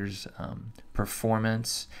player's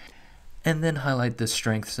performance, and then highlight the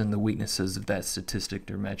strengths and the weaknesses of that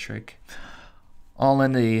statistic or metric. All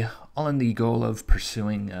in the goal of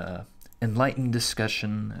pursuing enlightened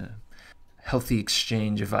discussion, healthy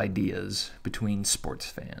exchange of ideas between sports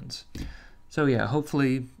fans. So yeah,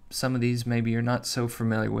 hopefully some of these maybe you're not so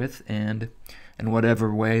familiar with, and in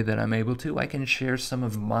whatever way that I'm able to, I can share some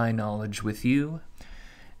of my knowledge with you.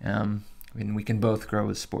 And we can both grow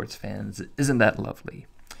as sports fans. Isn't that lovely?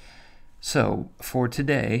 So for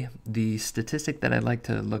today, the statistic that I'd like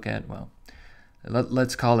to look at, well,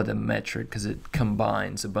 let's call it a metric because it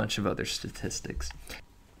combines a bunch of other statistics.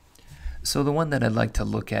 So the one that I'd like to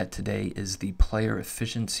look at today is the player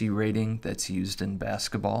efficiency rating that's used in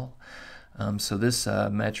basketball. So this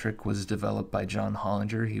metric was developed by John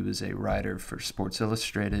Hollinger. He was a writer for Sports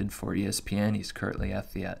Illustrated for ESPN. He's currently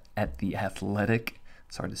at the Athletic.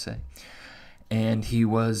 It's hard to say. And he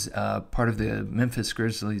was part of the Memphis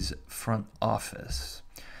Grizzlies front office.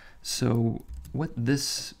 So what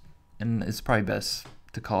this, and it's probably best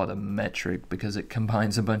to call it a metric because it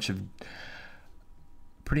combines a bunch of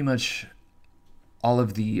pretty much all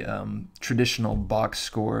of the traditional box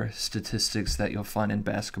score statistics that you'll find in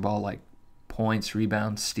basketball, like points,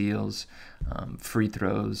 rebounds, steals, free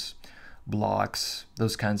throws, blocks,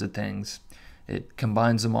 those kinds of things. It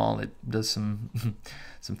combines them all. It does some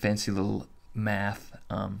fancy little math.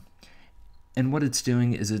 And what it's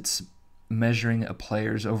doing is it's measuring a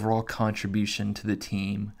player's overall contribution to the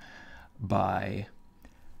team by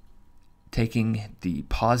taking the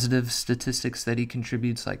positive statistics that he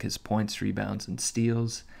contributes, like his points, rebounds, and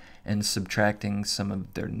steals, and subtracting some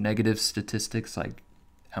of their negative statistics, like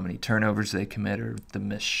how many turnovers they commit or the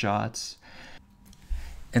missed shots.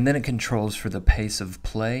 And then it controls for the pace of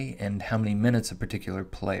play and how many minutes a particular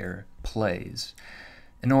player plays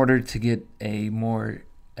in order to get a more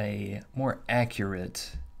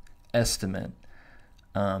accurate estimate.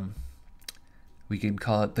 We could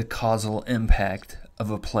call it the causal impact of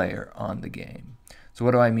a player on the game. So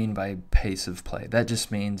what do I mean by pace of play? That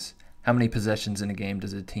just means how many possessions in a game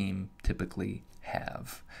does a team typically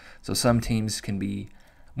have. So some teams can be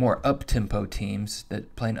more up-tempo teams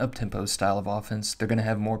that play an up-tempo style of offense. They're going to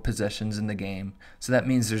have more possessions in the game. So that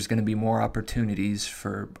means there's going to be more opportunities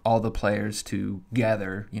for all the players to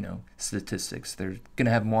gather, statistics. They're going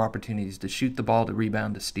to have more opportunities to shoot the ball, to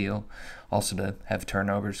rebound, to steal, also to have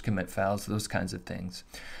turnovers, commit fouls, those kinds of things.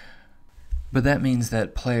 But that means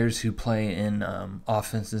that players who play in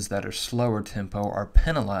offenses that are slower tempo are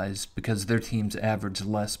penalized because their teams average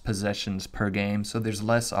less possessions per game, so there's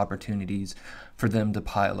less opportunities for them to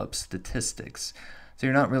pile up statistics. So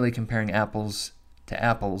you're not really comparing apples to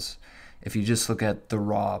apples if you just look at the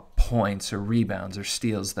raw points or rebounds or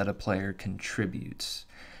steals that a player contributes.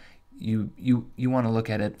 You want to look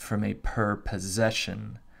at it from a per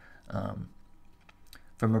possession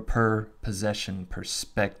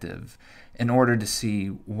perspective in order to see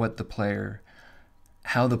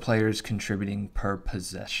how the player is contributing per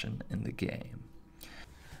possession in the game.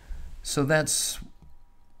 So that's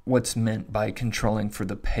what's meant by controlling for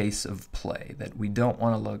the pace of play, that we don't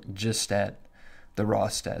want to look just at the raw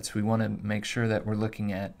stats. We want to make sure that we're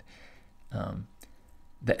looking at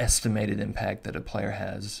the estimated impact that a player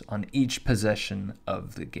has on each possession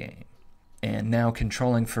of the game. And now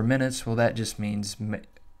controlling for minutes, well, that just means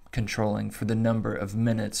controlling for the number of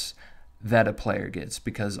minutes that a player gets,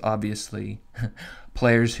 because obviously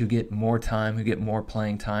players who get more time, who get more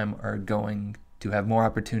playing time, are going to have more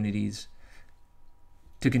opportunities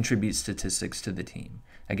to contribute statistics to the team.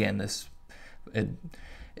 Again,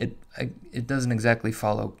 it doesn't exactly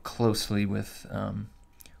follow closely with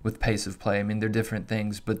pace of play. I mean, they're different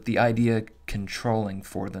things, but the idea controlling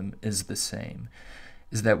for them is the same,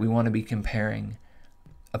 is that we want to be comparing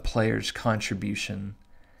a player's contribution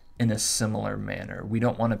in a similar manner. We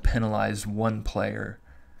don't want to penalize one player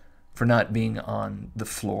for not being on the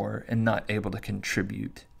floor and not able to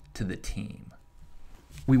contribute to the team.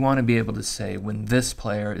 We want to be able to say, when this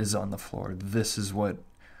player is on the floor, this is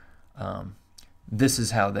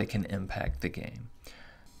how they can impact the game.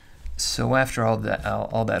 So after all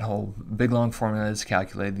that whole big long formula is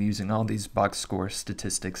calculated using all these box score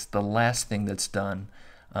statistics, the last thing that's done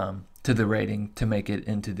to the rating to make it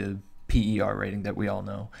into the PER rating that we all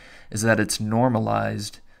know is that it's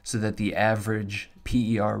normalized so that the average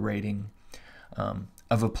PER rating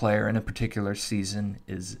of a player in a particular season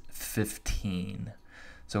is 15.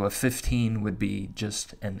 So a 15 would be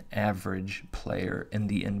just an average player in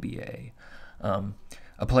the NBA.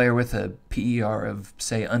 A player with a PER of,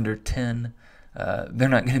 say, under 10, they're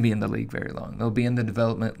not going to be in the league very long. They'll be in the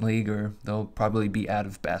development league, or they'll probably be out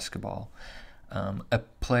of basketball. A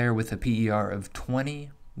player with a PER of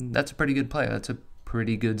 20, that's a pretty good player. That's a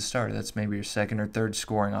pretty good start. That's maybe your second or third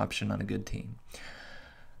scoring option on a good team.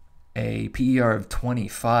 A PER of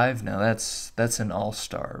 25, now that's an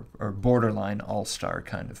all-star or borderline all-star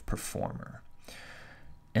kind of performer.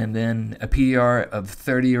 And then a PER of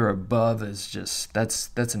 30 or above is just that's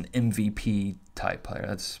an MVP type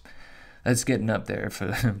player. That's getting up there. If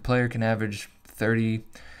a player can average 30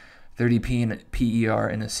 PER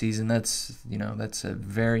in a season, that's a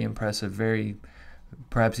very impressive, very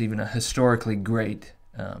perhaps even a historically great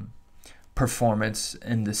performance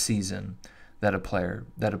in the season that a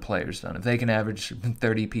player's done. If they can average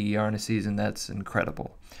 30 PER in a season, that's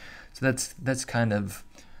incredible. So that's kind of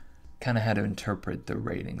how to interpret the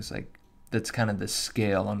ratings. Like, that's kind of the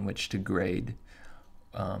scale on which to grade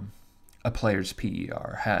a player's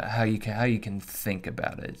PER. How you can think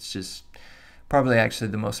about it. It's just probably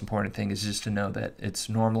actually the most important thing is just to know that it's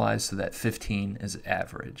normalized so that 15 is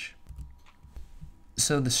average.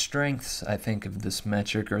 So the strengths, I think, of this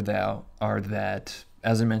metric are that,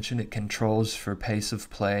 as I mentioned, it controls for pace of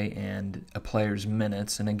play and a player's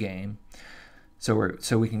minutes in a game.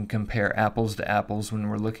 So we can compare apples to apples when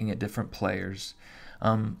we're looking at different players.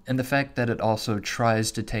 And the fact that it also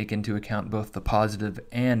tries to take into account both the positive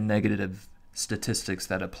and negative statistics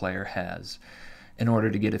that a player has in order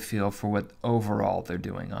to get a feel for what overall they're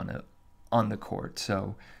doing on the court.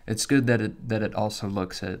 So it's good that it also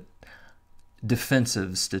looks at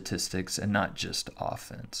defensive statistics and not just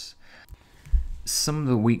offense. Some of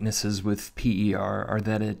the weaknesses with PER are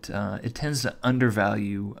that it tends to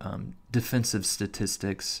undervalue defensive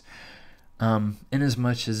statistics, in as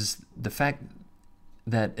much as the fact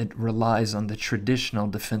that it relies on the traditional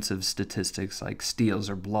defensive statistics like steals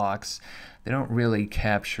or blocks. They don't really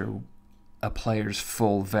capture a player's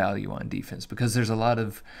full value on defense, because there's a lot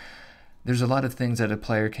of things that a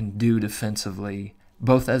player can do defensively,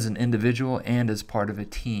 both as an individual and as part of a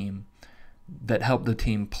team, that help the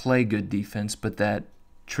team play good defense, but that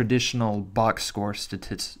traditional box score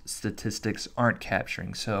statistics aren't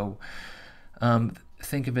capturing. So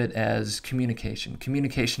think of it as communication.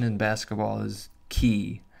 Communication in basketball is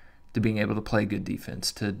key to being able to play good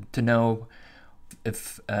defense, to know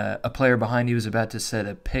if a player behind you is about to set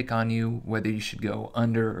a pick on you, whether you should go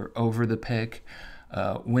under or over the pick,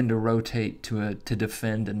 when to rotate to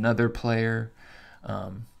defend another player.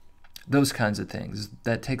 Those kinds of things.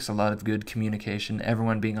 That takes a lot of good communication,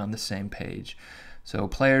 everyone being on the same page. So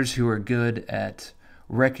players who are good at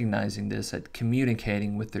recognizing this, at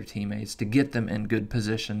communicating with their teammates to get them in good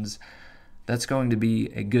positions, that's going to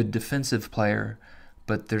be a good defensive player,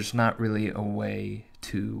 but there's not really a way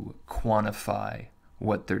to quantify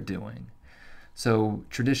what they're doing. So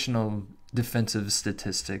traditional defensive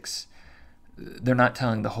statistics, they're not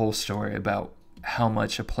telling the whole story about how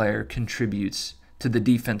much a player contributes to the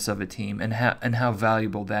defense of a team and how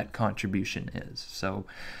valuable that contribution is. So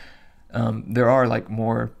there are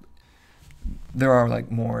more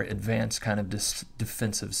advanced kind of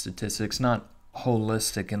defensive statistics, not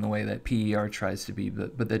holistic in the way that PER tries to be,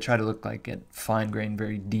 but they try to look like at fine-grained,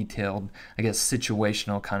 very detailed, I guess,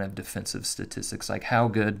 situational kind of defensive statistics, like how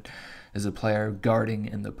good is a player guarding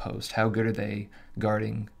in the post, how good are they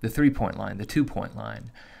guarding the three-point line, the two-point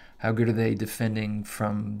line, how good are they defending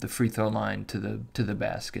from the free throw line to the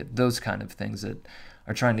basket, those kind of things that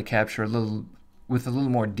are trying to capture with a little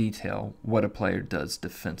more detail what a player does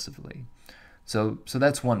defensively. So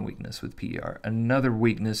that's one weakness with PER. Another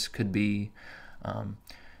weakness could be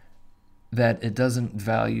that it doesn't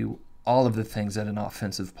value all of the things that an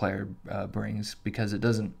offensive player brings, because it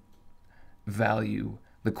doesn't value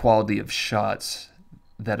the quality of shots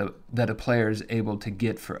that a player is able to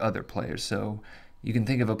get for other players. So you can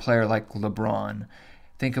think of a player like LeBron.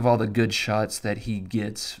 Think of all the good shots that he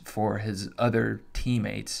gets for his other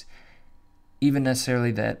teammates, even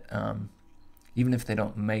necessarily that even if they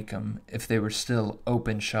don't make them, if they were still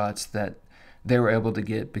open shots that they were able to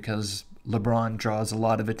get because LeBron draws a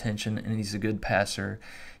lot of attention and he's a good passer.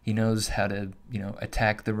 He knows how to,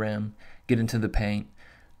 attack the rim, get into the paint,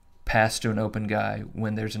 pass to an open guy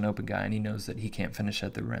when there's an open guy, and he knows that he can't finish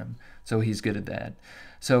at the rim. So he's good at that.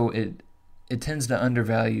 So it tends to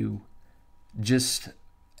undervalue just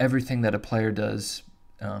everything that a player does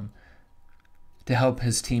to help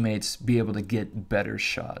his teammates be able to get better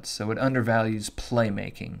shots. So it undervalues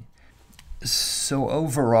playmaking. So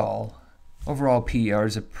overall PER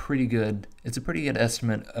is a pretty good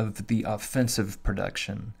estimate of the offensive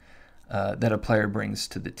production that a player brings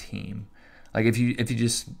to the team. Like if you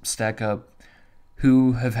just stack up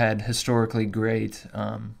who have had historically great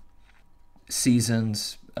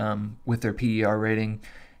seasons with their PER rating,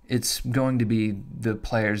 it's going to be the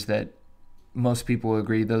players that most people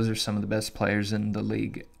agree those are some of the best players in the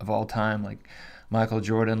league of all time, like Michael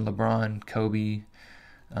Jordan, LeBron, Kobe,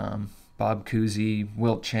 Bob Cousy,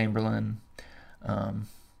 Wilt Chamberlain,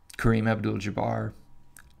 Kareem Abdul-Jabbar,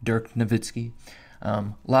 Dirk Nowitzki.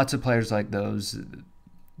 Lots of players like those.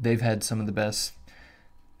 They've had some of the best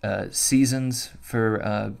seasons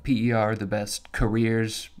for PER, the best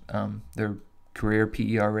careers. Their career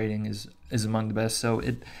PER rating is among the best. So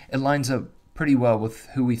it lines up pretty well with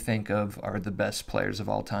who we think of are the best players of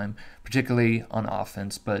all time, particularly on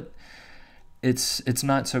offense. But it's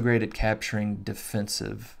not so great at capturing the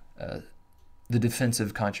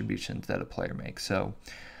defensive contributions that a player makes. So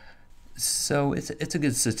it's a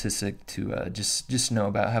good statistic to just know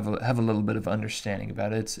about, have a little bit of understanding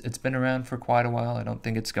about it. It's been around for quite a while. I don't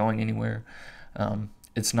think it's going anywhere.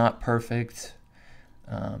 It's not perfect.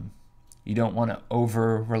 You don't want to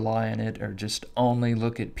over rely on it or just only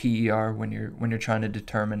look at PER when you're trying to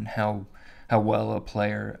determine how well a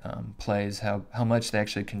player plays, how much they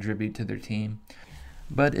actually contribute to their team.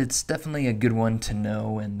 But it's definitely a good one to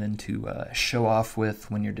know and then to show off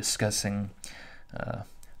with when you're discussing the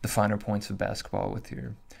finer points of basketball with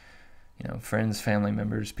your friends, family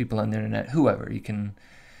members, people on the internet, whoever. You can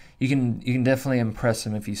definitely impress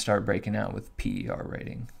them if you start breaking out with PER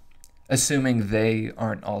rating, assuming they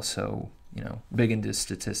aren't also big into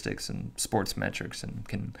statistics and sports metrics and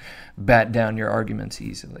can bat down your arguments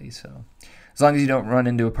easily. So as long as you don't run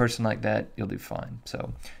into a person like that, you'll do fine.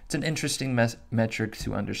 So it's an interesting metric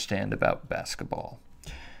to understand about basketball.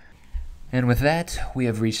 And with that, we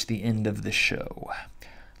have reached the end of the show.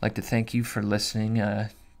 I'd like to thank you for listening to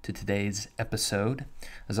today's episode.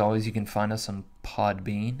 As always, you can find us on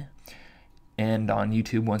Podbean and on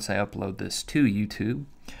YouTube once I upload this to YouTube.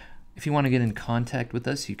 If you want to get in contact with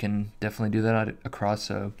us, you can definitely do that across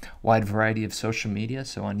a wide variety of social media.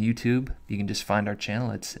 So on YouTube, you can just find our channel.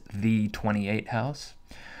 It's The28House.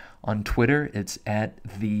 On Twitter, it's at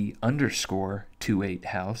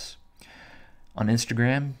 @the_28house. On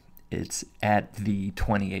Instagram, it's at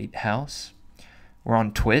The28House. We're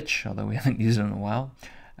on Twitch, although we haven't used it in a while.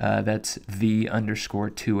 That's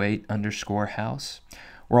The_28_house.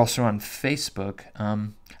 We're also on Facebook.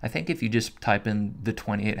 I think if you just type in The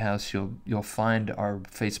 28 House, you'll find our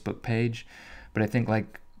Facebook page. But I think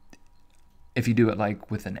if you do it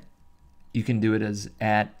you can do it as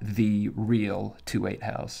at The Real 28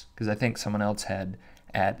 House, because I think someone else had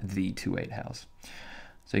at The 28 House.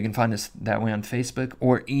 So you can find us that way on Facebook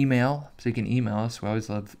or email. So you can email us. We always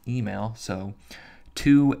love email. So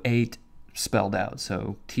 28 spelled out.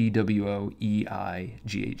 So TWOEIGHT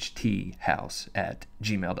house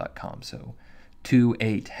 @gmail.com. So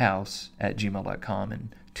 28house@gmail.com,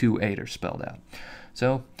 and 28 are spelled out.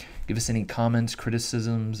 So give us any comments,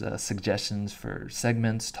 criticisms, suggestions for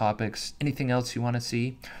segments, topics, anything else you want to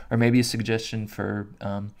see, or maybe a suggestion for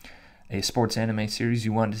a sports anime series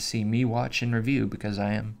you want to see me watch and review, because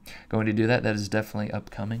I am going to do that. That is definitely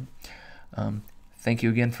upcoming. Thank you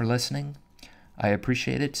again for listening. I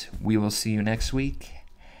appreciate it. We will see you next week.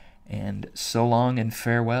 And so long and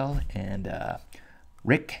farewell. And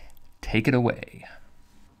Rick, take it away.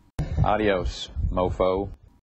 Adios, mofo.